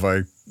 I don't know if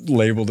I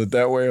labeled it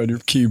that way on your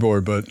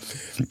keyboard, but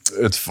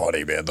it's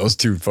funny, man. Those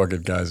 2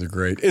 fucking guys are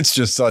great. It's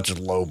just such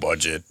a low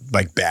budget,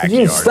 like backyard.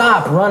 You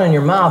stop running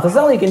your mouth. That's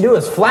all you can do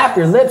is flap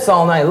your lips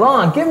all night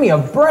long. Give me a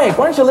break.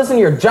 Why don't you listen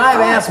to your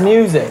jive-ass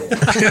music?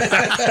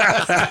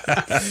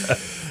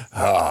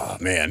 Oh,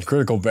 man.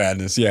 Critical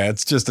Badness. Yeah,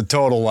 it's just a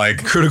total,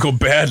 like... Critical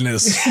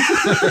Badness.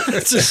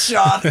 It's a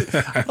shot.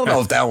 I don't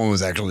know if that one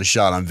was actually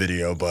shot on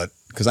video, but...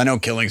 Because I know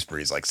Killing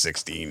Spree is like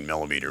 16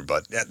 millimeter,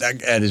 but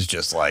that is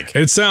just like...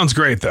 It sounds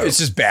great, though. It's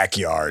just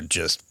backyard,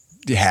 just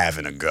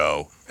having a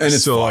go. And I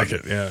it's still fun. like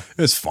it, yeah.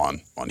 It's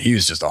fun. He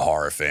was just a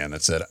horror fan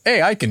that said,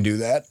 hey, I can do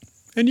that.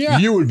 And yeah.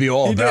 You would be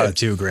all he about did. it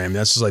too, Graham.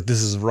 That's just like,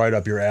 this is right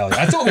up your alley.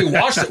 I thought we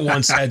watched it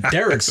once at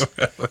Derek's.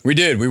 We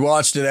did. We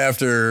watched it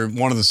after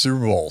one of the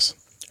Super Bowls.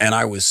 And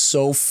I was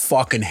so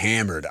fucking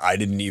hammered, I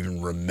didn't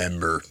even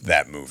remember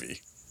that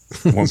movie.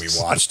 When we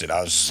watched it,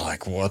 I was just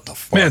like, what the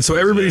fuck? Man, so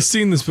everybody's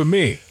seen this but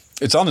me.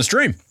 It's on the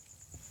stream.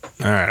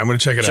 All right, I'm going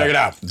to check it out. Check it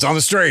out. It's on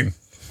the stream.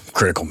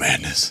 Critical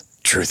Madness.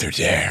 Truth or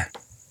Dare.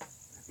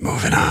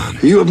 Moving on.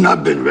 You have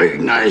not been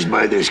recognized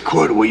by this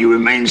court. Will you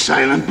remain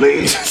silent,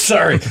 please?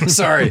 Sorry,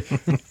 Normad.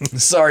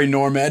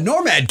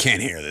 Normad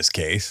can't hear this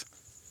case.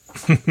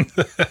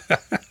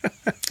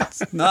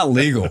 It's not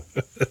legal.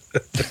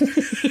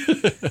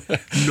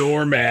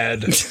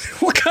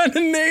 Normad. What kind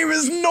of name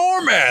is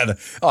Normad?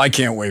 Oh, I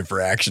can't wait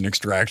for Action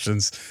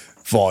Extractions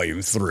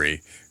Volume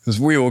 3. Because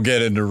we will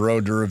get into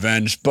Road to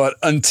Revenge. But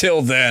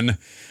until then,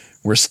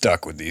 we're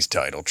stuck with these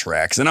title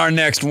tracks. And our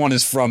next one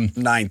is from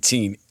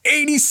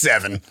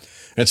 1987.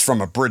 It's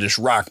from a British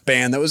rock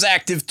band that was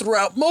active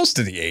throughout most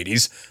of the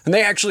 80s. And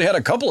they actually had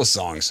a couple of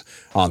songs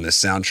on this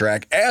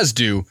soundtrack, as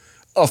do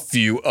a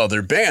few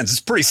other bands. It's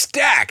pretty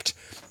stacked.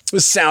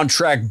 This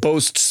soundtrack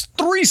boasts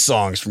 3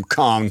 songs from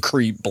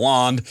Concrete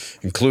Blonde,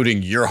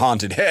 including Your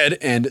Haunted Head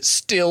and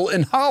Still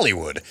in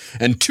Hollywood,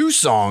 and 2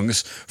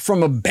 songs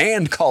from a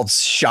band called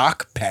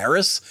Shock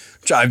Paris,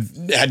 which I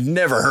had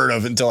never heard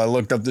of until I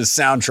looked up this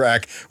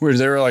soundtrack, where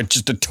they were like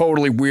just a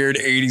totally weird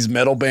 80s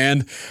metal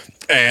band.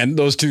 And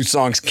those 2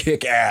 songs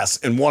kick ass,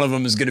 and one of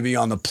them is going to be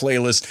on the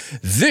playlist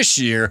this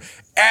year,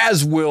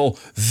 as will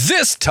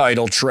this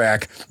title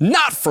track,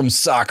 not from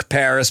Sock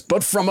Paris,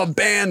 but from a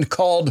band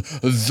called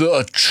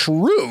The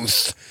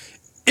Truth.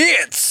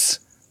 It's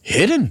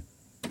Hidden.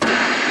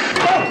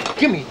 Oh,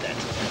 give me that.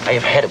 I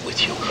have had it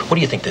with you. What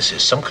do you think this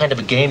is? Some kind of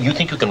a game? You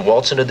think you can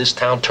waltz into this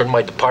town, turn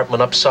my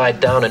department upside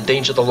down,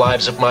 endanger the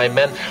lives of my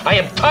men? I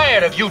am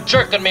tired of you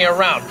jerking me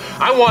around.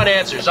 I want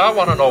answers. I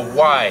want to know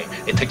why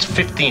it takes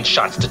 15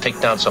 shots to take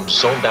down some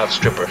zoned-out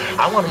stripper.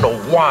 I want to know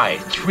why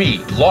 3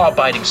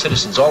 law-abiding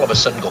citizens all of a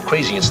sudden go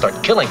crazy and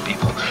start killing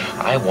people.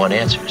 I want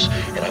answers,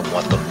 and I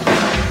want them now.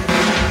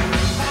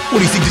 What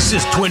do you think this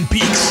is, Twin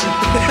Peaks?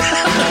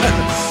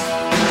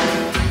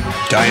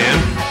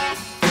 Diane?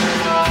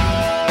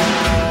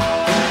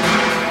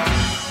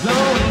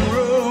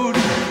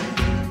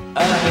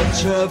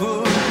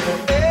 Trouble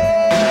every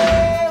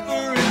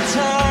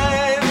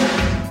time.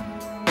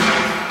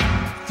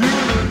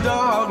 Through the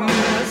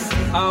darkness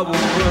I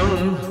will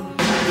run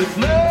with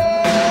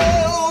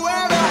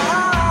nowhere to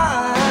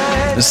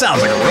hide. This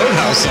sounds like a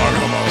Roadhouse song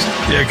almost.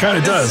 Yeah, it kind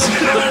of does.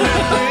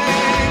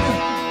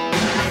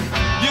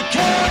 You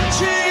can't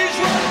change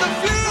what the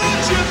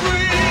future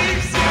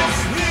brings.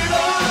 It's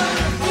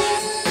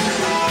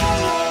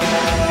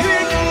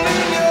hidden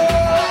in your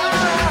eyes.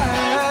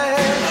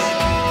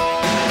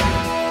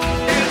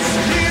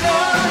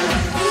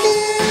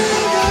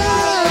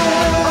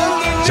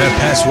 Is that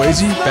Pat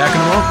Swayze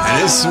backing him up? It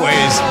is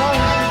Swayze.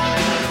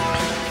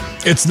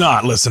 It's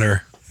not,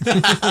 listener.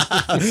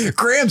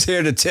 Graham's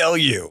here to tell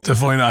you.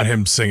 Definitely not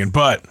him singing,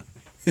 but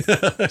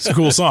it's a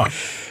cool song.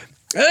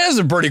 It is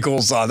a pretty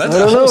cool song. That's I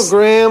don't know,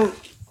 Graham.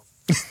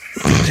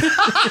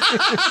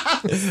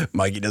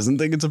 Mikey doesn't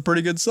think it's a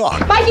pretty good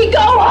song. Mikey, go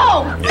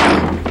home!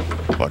 Yeah.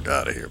 Fuck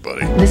out of here,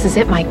 buddy. This is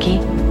it, Mikey.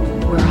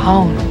 We're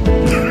home.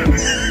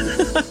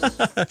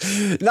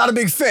 Not a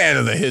big fan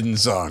of the Hidden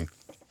song.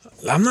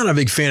 I'm not a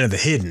big fan of the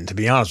Hidden, to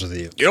be honest with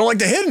you. You don't like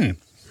the Hidden?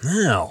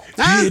 No.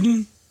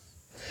 Hidden?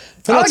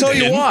 And I'll like tell the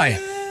you Hidden. why.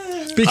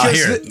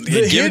 Because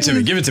Give it to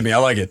me. Give it to me. I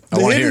like it. I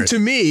The want to hear Hidden it. to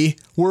me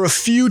were a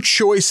few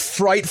choice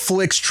Fright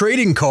Flicks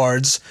trading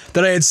cards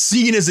that I had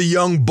seen as a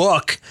young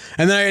buck,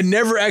 and then I had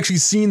never actually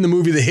seen the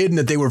movie The Hidden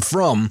that they were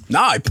from.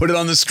 Nah, I put it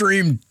on the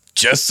stream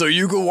just so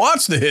you could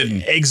watch The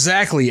Hidden.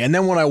 Exactly. And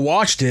then when I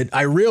watched it,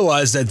 I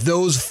realized that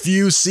those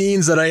few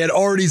scenes that I had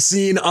already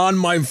seen on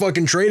my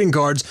fucking trading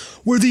cards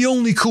were the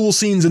only cool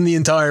scenes in the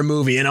entire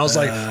movie. And I was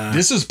like,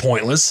 this is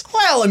pointless.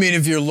 Well, I mean,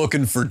 if you're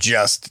looking for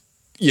just,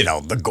 you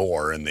know, the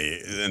gore and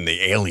the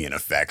alien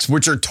effects,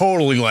 which are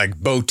totally like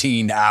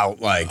botined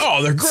out, like,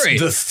 oh, they're great.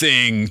 The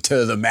Thing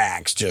to the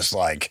max, just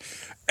like,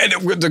 and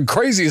the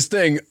craziest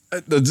thing,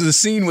 the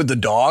scene with the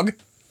dog,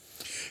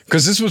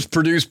 because this was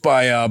produced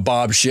by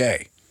Bob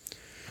Shea.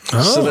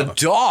 Oh. So the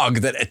dog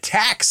that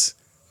attacks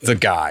the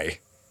guy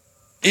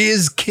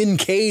is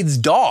Kincaid's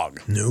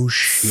dog. No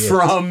shit.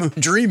 From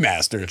Dream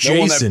Master. Jason. The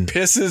one that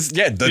pisses.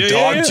 Yeah, the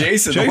dog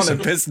Jason. The one that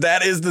pisses.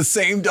 That is the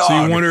same dog.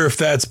 So you wonder if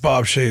that's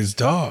Bob Shea's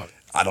dog.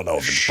 I don't know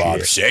if it's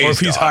Bob Shea's or if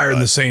he's dog, hiring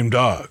but the same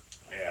dog.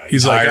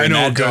 He's like, I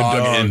know a that good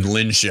dog. and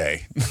Lin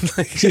Shay.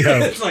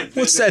 Yeah.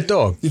 What's that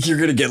dog? You're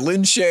gonna get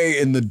Lin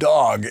Shay and the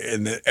dog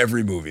in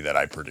every movie that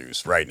I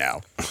produce right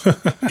now.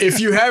 If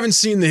you haven't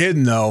seen The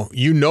Hidden, though,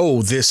 you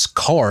know this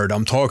card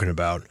I'm talking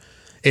about.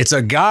 It's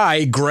a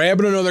guy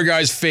grabbing another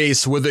guy's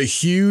face with a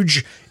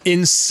huge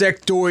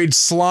insectoid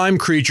slime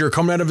creature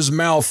coming out of his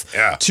mouth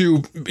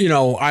to,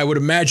 I would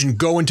imagine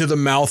go into the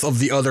mouth of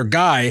the other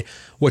guy,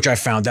 which I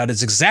found out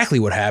is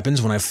exactly what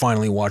happens when I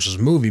finally watch this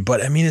movie.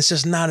 But, I mean, it's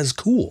just not as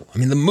cool. I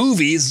mean, the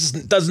movie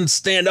doesn't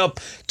stand up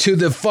to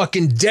the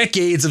fucking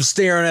decades of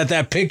staring at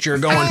that picture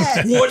going,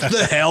 what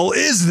the hell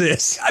is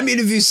this? I mean,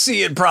 if you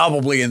see it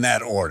probably in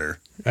that order.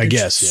 I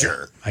guess, yeah.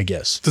 Sure. I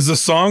guess. Does the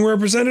song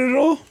represent it at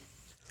all?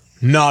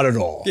 Not at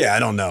all. Yeah, I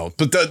don't know.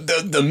 But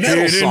the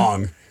metal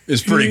song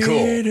is pretty cool.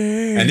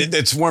 And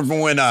it's one from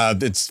when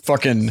it's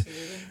fucking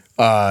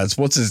it's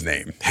what's his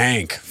name?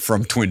 Hank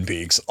from Twin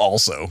Peaks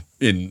also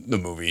in the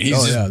movie.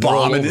 He's just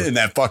bombing in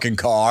that fucking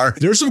car.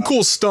 There's some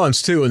cool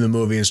stunts too in the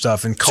movie and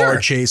stuff, and car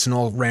chase and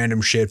all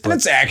random shit. But and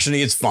it's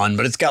actiony, it's fun,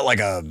 but it's got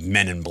like a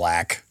Men in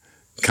Black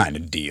kind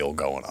of deal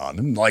going on.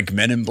 And like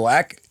Men in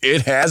Black,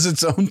 it has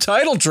its own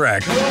title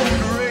track.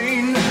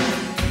 Rain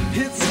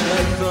hits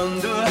like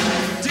thunder.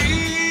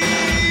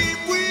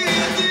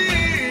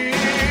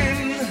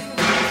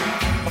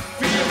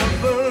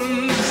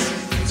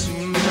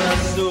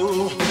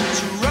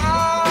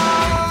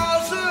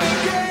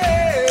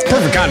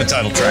 Perfect kind of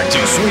title track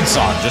too. Sweet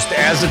song, just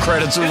as the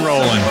credits are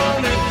rolling.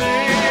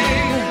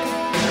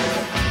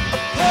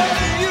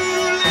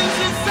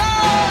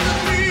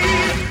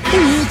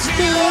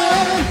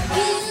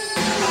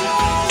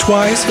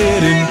 Twice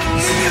hidden.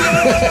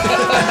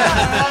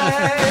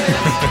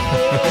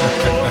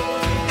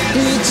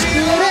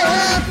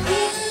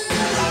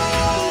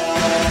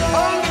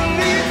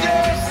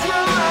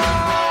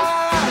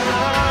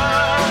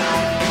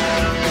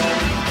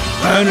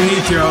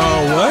 Underneath your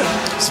what?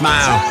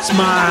 Smile.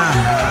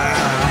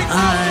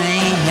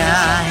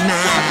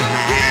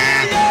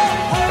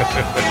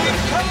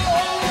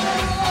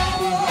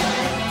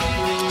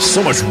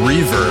 So much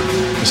reverb.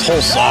 This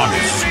whole song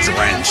is just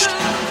drenched.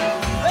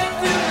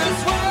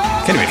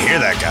 Can't even hear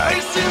that guy.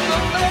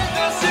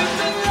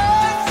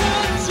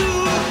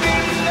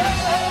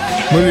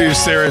 What did you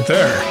say right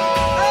there?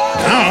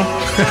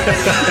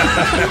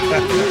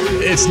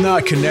 It's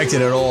not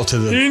connected at all to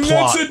the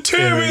plot.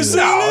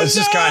 No, it's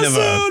just kind of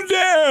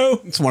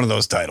it's one of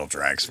those title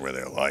tracks where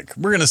they're like,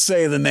 we're going to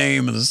say the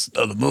name of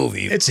the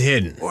movie. It's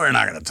hidden. We're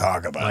not going to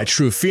talk about My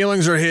true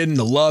feelings are hidden.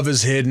 The love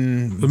is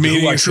hidden. The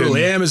meaning who I is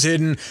truly hidden. am is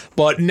hidden.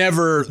 But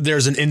never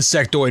there's an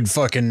insectoid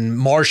fucking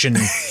Martian,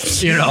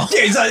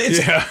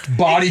 it's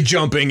body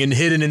jumping and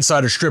hidden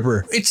inside a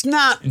stripper. It's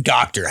not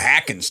Dr.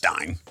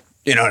 Hackenstein.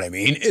 You know what I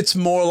mean? It's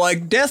more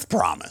like Death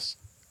Promise.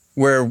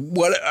 Where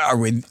what are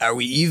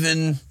we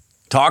even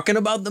talking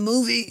about the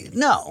movie?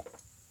 No.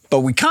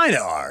 But we kind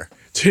of are.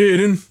 It's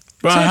hidden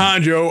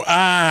behind your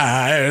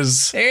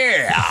eyes.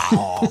 Yeah.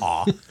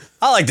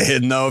 I like The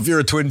Hidden, though. If you're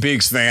a Twin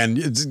Peaks fan,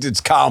 it's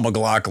Kyle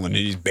MacLachlan, and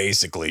he's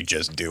basically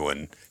just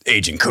doing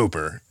Agent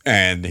Cooper,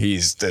 and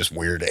he's this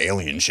weird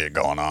alien shit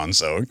going on,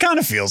 so it kind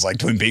of feels like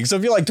Twin Peaks. So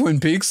if you like Twin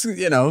Peaks,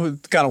 kind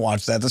of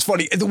watch that. That's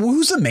funny.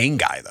 Who's the main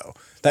guy, though?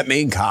 That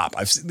main cop.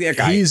 I've seen that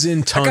guy. He's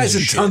in tons that guy's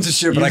of in shit. tons of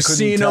shit, but You've I couldn't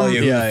seen tell him?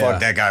 you who Yeah, the fuck yeah.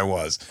 that guy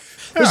was.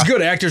 There's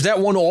good actors. That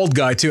one old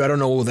guy, too. I don't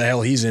know who the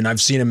hell he's in.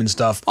 I've seen him in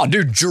stuff. Oh,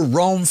 dude,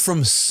 Jerome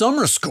from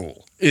Summer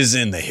School is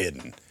in The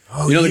Hidden.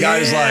 The guy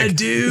who's like,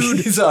 dude.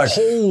 He's like,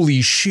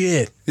 holy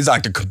shit. He's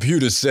like, the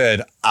computer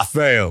said, I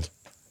failed.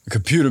 The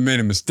computer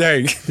made a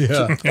mistake.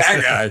 Yeah.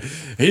 That guy.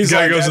 He's The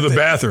guy like goes to the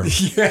bathroom.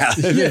 Yeah.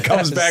 And he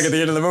comes back at the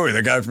end of the movie.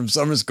 The guy from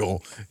Summer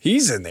School.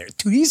 He's in there.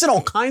 Dude, he's in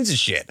all kinds of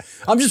shit.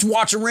 I'm just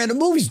watching random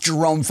movies.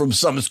 Jerome from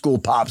Summer School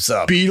pops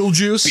up.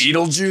 Beetlejuice.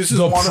 Beetlejuice is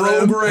The one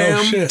program.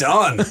 of them.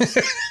 Done. All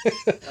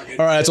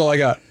right, that's all I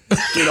got.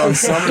 Get on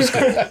Summer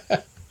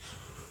School.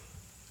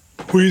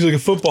 He's like a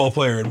football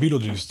player in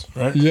Beetlejuice,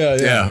 right?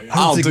 Yeah. I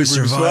don't think we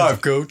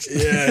survive, coach.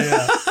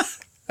 Yeah.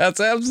 That's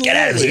absolutely Get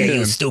out of here, you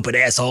him. stupid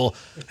asshole.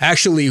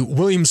 Actually,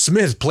 William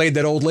Smith played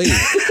that old lady.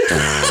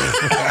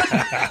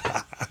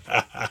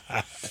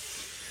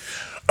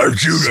 I'm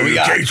shooting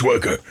a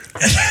caseworker.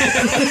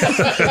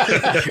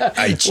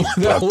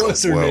 That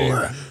was her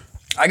name.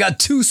 I got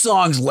 2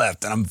 songs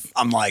left, and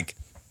I'm like,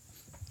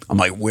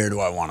 where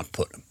do I want to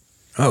put them?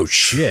 Oh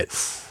shit!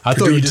 I You're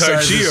thought you doing Tai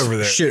decided Chi this over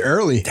there. shit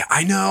early.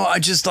 I know. I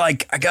just I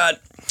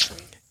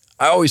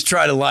always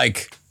try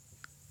to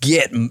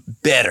get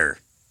better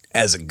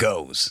as it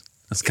goes.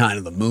 That's kind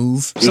of the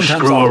move. You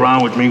screw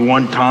around with me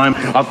one time,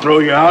 I'll throw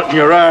you out in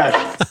your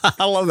ass.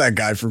 I love that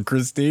guy from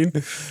Christine.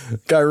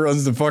 Guy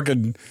runs the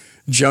fucking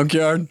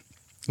junkyard.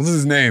 What's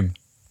his name?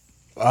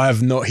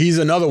 He's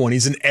another one.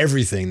 He's in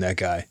everything. That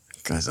guy.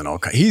 Guy's in all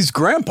kinds. He's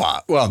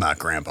Grandpa. Well, not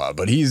Grandpa,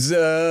 but he's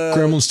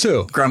Gremlins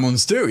 2.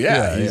 Gremlins 2.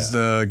 Yeah, Yeah, he's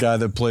the guy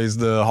that plays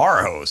the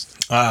horror host.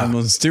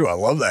 Gremlins 2. I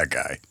love that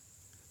guy.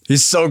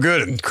 He's so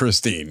good in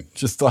Christine.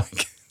 Just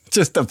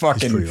a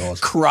fucking pretty awesome.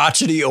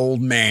 crotchety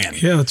old man.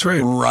 Yeah, that's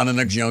right. Running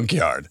a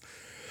junkyard.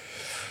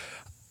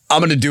 I'm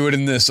going to do it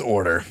in this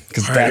order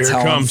because All right, that's here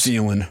it how I'm comes.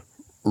 feeling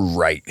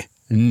right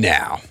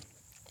now.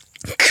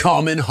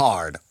 Coming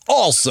hard,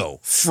 also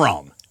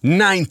from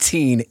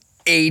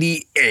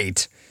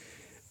 1988,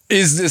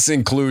 is this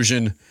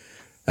inclusion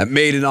that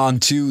made it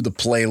onto the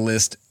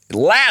playlist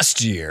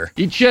last year.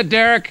 Eat shit,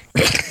 Derek.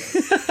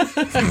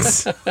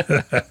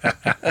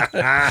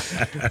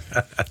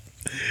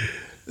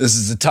 This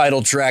is the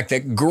title track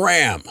that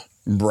Graham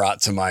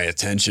brought to my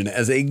attention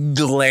as a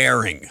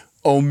glaring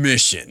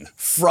omission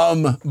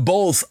from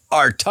both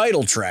our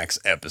title tracks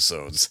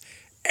episodes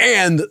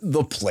and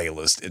the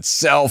playlist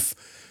itself,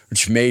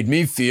 which made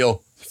me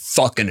feel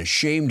fucking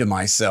ashamed of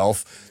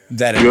myself.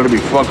 That You ought to be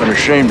fucking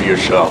ashamed of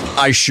yourself.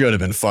 I should have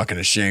been fucking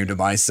ashamed of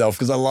myself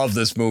because I love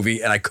this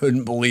movie and I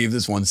couldn't believe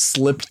this one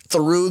slipped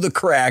through the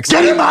cracks.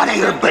 Get him out of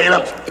here,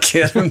 bailiff.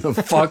 Get him the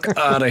fuck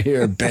out of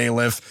here,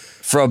 bailiff.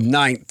 From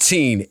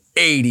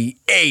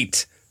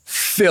 1988,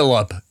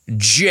 Philip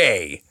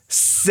J.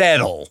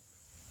 Settle.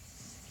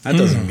 That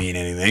doesn't mean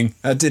anything.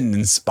 That didn't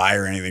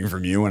inspire anything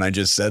from you when I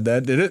just said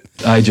that, did it?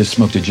 I just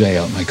smoked a J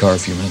out in my car a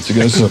few minutes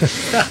ago, so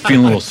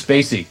feeling a little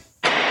spacey.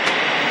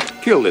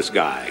 Kill this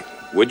guy,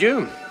 would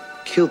you?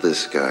 Kill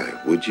this guy,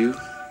 would you?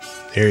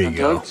 There you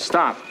go. Doug,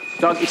 stop.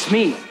 Doug, it's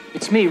me.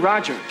 It's me,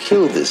 Roger.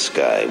 Kill this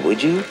guy,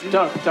 would you?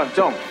 Doug,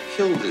 don't.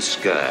 Kill this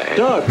guy.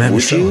 Doug.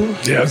 Would you?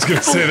 Yeah, I was going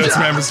to say that's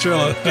Man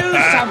Mistrilla. Do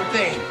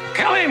something.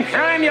 Kill him,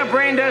 you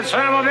brain dead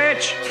son of a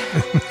bitch!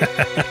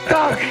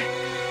 Doug.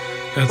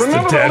 That's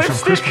Remember the the dad from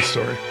lipstick? Christmas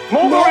Story.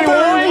 Mulberry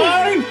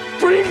wine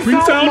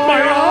brings out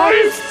my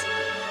eyes.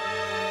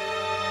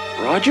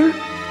 Roger?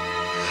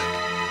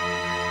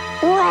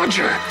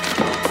 Roger!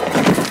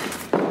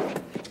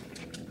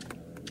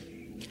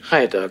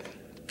 Hi, Doug.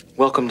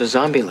 Welcome to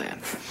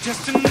Zombieland.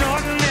 Just an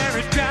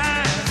ordinary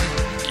drive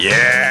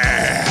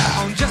Yeah.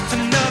 on just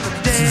another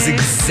day. This is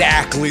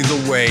exactly the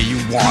way you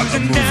want a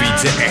movie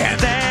to end.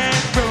 That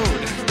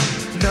road,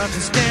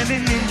 nothing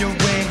standing in your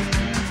way.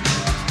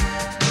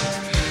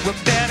 We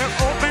better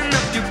open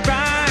up your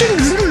eyes.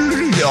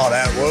 Oh,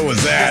 what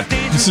was that?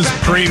 This is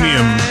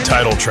premium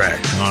title track,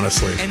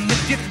 honestly.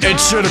 It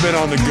should have been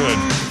on the good.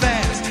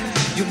 Fast,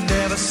 you'll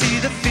never see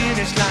the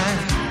finish line.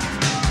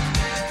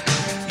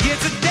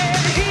 It's a dead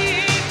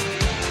heat.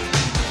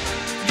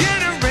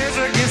 Get a race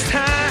against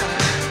time.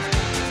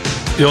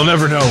 You'll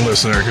never know,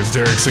 listener, because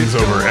Derek sings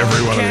over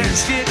every one of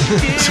these.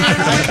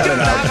 Cut it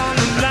out.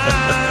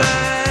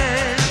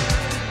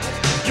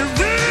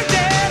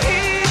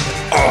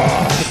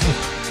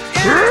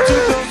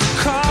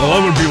 I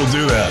love when people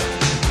do that.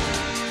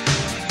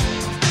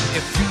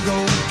 If you go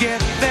get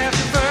there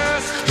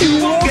first, you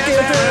won't get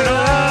there at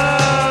all.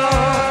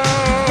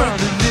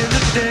 Running in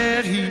the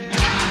dead heat.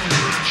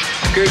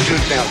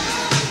 Gertrude Melton,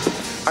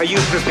 are you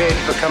prepared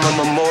to become a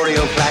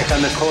memorial plaque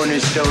on the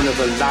cornerstone of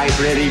a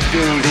library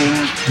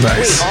building?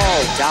 Nice. We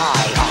all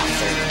die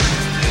often.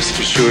 Rest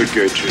assured,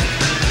 Gertrude,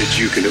 that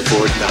you can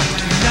afford not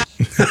to.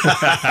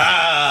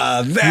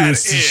 That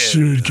is.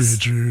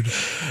 Gertrude.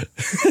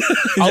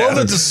 I love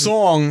that the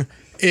song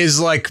is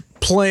like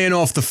playing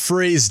off the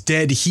phrase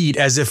dead heat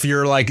as if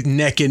you're like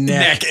neck and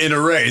neck. Neck in a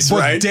race, But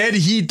right? Dead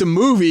Heat, the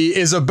movie,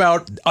 is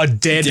about a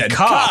dead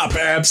cop.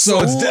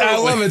 Absolutely. So I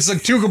love it. It's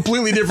like two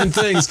completely different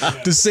things,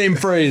 the same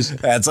phrase.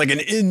 That's like an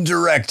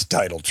indirect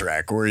title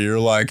track where you're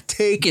like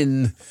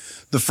taking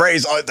the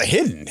phrase, the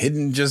hidden.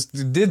 Hidden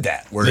just did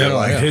that. Where Yeah, you're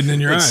like, hidden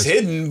in your it's eyes.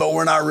 hidden, but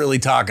we're not really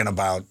talking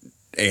about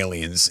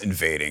aliens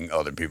invading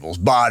other people's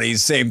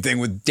bodies. Same thing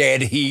with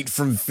Dead Heat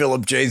from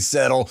Philip J.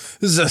 Settle.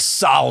 This is a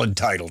solid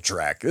title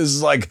track. This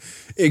is like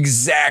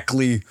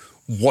exactly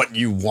what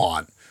you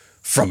want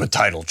from a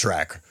title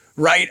track,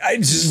 right?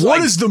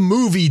 What is the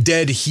movie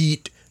Dead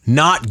Heat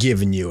not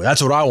giving you?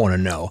 That's what I want to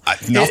know.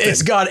 Nothing.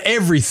 It's got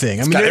everything.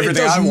 I mean, got it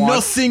everything does I want.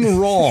 nothing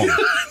wrong.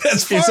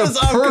 As far It's a as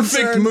I'm perfect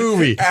concerned,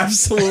 movie.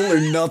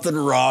 Absolutely nothing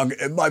wrong.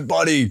 And my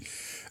buddy,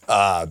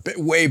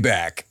 way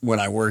back when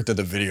I worked at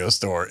the video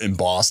store in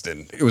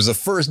Boston, it was the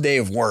first day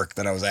of work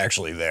that I was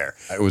actually there.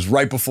 It was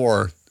right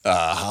before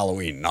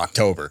Halloween in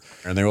October.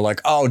 And they were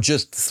like, oh,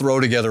 just throw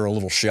together a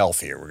little shelf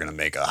here. We're going to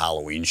make a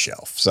Halloween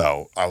shelf.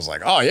 So I was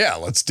like, oh, yeah,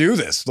 let's do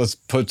this. Let's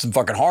put some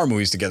fucking horror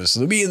movies together.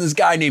 So me and this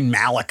guy named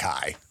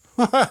Malachi.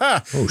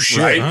 Oh, shit.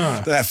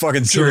 Right? That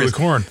fucking Sugar serious. the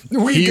Corn.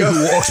 He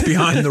who walks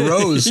behind the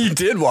rows. He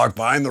did walk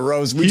behind the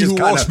rows. We He just who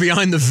kind walks of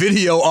behind the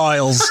video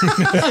aisles.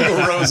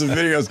 the rows of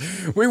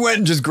videos. We went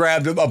and just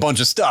grabbed a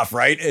bunch of stuff,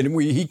 right?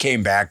 And he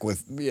came back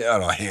with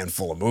a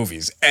handful of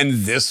movies, and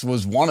this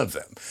was one of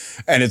them.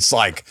 And it's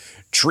like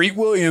Treat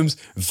Williams,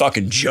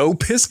 fucking Joe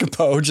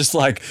Piscopo, just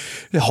like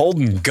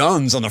holding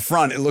guns on the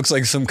front. It looks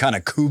like some kind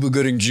of Cuba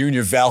Gooding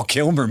Jr. Val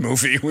Kilmer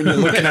movie when you're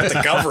looking at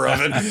the cover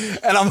of it.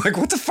 And I'm like,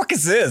 what the fuck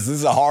is this? This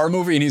is a horror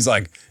movie? And he's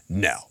like,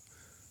 no.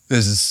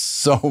 This is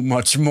so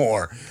much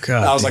more.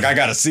 God I was damn. like, I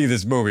got to see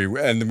this movie.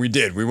 And we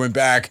did. We went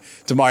back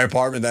to my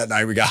apartment that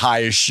night. We got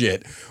high as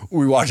shit.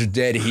 We watched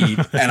Dead Heat.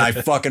 And I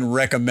fucking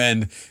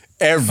recommend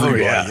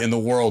everybody in the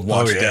world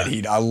watch Dead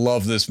Heat. I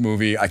love this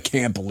movie. I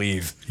can't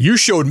believe. You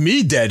showed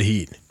me Dead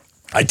Heat.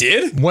 I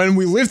did? When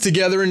we lived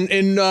together in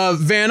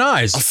Van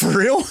Nuys. For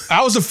real?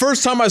 That was the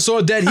first time I saw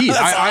Dead Heat.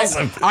 That's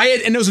awesome. I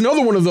had, and there was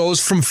another one of those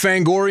from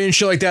Fangoria and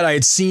shit like that. I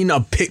had seen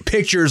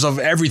pictures of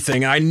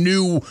everything. I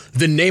knew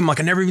the name. Like,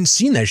 I never even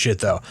seen that shit,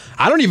 though.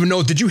 I don't even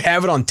know. Did you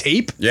have it on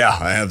tape? Yeah,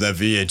 I have that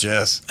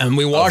VHS. And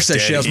we watched that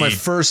shit. That was my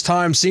first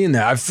time seeing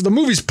that. The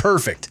movie's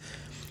perfect.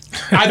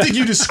 I think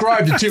you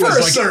described it, too. For as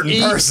a like certain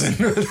person.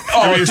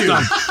 Oh, dude.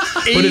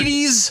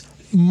 80s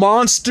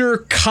monster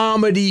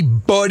comedy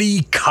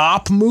buddy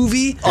cop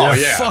movie. Oh,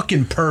 yeah.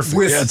 Fucking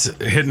perfect. Yeah, it's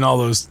hitting all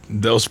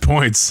those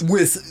points.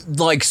 With,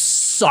 like,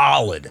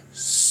 solid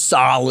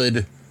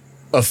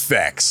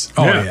effects.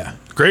 Oh, yeah.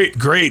 Great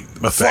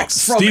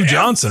effects. From Steve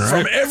Johnson, right?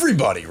 From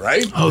everybody,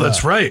 right? Oh,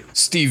 that's right.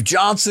 Steve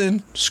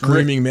Johnson.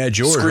 Screaming Mad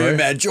George, Screaming right?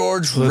 Mad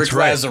George. That's Rick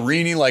right.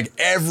 Lazzarini. Like,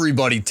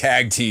 everybody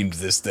tag teamed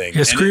this thing.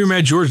 Yeah, Screaming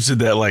Mad George did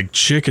that, like,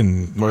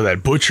 chicken, or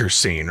that butcher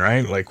scene,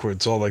 right? Like, where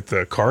it's all, like,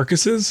 the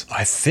carcasses?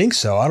 I think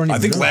so. I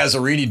think know.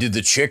 Lazzarini did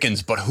the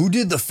chickens, but who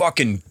did the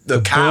fucking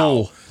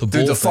cow?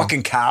 The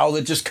fucking cow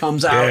that just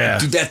comes out. Yeah.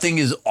 Dude, that thing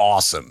is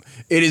awesome.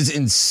 It is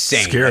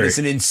insane. Scary. It's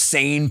an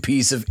insane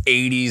piece of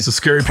 80s It's a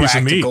scary piece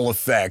of meat. practical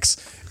effects.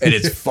 And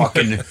it's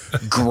fucking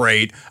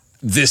great.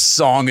 This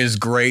song is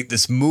great.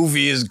 This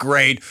movie is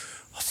great.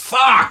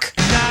 Fuck!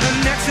 Not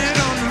an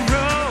exit on the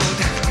road.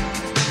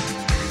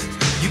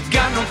 You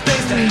got no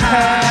place to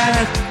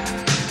hide.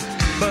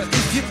 But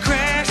if you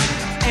crash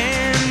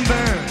and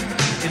burn,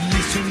 at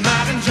least you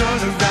might enjoy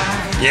the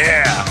ride.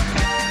 Yeah.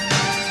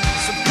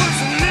 So push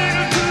a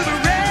little to the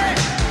right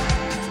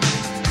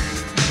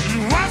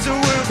and watch the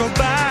world go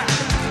by.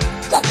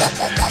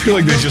 I feel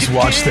like they just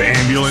watched the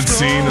ambulance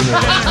scene and they're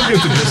like,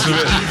 get the gist of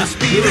it.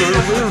 We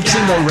were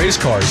seeing no race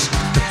cars.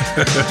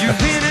 You've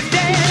been a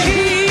dead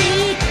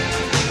heat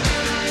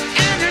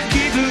and you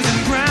keep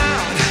losing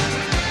ground.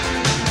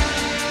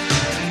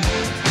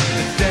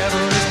 The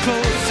devil is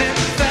close and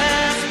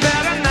fast,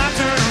 better not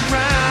turn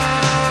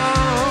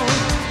around.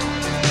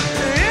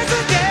 It's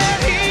a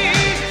dead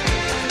heat.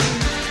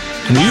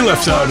 And you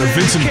left out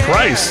Vincent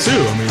Price, too.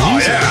 I mean,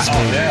 he's in this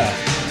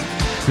movie.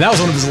 And that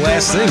was one of his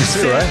last things,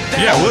 too, right?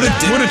 Yeah, what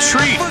a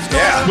treat.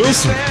 Yeah.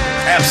 Wilson.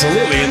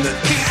 Absolutely. And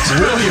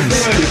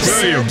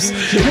Williams.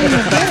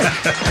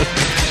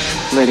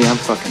 Lady, I'm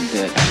fucking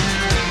dead.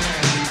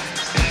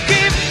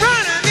 Keep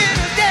running in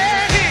a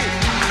dead heat.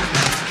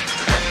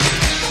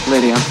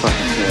 Lady, I'm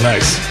fucking dead.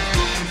 Nice.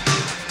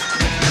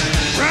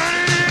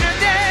 Running in a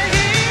dead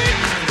heat.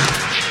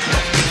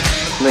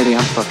 Lady,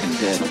 I'm fucking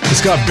dead.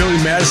 It's got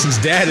Billy Madison's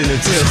dad in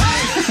it, too.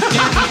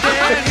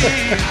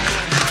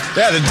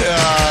 Yeah, the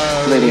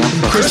Lady, I'm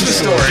fucking Christmas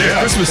dead. Story. Yeah.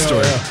 Christmas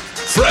Story.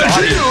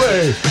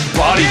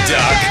 Body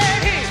Duck.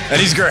 And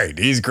he's great.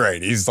 He's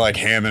great. He's like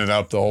hamming it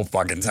up the whole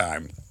fucking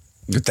time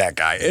with that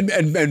guy.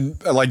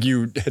 And like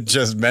you had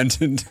just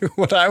mentioned,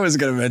 what I was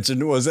going to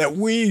mention was that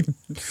we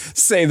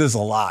say this a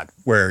lot,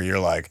 where you're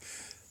like,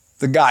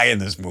 the guy in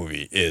this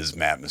movie is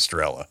Matt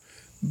Mistrella.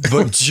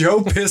 But Joe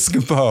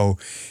Piscopo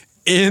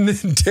in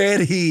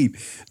Dead Heat,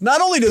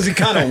 not only does he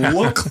kind of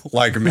look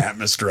like Matt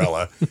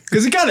Mistrella,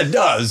 because he kind of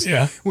does,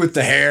 with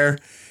the hair.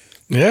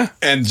 Yeah.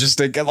 And just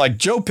like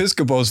Joe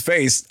Piscopo's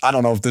face, I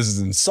don't know if this is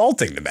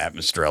insulting to Matt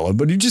Mistrella,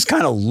 but he just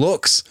kind of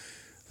looks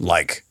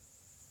like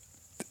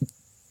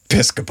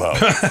Piscopo.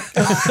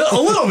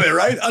 A little bit,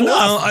 right? Enough.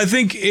 Well, I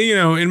think,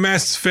 in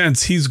Matt's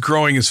defense, he's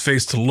growing his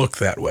face to look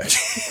that way.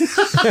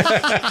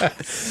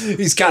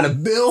 He's kind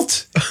of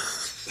built.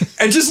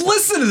 And just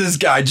listen to this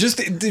guy. Just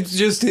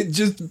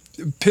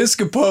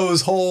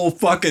Piscopo's whole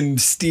fucking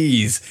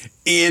steez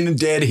in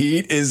Dead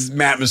Heat is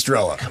Matt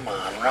Mistrella. Come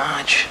on,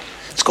 Raj.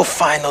 Let's go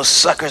find those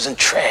suckers and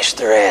trash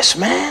their ass,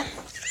 man.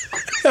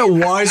 That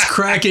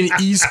wisecracking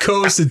East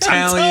Coast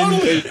Italian.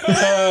 Give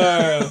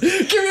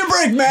me a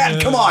break,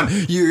 Matt. Come on.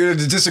 You're going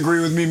to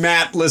disagree with me,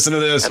 Matt? Listen to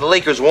this. And the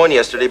Lakers won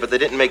yesterday, but they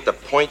didn't make the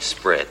point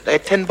spread. They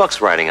had $10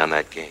 riding on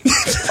that game.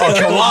 Oh,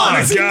 come on.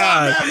 Is he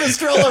not Matt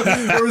Mistrella?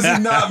 Or is he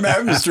not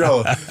Matt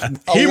Mistrella?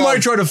 He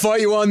might try to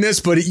fight you on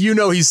this, but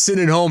he's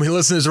sitting at home. He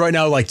listens to this right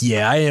now like,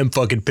 yeah, I am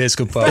fucking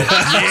Piscopo.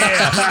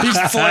 Yeah. He's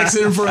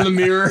flexing in front of the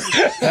mirror.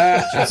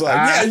 It's like,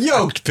 yeah,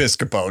 yoked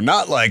Piscopo.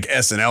 Not like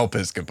SNL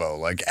Piscopo.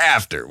 Like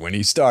after, when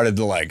he started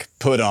to like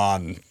put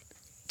on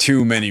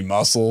too many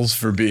muscles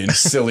for being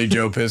silly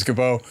Joe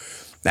Piscopo.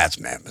 That's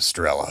Matt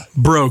Mistrella.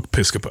 Broke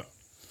Piscopo.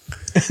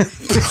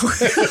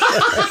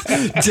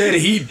 Dead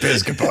Heat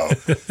Piscopo.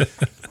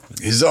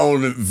 His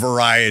own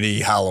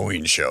variety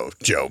Halloween show,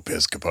 Joe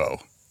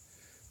Piscopo.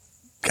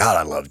 God,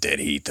 I love Dead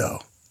Heat though.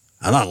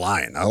 I'm not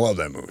lying. I love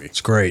that movie. It's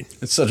great.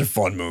 It's such a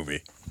fun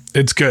movie.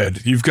 It's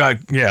good. You've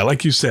got,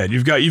 like you said,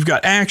 you've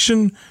got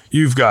action,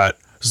 you've got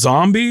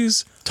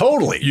zombies.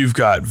 Totally. You've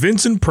got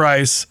Vincent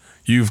Price,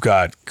 you've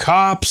got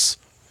cops,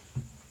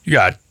 you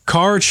got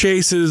car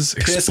chases,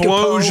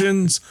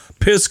 explosions,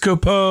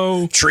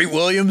 Piscopo. Treat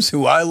Williams,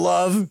 who I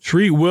love.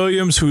 Treat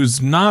Williams,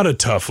 who's not a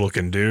tough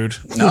looking dude.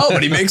 No,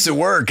 but he makes it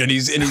work, and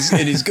he's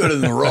good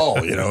in the role.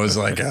 It's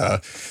like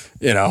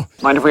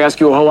Mind if we ask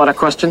you a whole lot of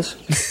questions?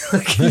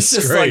 He's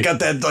just like got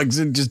that like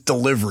just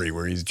delivery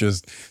where he's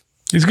good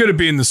at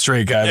being the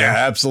straight guy. Yeah,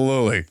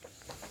 absolutely.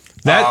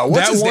 That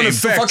what's his one name?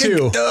 effect Fucking,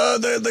 too.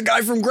 The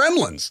guy from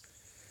Gremlins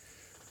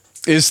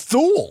is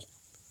Thule,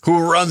 who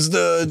runs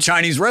the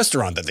Chinese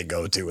restaurant that they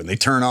go to, and they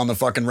turn on the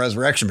fucking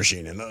resurrection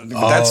machine, and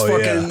that's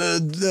fucking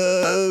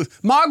the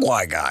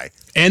Mogwai guy.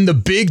 And the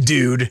big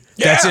dude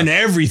that's in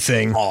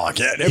everything. Oh,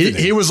 yeah, everything.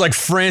 He was like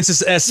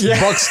Francis S.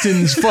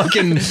 Buxton's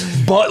fucking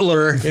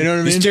butler. You know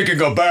what I mean? This chicken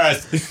go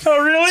bath.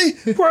 Oh, really?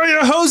 Why are you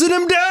hosing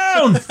him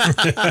down?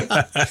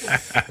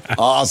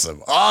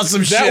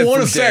 Awesome shit. That one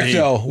from effect, Dead Heat.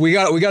 though. We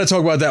got to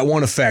talk about that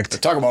one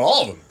effect. Talk about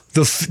all of them.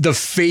 The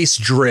face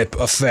drip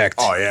effect.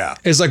 Oh, yeah.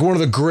 Is like one of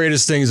the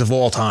greatest things of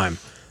all time.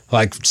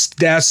 Like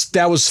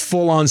that was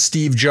full on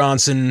Steve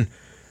Johnson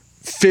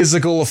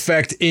physical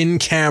effect in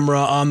camera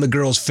on the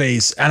girl's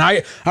face, and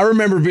I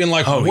remember being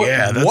like, Oh, what,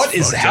 yeah, that's what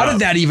is? fucked How up. did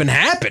that even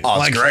happen? Oh, it's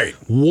like, great.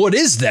 What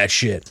is that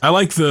shit? I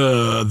like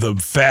the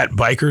fat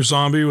biker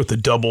zombie with the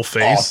double Oh,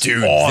 face.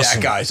 dude, Awesome.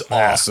 that guy's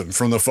awesome.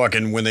 From the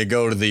fucking when they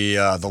go to the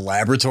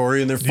laboratory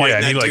and they're fighting. Yeah,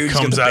 and he that like dude, he's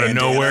got comes the out of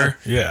bandana. nowhere.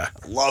 Yeah.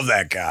 Love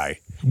that guy.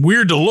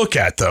 Weird to look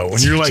at though. When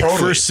you're like Totally.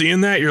 first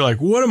seeing that, you're like,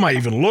 what am I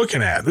even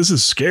looking at? This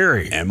is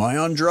scary. Am I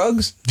on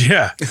drugs?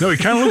 Yeah. No, he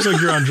kind of looks like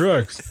you're on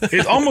drugs.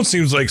 It almost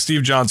seems like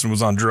Steve Johnson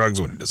was on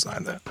drugs when he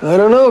designed that. I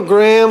don't know,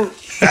 Graham.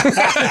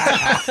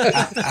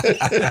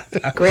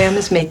 Graham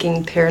is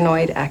making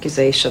paranoid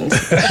accusations.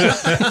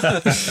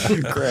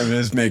 Graham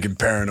is making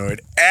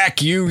paranoid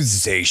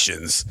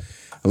accusations.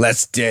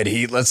 Let's Dead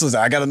Heat. Let's listen.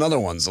 I got another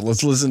one, so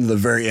let's listen to the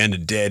very end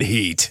of Dead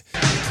Heat.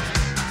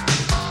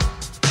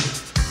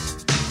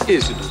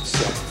 Isn't it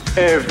so?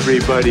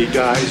 Everybody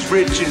dies,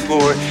 rich and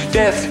poor.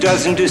 Death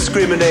doesn't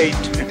discriminate.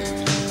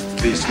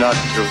 At least not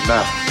until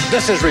now.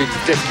 This is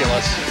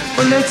ridiculous.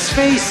 Well, let's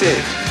face it.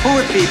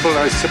 Poor people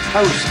are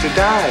supposed to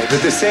die,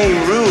 but the same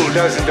rule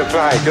doesn't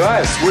apply to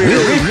us. We're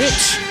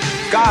rich.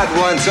 God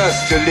wants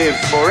us to live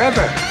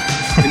forever.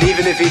 And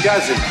even if he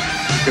doesn't,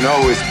 you can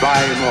always buy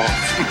him off.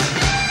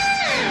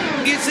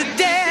 It's a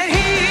dead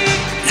heat.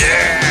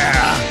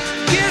 Yeah.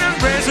 Get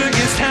a razor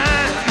against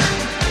time.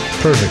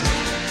 Perfect.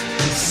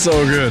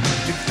 So good.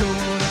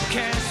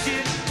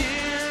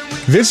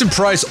 Vincent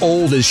Price,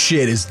 old as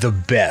shit, is the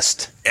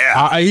best.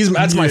 Yeah.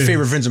 That's my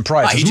favorite Vincent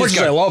Price. He As much just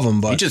as I got- love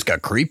him, but he just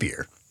got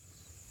creepier.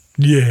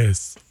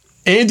 Yes.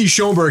 Andy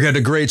Schoenberg had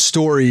a great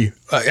story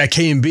at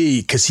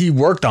K&B because he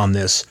worked on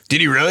this. Did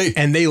he really?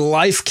 And they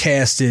life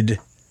casted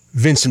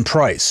Vincent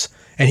Price.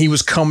 And he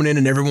was coming in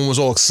and everyone was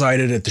all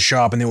excited at the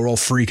shop and they were all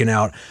freaking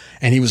out.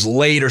 And he was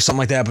late or something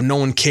like that, but no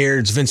one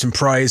cared. It's Vincent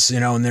Price, you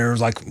know, and they were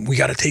like, we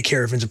got to take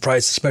care of Vincent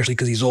Price, especially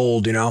because he's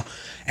old, you know.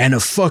 And a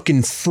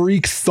fucking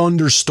freak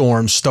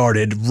thunderstorm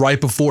started right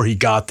before he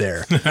got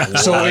there.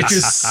 So it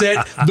just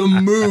set the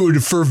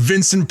mood for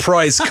Vincent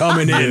Price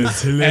coming in.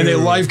 Yes, And they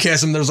hilarious. live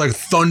cast him. There's like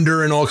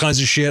thunder and all kinds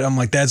of shit. I'm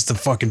like, that's the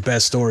fucking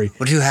best story.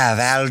 What do you have,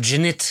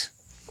 alginate?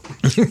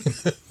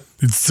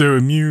 It's so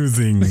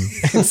amusing.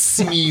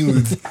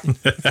 Smooth.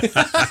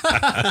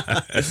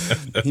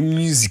 The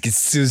music is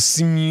so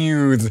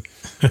smooth.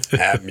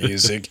 That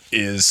music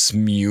is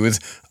smooth.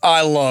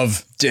 I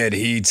love Dead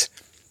Heat.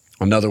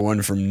 Another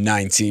one from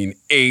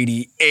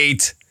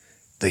 1988,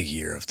 the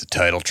year of the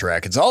title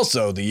track. It's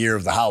also the year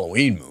of the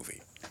Halloween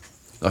movie.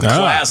 The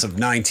class of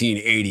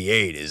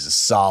 1988 is a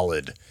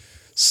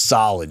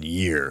solid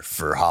year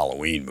for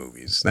Halloween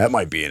movies. That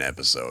might be an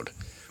episode.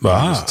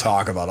 Just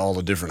talk about all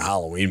the different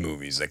Halloween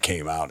movies that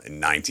came out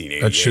in 1988.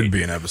 That should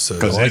be an episode.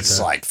 Because I like it's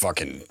that. like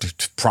fucking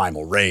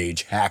Primal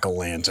Rage,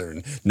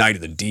 Hack-O-Lantern, Night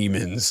of the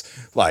Demons.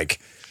 Like,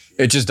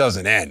 it just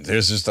doesn't end.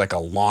 There's just like a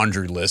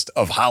laundry list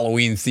of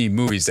Halloween-themed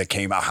movies that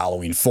came out.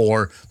 Halloween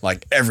 4,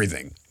 like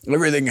everything.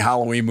 Everything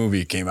Halloween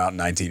movie came out in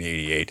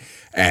 1988.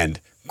 And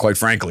quite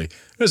frankly,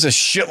 there's a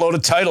shitload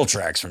of title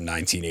tracks from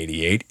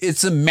 1988.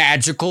 It's a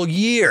magical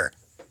year.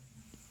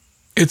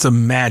 It's a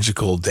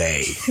magical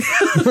day.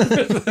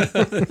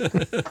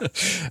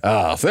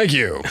 Thank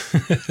you.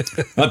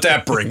 But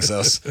that brings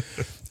us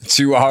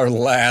to our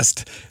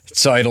last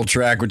title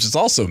track, which is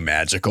also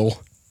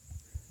magical.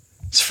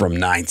 It's from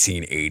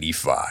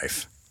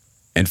 1985.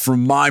 And for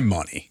my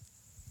money,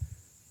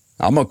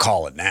 I'm going to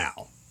call it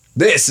now.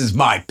 This is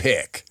my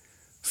pick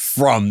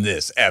from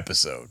this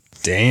episode.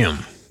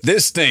 Damn.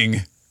 This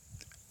thing,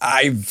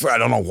 I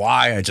don't know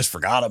why, I just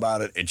forgot about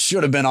it. It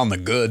should have been on the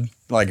good.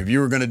 Like, if you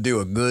were going to do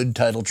a good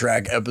title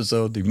track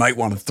episode, you might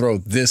want to throw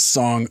this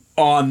song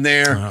on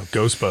there.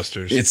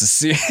 Ghostbusters.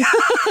 It's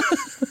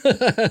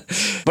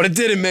but it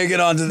didn't make it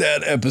onto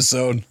that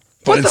episode.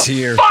 But it's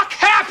here. What the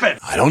fuck happened?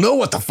 I don't know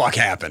what the fuck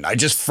happened. I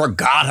just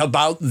forgot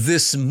about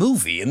this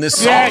movie and this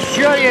song. Yeah,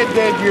 sure you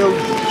did, you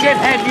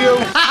shithead, you.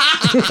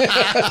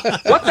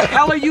 What the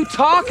hell are you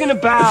talking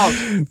about?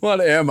 What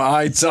am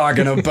I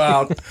talking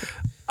about?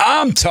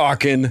 I'm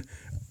talking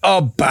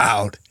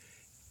about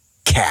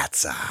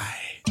Cat's Eye.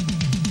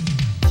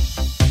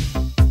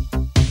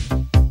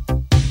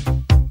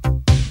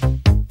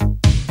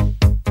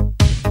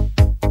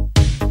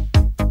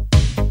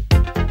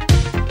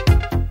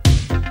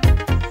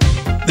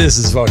 This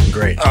is fucking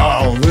great.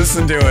 Oh,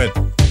 listen to it.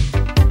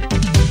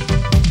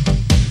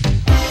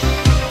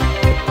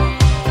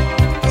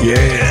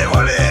 Yeah,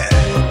 what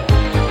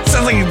is?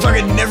 Sounds like you fucking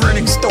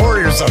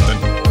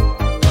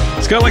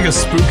got like a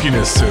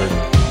spookiness to it.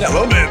 Yeah, a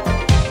little bit.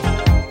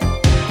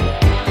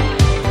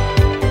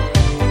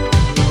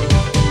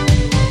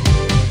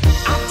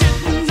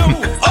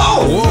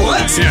 Oh,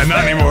 what? Yeah,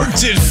 not anymore.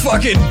 Did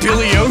fucking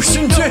Billy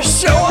Ocean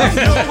just show up?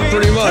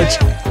 Pretty much.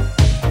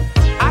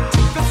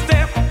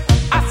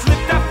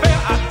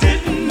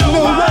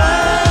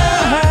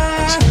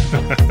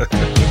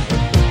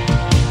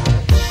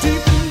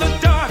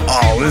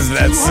 Oh, this is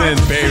that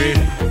synth, baby.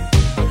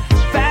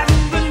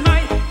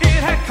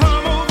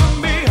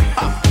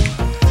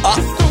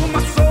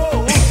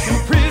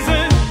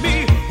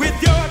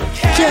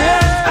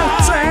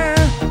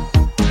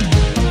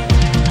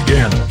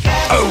 Again.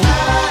 Oh.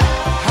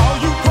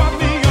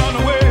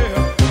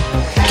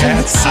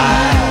 Cat's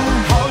eye.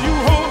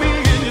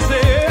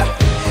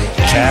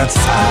 Cat's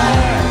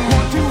eye.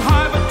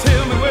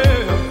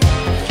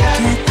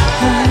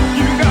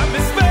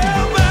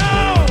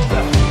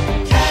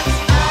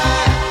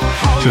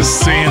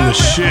 Just seeing the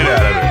shit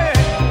out of it.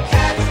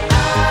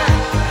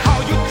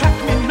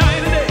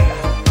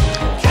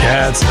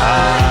 Cat's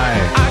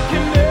eye.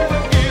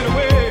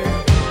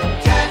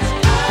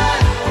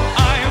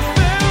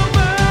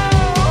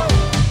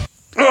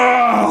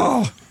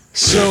 Oh,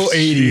 so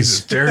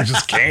 80s. There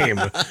just came.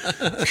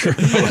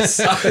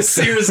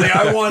 Seriously,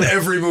 I want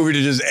every movie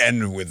to just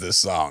end with this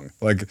song.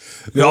 Like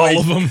all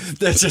of them.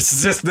 That's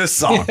just this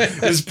song.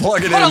 Just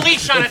plug it Put in. a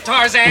leash on it,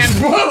 Tarzan.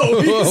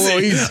 Whoa,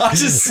 easy. I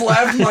just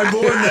slapped my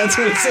board and that's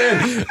what it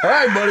said. All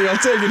right, buddy, I'll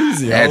take it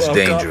easy. That's I'll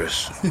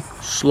dangerous.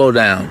 Slow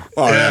down.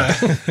 Oh, yeah.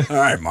 All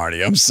right,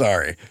 Marty, I'm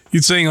sorry.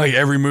 You're saying like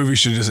every movie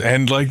should just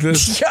end like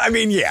this? Yeah, I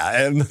mean,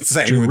 yeah. I'm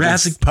saying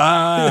Jurassic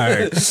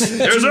Park.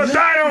 There's a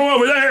dino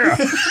over there.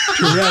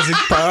 Jurassic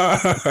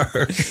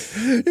Park.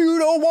 You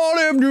don't want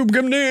him to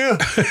come near.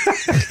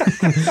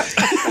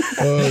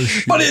 Oh,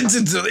 shit. But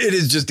it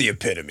is just the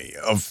epitome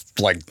of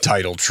like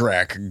title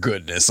track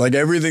goodness. Like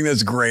everything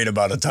that's great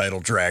about a title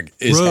track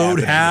is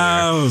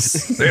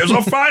Roadhouse. There's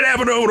a fight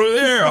happening over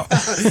there.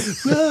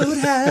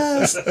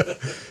 Roadhouse.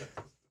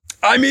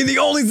 I mean, the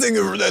only thing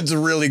that's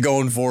really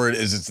going for it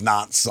is it's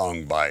not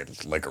sung by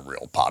like a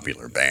real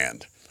popular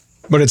band.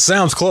 But it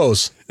sounds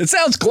close. It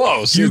sounds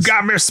close. You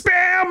got me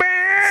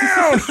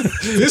spellbound.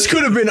 This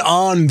could have been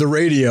on the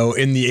radio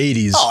in the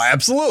 80s. Oh,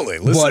 absolutely.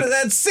 Listen to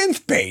that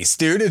synth bass,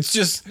 dude. It's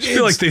just... I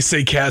feel like they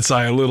say Cat's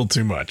Eye a little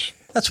too much.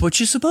 That's what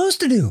you're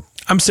supposed to do.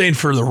 I'm saying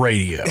for the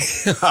radio.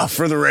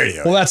 For the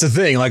radio. Well, that's the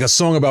thing. Like a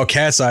song about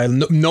Cat's Eye,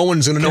 no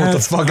one's going to know what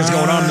the fuck is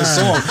going on in this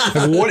song.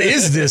 Like, what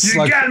is this? You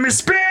Like, got me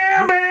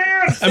spellbound.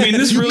 I mean,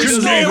 this really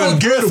doesn't even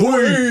get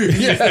away.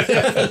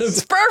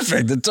 It's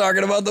perfect. They're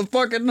talking about the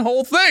fucking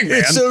whole thing, man.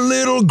 It's a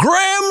little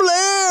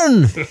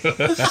gremlin.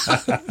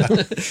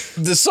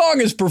 The song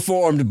is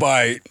performed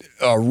by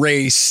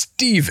Ray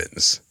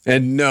Stevens.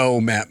 And no,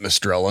 Matt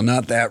Mistrella,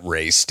 not that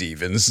Ray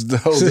Stevens.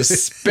 Though the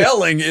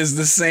spelling is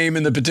the same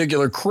in the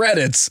particular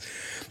credits.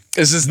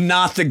 This is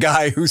not the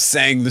guy who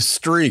sang The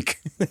Streak.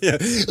 Yeah.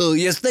 Oh,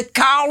 yes, they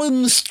call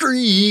him The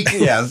Streak.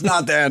 Yeah, it's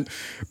not that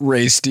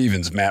Ray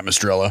Stevens, Matt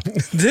Mistrella.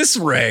 This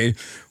Ray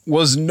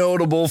was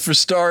notable for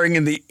starring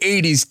in the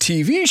 80s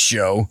TV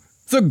show,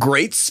 The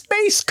Great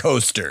Space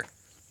Coaster.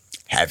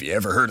 Have you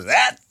ever heard of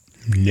that?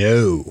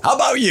 No. How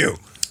about you?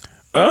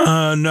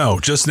 No,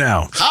 just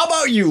now. How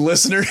about you,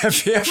 listener?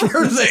 Have you ever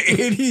heard of the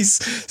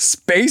 80s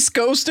Space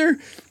Coaster?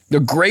 The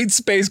Great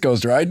Space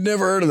Coaster. I'd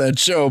never heard of that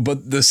show,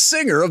 but the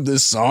singer of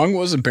this song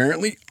was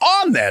apparently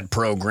on that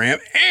program,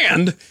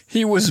 and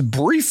he was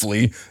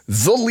briefly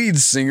the lead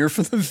singer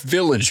for the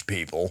Village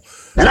People.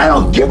 And I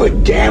don't give a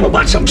damn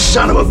about some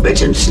son of a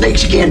bitch in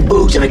snakeskin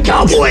boots and a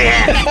cowboy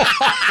hat.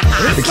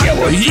 The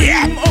cowboy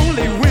hat.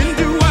 Only when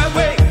do I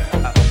wake?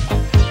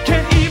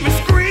 Can't even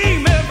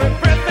scream every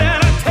breath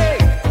that I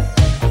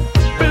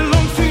take.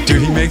 Belongs to you.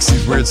 Dude, he makes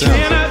these weird sounds.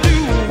 Can I do?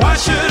 Why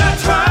should I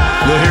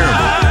try? You'll hear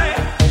him.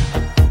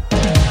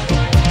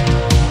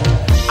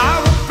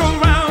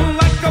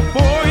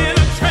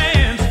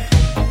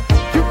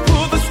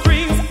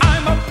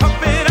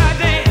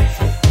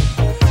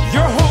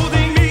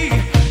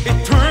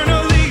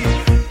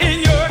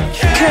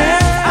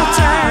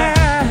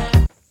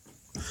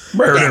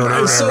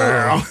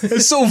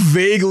 It's so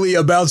vaguely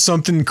about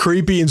something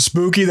creepy and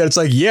spooky that it's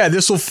like, yeah,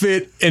 this will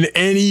fit in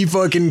any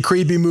fucking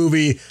creepy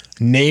movie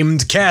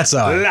named Cat's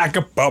Eye. Like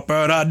a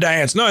puppet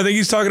dance. No, I think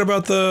he's talking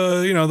about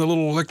the, the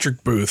little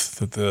electric booth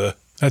at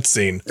that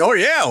scene. Oh,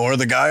 yeah, or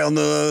the guy on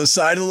the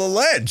side of the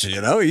ledge,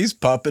 he's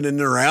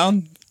puppeting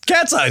around.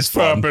 Cat's Eye's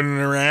fun. Puppeting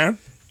around.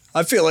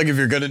 I feel like if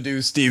you're going to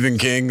do Stephen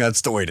King, that's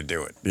the way to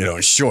do it.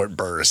 Short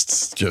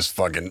bursts. Just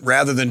fucking,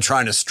 rather than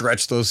trying to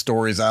stretch those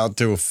stories out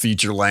to a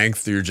feature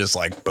length, you're just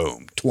like,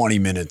 boom, 20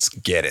 minutes,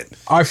 get it.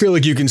 I feel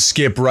like you can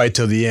skip right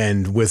to the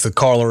end with the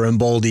Carla and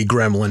Baldy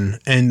gremlin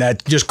and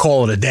that just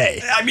call it a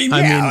day. I mean,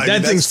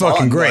 that thing's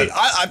fucking great.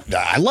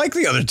 I like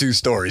the other two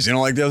stories. You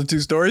don't like the other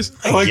two stories?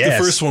 I like the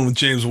first one with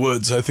James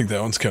Woods. I think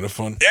that one's kind of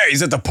fun. Yeah,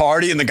 he's at the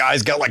party and the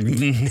guy's got like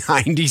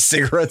 90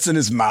 cigarettes in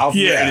his mouth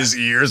and his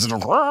ears and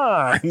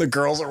the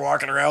girls are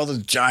walking around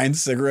with giant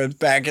cigarette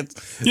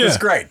packets. Yeah. It's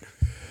great.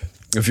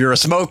 If you're a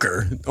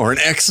smoker or an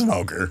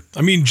ex-smoker.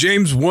 I mean,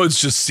 James Woods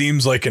just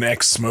seems like an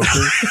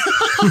ex-smoker.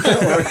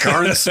 Or a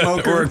current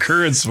smoker. Or a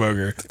current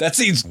smoker. That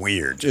seems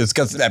weird. It's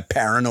got that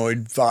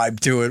paranoid vibe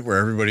to it where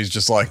everybody's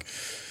just like,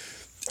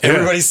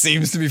 everybody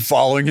seems to be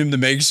following him to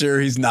make sure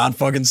he's not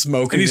fucking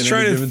smoking. And he's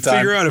trying to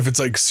figure out out if it's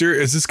like,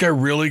 is this guy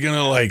really going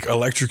to like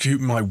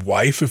electrocute my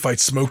wife if I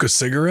smoke a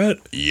cigarette?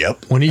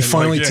 Yep. When he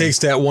finally takes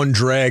that one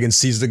drag and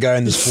sees the guy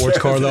in the sports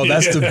car, though,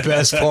 that's the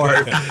best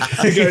part.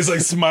 The guy's like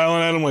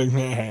smiling at him like,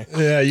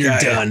 yeah, you're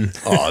done.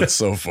 Oh, it's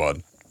so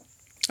fun.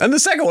 And the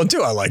second one,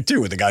 too, I like,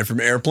 too, with the guy from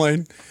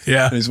Airplane.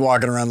 Yeah. And he's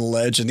walking around the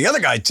ledge. And the other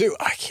guy, too,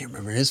 I can't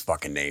remember his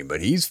fucking name,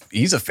 but he's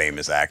a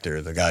famous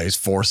actor. The guy who's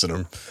forcing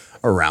him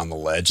around the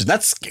ledge. And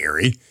that's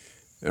scary.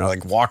 You know,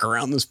 like walk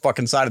around this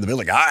fucking side of the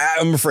building.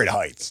 I'm afraid of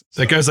heights.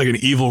 That guy's like an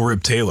evil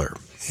Rip Taylor.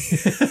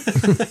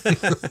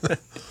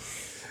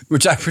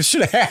 Which I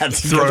should have had.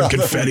 Throwing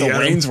confetti at at the him.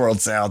 Wayne's World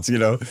sounds, you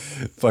know.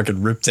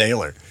 Fucking Rip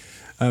Taylor.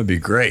 That would be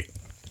great.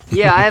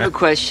 Yeah, I have a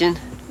question.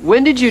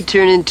 When did you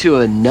turn into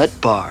a nut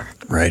bar?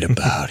 Right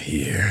about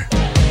here.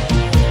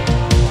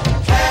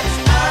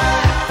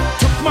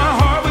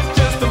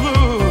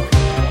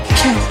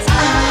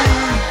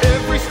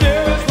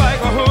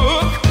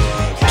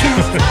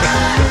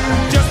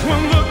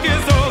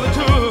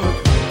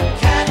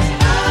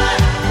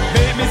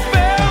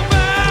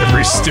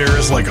 Every stare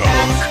is like a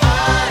hook.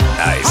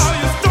 Nice.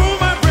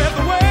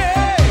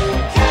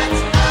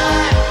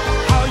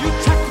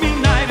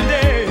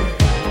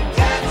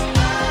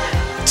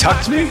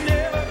 Tucked me?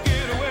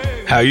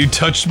 How you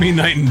touched me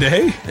night and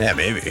day? Yeah,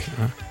 maybe.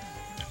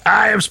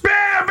 I am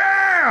Spam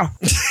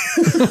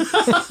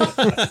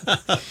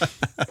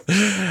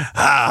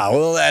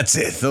Well, that's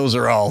it. Those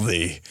are all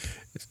the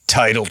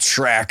title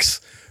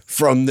tracks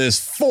from this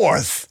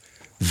fourth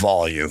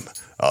volume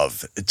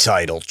of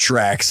title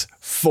tracks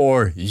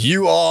for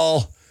you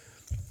all.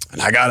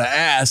 And I gotta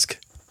ask,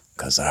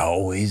 because I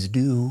always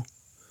do,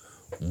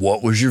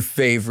 what was your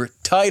favorite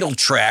title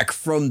track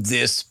from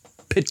this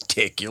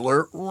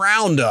particular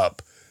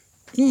roundup?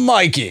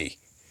 Mikey.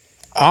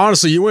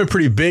 Honestly, you went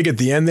pretty big at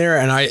the end there,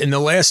 and in the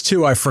last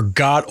two, I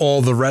forgot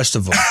all the rest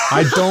of them.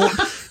 I don't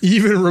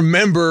even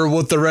remember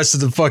what the rest of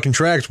the fucking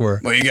tracks were.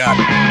 What you got?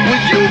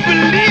 Would you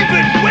believe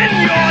it when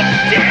you're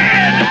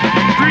dead?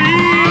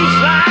 Green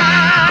slime.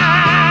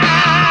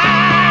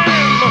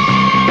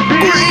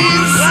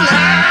 Green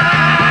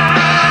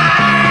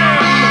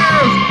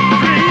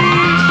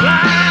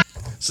slime.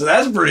 So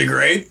that's pretty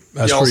great.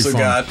 That's you pretty also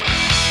fun. got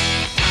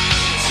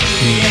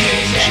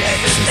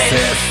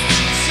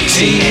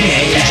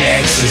Teenage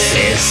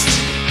Exorcist.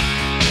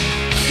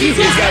 He's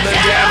got the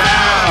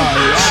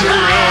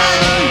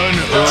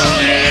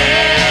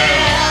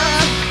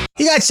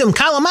He got some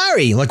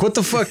calamari. Like, what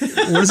the fuck? What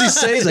does he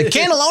say? He's like,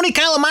 cannelloni,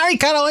 calamari,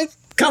 cannelloni.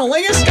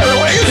 Cunnilingus?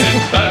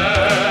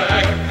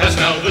 As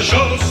now the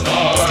show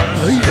starts.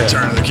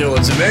 Return of the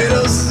Killer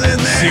Tomatoes is in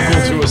there.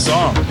 Sequel to a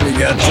song. We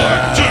got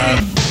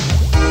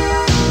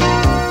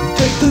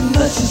Take the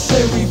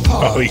necessary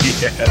part. Oh yeah,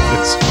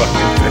 this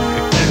fucking thing.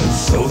 And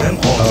sew them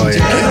all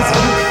together.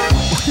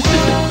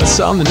 That's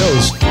on the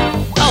nose.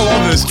 I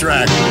love this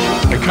track.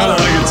 I kind of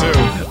like it too.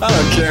 I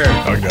don't care. I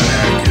got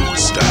Hagen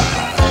style.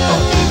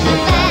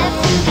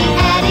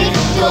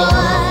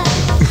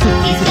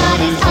 He's got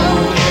his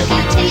own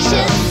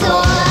amputation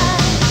sword.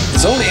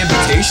 His own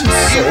amputation He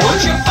sword?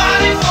 wants your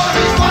body for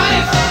his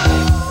wife.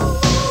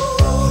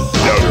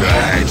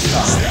 Alright.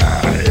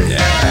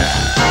 Yeah.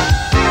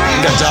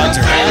 You got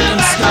Dr.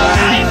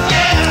 Hagenstein.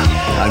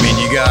 I mean,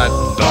 you got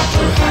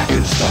Dr.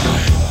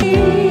 Hagenstein.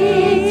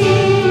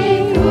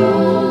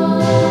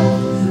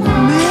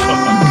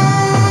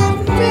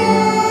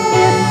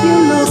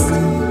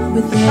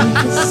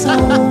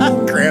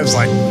 Graham's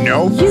like,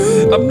 nope.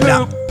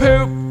 No.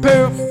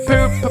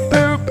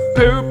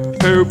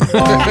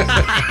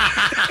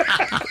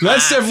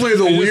 That's definitely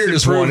the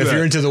weirdest prove one if that.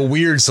 you're into the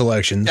weird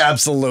selections.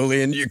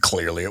 Absolutely, and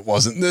clearly it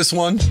wasn't this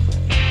one.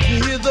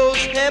 Hear those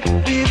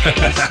happy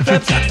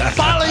footsteps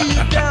follow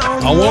you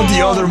down. I want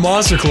the other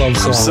Monster Club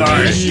song. I'm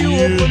sorry. You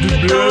open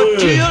the door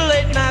to your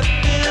late night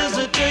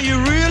visitor. You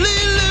really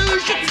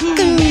lose your cool.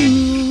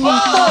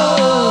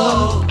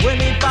 Whoa. When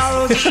he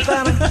borrows his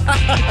spanner to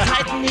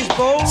tighten his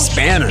bolt.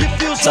 Spanner. You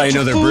feel That's how you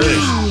know they're such a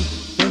British.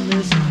 fool when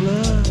there's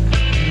blood.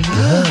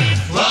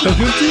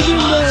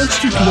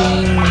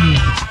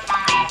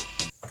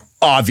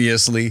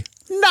 Obviously,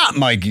 not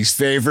Mikey's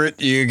favorite.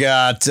 You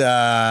got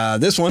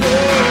this one.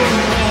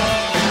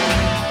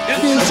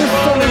 It's a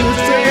funny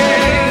thing.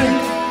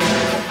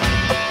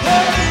 A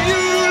part of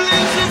you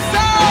lives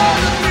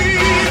inside of me.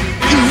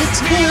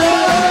 It's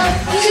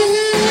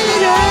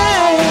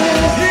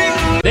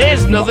me.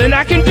 There's nothing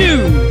I can do.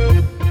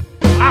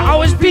 I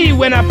always pee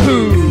when I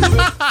poo.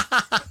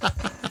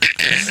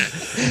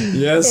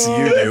 Yes,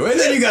 you do. And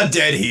then you got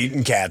Dead Heat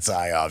and Cat's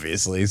Eye,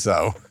 obviously.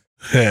 So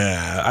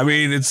Yeah, I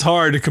mean, it's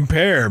hard to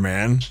compare,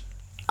 man.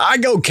 I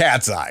go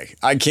Cat's Eye.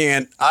 I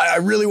can't. I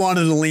really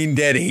wanted to lean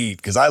Dead Heat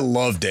because I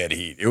love Dead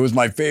Heat. It was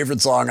my favorite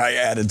song I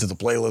added to the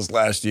playlist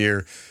last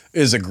year.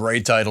 It is a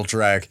great title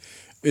track.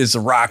 It's a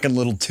rocking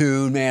little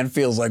tune, man.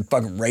 Feels like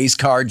fucking race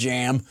car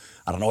jam.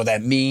 I don't know what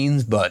that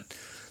means, but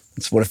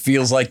it's what it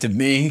feels like to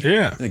me.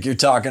 Yeah. Like you're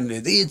talking,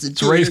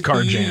 it's a race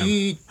car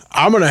jam.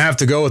 I'm gonna have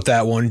to go with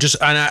that one.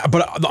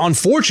 But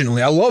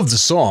unfortunately, I love the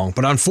song,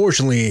 but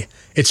unfortunately,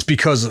 it's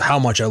because of how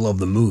much I love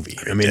the movie.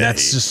 I mean,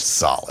 that's just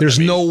solid. There's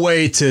no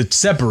way to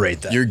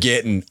separate that. You're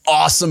getting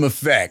awesome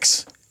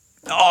effects,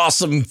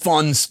 awesome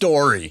fun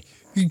story,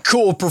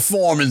 cool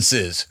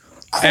performances,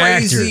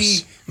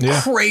 crazy,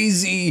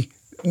 crazy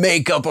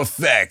makeup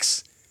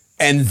effects.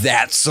 And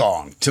that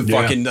song to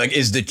fucking like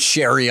is the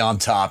cherry on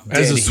top.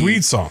 As a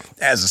sweet song.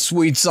 As a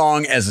sweet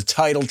song, as a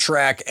title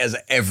track, as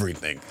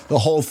everything. The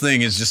whole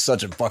thing is just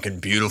such a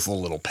fucking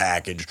beautiful little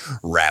package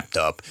wrapped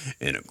up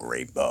in a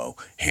great bow,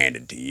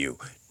 handed to you.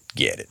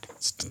 Get it.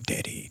 It's the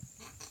Dead Heat.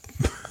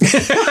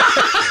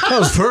 That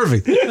was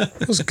perfect.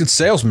 That was a good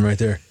salesman right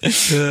there.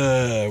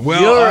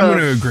 Well, You're I'm going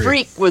to a agree.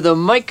 freak with a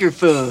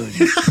microphone.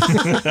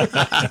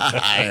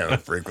 I am a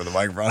freak with a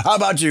microphone. How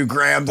about you,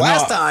 Graham?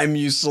 Last time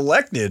you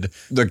selected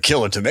the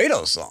Killer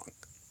Tomato song.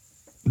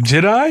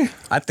 Did I?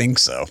 I think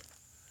so.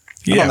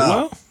 Yeah,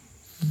 well,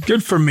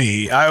 good for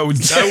me. I'm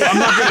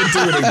not going to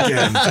do it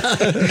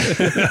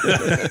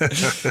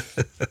again.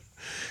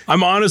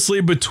 I'm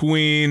honestly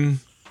between...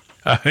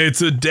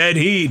 it's a Dead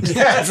Heat.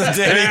 Yeah, it's a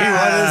Dead Heat.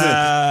 What is it?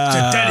 It's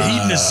a Dead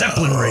Heat in a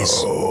Zeppelin race.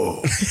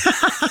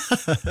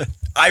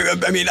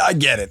 I mean, I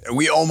get it.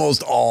 We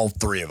almost all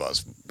three of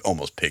us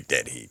almost picked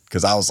Dead Heat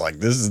because I was like,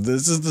 this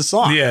is the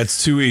song. Yeah,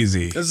 it's too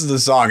easy. This is the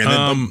song. And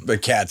then the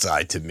Cat's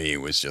Eye to me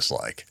was just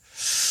like...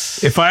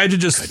 If I had to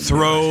just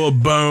throw a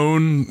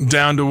bone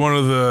down to one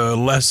of the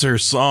lesser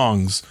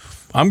songs,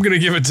 I'm going to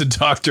give it to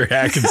Dr.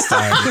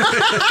 Hackenstein.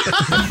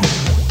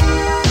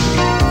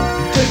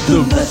 I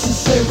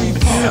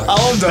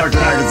love Dr.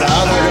 Hackenstein.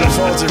 I'm not going to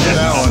fault you for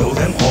that one.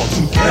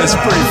 That's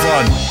pretty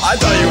fun. I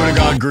thought you would have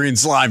gone Green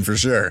Slime for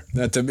sure.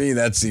 That to me,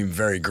 that seemed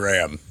very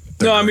Graham.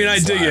 No, I mean, I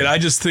dig it. I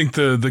just think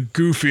the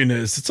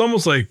goofiness, it's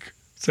almost like,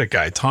 it's that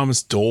guy,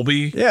 Thomas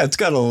Dolby. Yeah, it's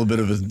got a little bit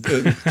of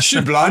a...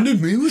 She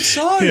blinded me with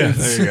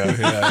science. Yeah, there you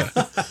go. Yeah.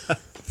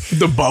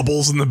 The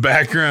bubbles in the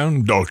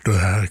background. Dr.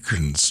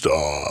 Hackenstein.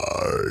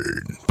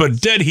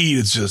 But Dead Heat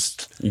is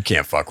just... You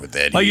can't fuck with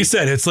Dead Heat. Like you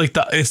said, it's like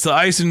it's the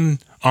icing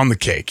on the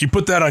cake. You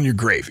put that on your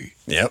gravy.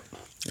 Yep.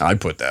 I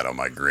put that on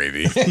my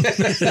gravy. I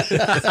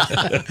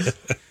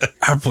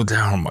put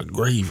that on my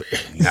gravy.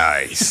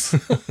 Nice.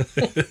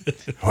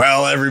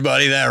 Well,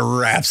 everybody, that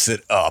wraps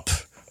it up.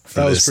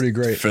 That was pretty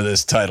great. For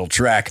this title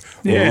track.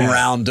 Yeah.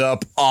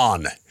 Roundup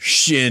on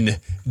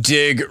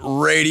Shindig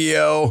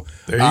Radio.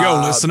 There you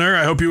go, listener.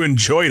 I hope you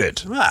enjoyed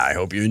it. I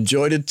hope you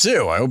enjoyed it,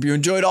 too. I hope you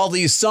enjoyed all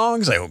these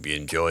songs. I hope you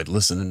enjoyed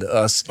listening to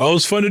us. Oh, it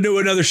was fun to do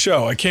another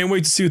show. I can't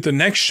wait to see what the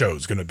next show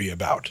is going to be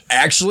about.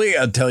 Actually,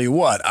 I'll tell you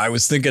what. I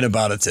was thinking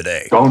about it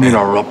today. Don't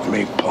interrupt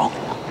me, punk.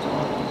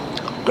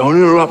 Don't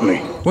interrupt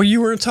me. Well,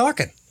 you weren't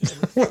talking.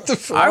 What the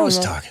fuck? I was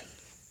talking.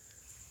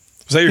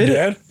 Was that your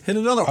dad? Hit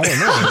another one. I don't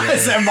know.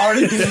 Is that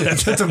Marty?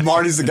 That's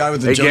Marty's the guy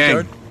with the Hey, jump gang.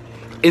 card?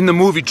 In the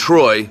movie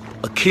Troy,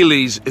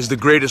 Achilles is the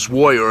greatest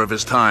warrior of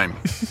his time.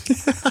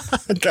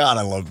 God,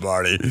 I love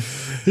Marty.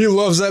 He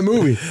loves that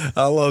movie.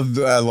 I love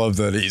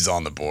that he's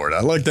on the board. I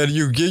like that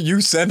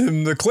you sent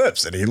him the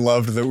clips and he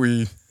loved that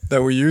we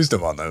used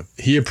him on them.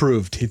 He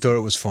approved. He thought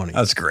it was funny.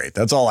 That's great.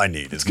 That's all I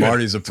need is good.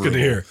 Marty's It's approval.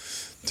 good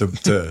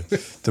to hear.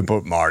 To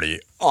put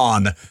Marty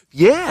on.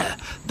 Yeah,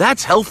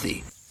 that's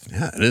healthy.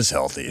 Yeah, it is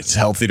healthy. It's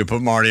healthy to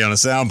put Marty on a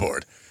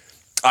soundboard.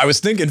 I was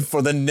thinking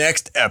for the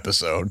next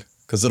episode,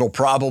 because it'll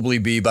probably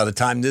be by the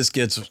time this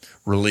gets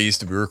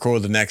released, we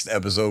record the next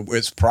episode,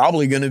 it's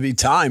probably going to be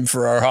time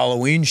for our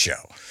Halloween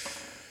show.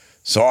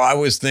 So I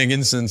was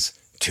thinking since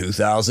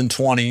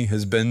 2020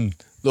 has been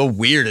the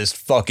weirdest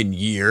fucking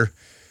year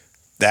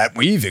that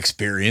we've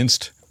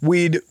experienced,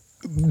 we'd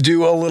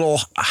do a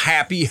little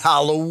Happy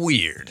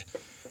Halloween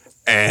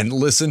and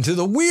listen to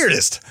the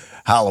weirdest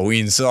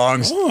Halloween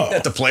songs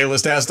that the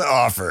playlist has to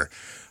offer.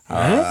 We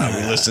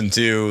listened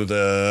to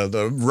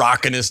the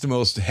rockinest,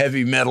 most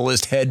heavy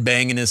metalist,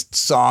 headbangingest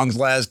songs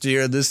last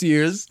year. This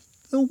year's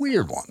the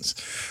weird ones.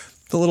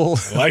 The little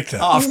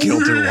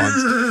off-kilter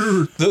ones.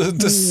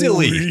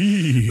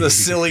 The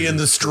silly and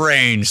the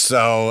strange.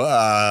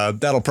 So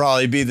that'll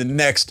probably be the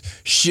next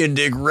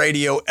Shindig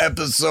Radio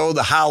episode,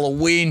 the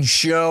Halloween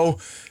show.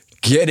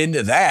 Get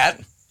into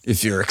that.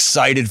 If you're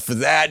excited for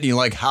that and you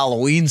like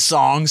Halloween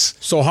songs.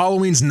 So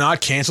Halloween's not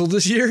canceled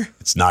this year?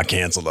 It's not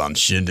canceled on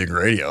Shindig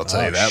Radio, I'll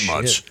tell you that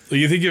much. Well,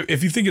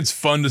 if you think it's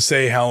fun to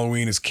say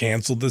Halloween is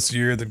canceled this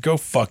year, then go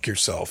fuck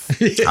yourself.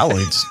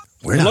 Halloween's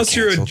Unless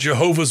you're a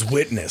Jehovah's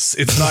Witness,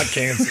 it's not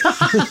canceled.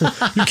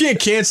 You can't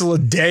cancel a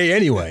day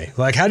anyway.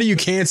 Like, how do you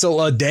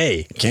cancel a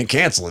day? Can't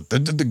cancel it.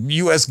 The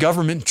U.S.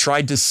 government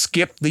tried to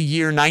skip the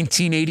year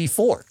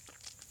 1984.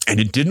 And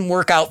it didn't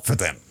work out for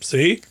them.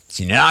 See?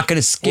 So you're not going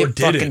to skip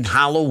fucking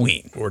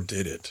Halloween. Or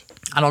did it?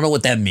 I don't know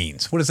what that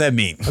means. What does that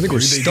mean? I think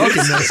we're stuck in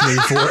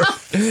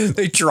 1984.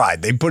 They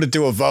tried. They put it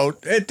to a vote.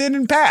 It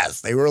didn't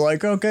pass. They were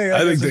like, okay,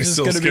 I think it's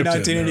going to be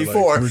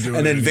 1984.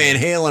 And then Van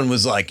Halen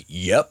was like,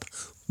 yep,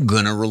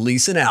 going to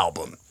release an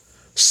album.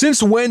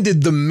 Since when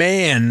did the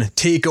man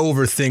take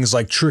over things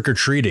like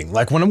trick-or-treating?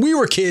 Like when we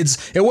were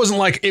kids, it wasn't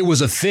like it was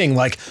a thing.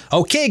 Like,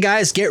 okay,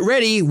 guys, get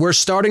ready. We're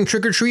starting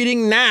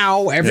trick-or-treating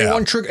now.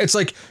 Everyone It's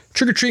like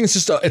trick-or-treating is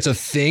just it's a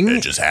thing.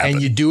 It just happened.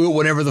 And you do it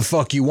whenever the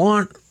fuck you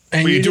want.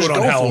 And Well, you do just it on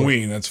go for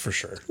Halloween, that's for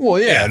sure.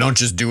 Well, Yeah, don't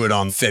just do it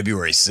on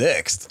February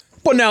 6th.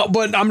 But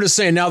I'm just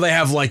saying now they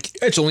have like,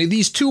 it's only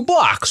these 2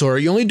 blocks, or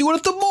you only do it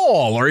at the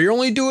mall, or you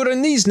only do it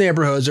in these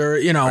neighborhoods, or,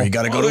 you know. Or you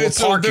got to go to a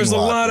parking there's lot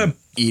a lot of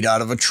eat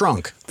out of a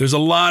trunk. There's a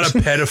lot of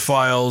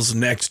pedophiles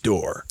next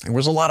door. There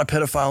was a lot of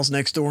pedophiles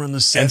next door in the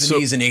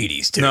 70s and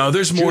 80s, too. No,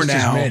 there's more Just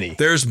as now. many.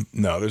 There's more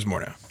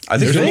now. I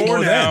think there's there's more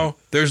more now.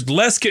 There's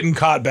less getting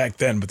caught back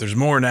then, but there's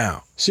more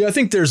now. See, I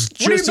think there's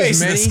What are you just as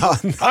basing many. this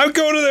on? I'm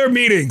going to their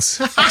meetings.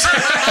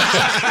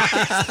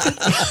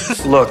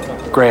 Look,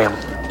 Graham,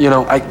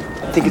 I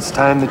think it's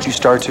time that you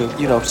start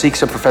to, seek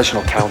some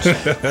professional counseling.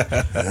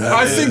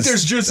 I think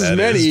there's just as that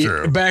many is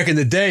true. back in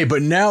the day,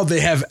 but now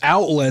they have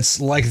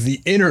outlets like the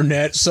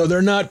internet, so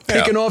they're not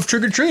picking off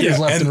trick-or-treaters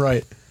left and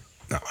right.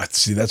 No,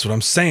 see, that's what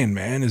I'm saying,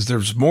 man. Is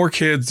there's more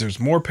kids, there's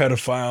more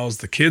pedophiles.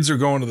 The kids are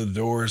going to the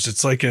doors.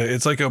 It's like a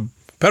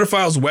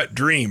pedophile's wet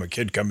dream. A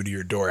kid coming to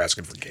your door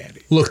asking for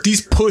candy. Look,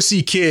 these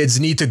pussy kids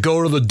need to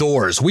go to the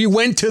doors. We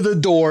went to the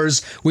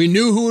doors. We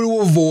knew who to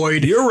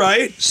avoid. You're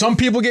right. Some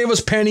people gave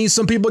us pennies.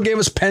 Some people gave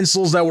us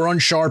pencils that were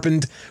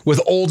unsharpened with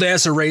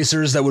old-ass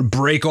erasers that would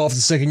break off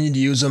the second you'd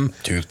use them.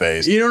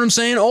 Toothpaste. You know what I'm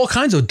saying? All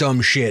kinds of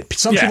dumb shit.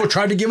 Some people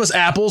tried to give us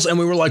apples, and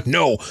we were like,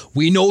 no,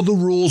 we know the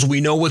rules. We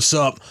know what's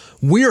up.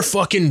 We're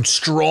fucking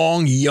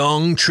strong,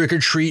 young,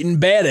 trick-or-treating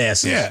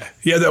badasses. Yeah.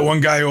 Yeah, that one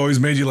guy who always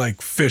made you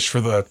like fish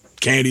for the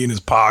candy in his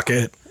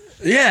pocket.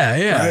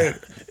 Yeah. Right?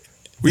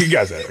 Well, you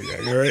guys have it, yeah,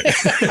 you're right.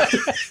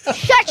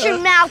 Shut your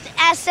mouth,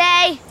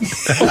 essay.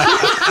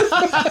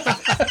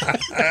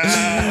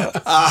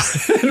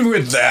 And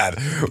with that,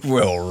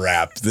 we'll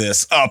wrap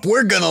this up.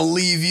 We're going to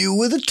leave you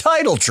with a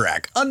title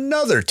track,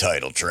 another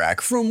title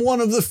track from one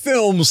of the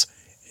films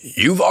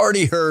you've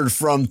already heard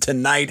from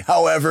tonight.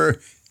 However,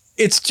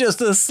 it's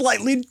just a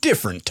slightly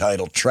different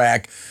title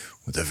track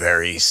with a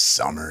very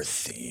summer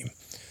theme.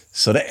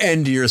 So to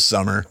end your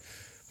summer,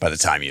 by the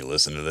time you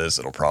listen to this,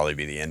 it'll probably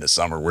be the end of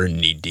summer. We're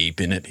knee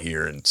deep in it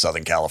here in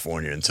Southern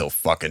California until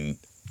fucking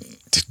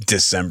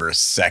December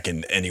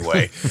 2nd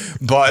anyway.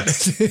 But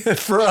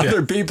for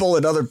other people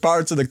in other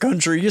parts of the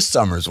country, your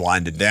summer's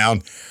winding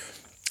down.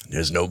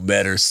 There's no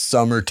better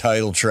summer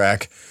title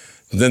track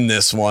than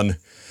this one.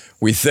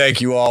 We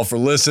thank you all for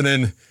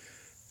listening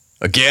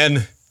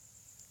again.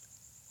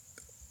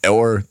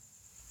 Or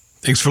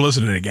thanks for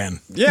listening again.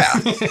 Yeah.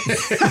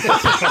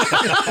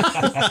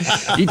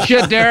 Eat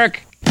shit,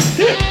 Derek. It's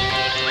a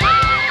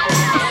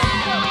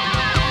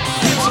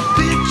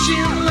bitch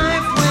in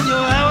life when you're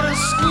out of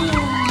school.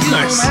 You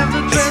Nice. don't have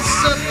to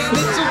dress up and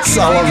it's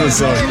okay. I love this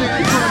song.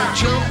 Gonna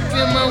jump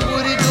in my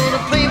woody,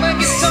 gonna play my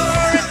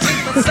guitar and take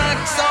my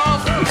socks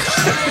off. Like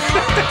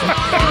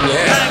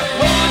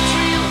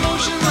poetry in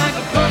motion, like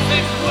a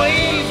perfect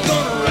wave.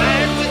 Gonna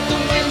ride with the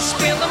wind,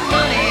 spend the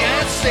money I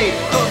save.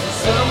 'Cause the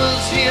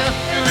summer's here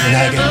and I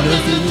got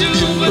nothing to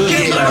do but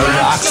get my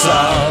rocks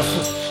off.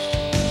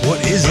 What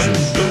is it?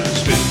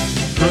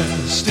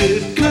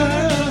 Busted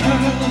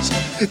girls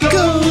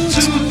go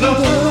to the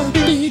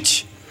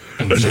beach.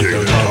 And take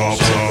their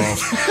tops off.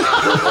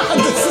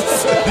 This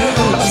is the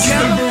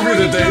movie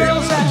that they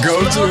go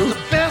to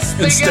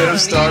instead of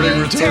starting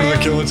Return of the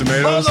Killer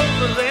Tomatoes.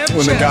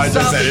 When the guy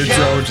does that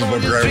intro, which is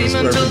what Greg was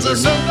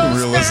referencing, we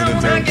were listening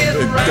to, it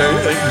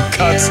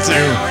cuts to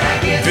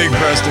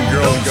big-breasted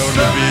girls go to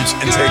the beach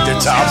and take their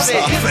tops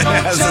off. And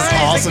it has this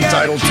awesome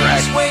title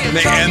track. And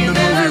they end the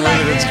movie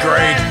with it. It's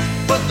great.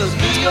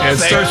 Yeah, it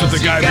starts with the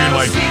guy being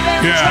like,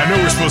 yeah, I know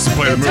we're supposed to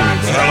play the movie,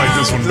 but I like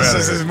this one better.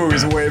 This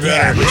movie's way better.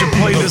 Yeah, but you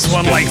played this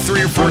one like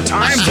 3 or 4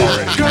 times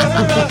already.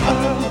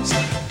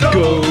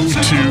 Go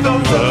to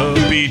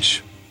the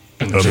beach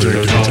and take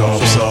your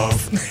tops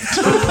off.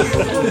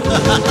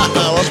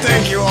 Well,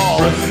 thank you all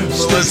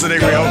for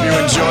listening. We hope you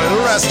enjoy the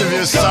rest of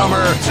your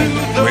summer.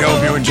 We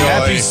hope you enjoy.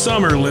 Happy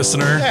summer,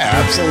 listener. Yeah,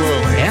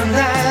 absolutely. And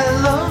I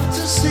love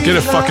to see Get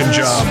a fucking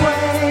job.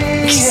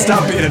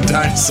 Stop being a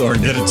dinosaur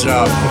and get a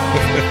job.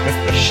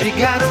 She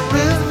got a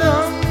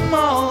rhythm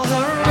all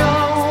her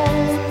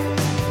own.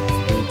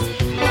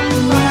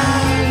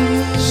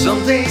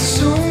 Someday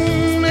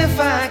soon, if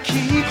I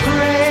keep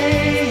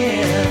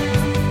praying,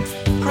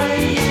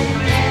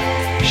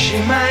 she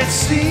might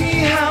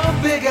see how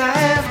big I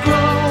have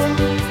grown,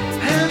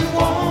 and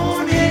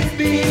won't it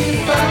be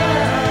fine?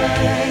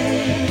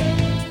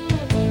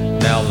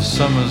 Now the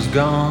summer's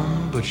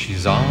gone, but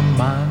she's on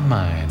my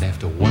mind.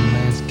 After one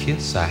last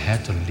kiss, I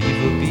had to leave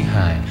her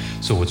behind.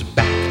 So it's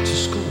back to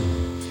school.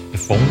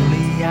 If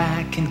only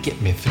I can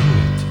get me through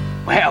it.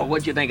 Well,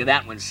 what'd you think of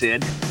that one,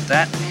 Sid?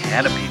 That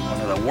had to be one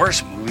of the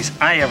worst movies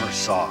I ever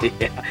saw.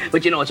 Yeah,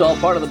 but it's all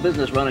part of the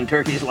business running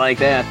turkeys like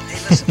that. Hey,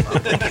 listen,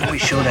 Bob, why can't we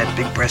show that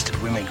big-breasted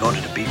women go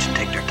to the beach and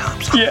take their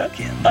tops off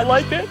again? I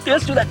like that.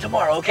 Let's do that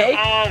tomorrow, okay?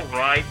 All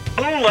right.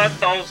 Who let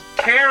those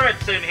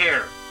carrots in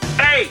here?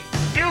 Hey,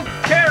 you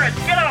carrots,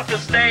 get off the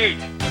stage!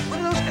 What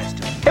are those guys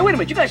doing? Hey, wait a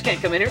minute. You guys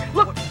can't come in here.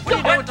 Look. What are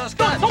you doing with those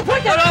guns? Don't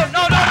point that.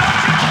 No.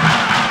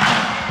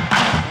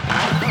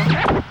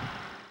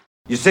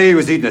 You say he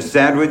was eating a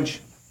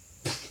sandwich?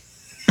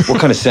 What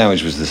kind of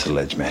sandwich was this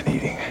alleged man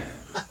eating?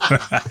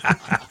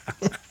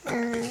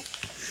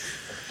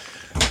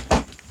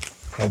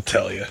 I'll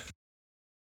tell you.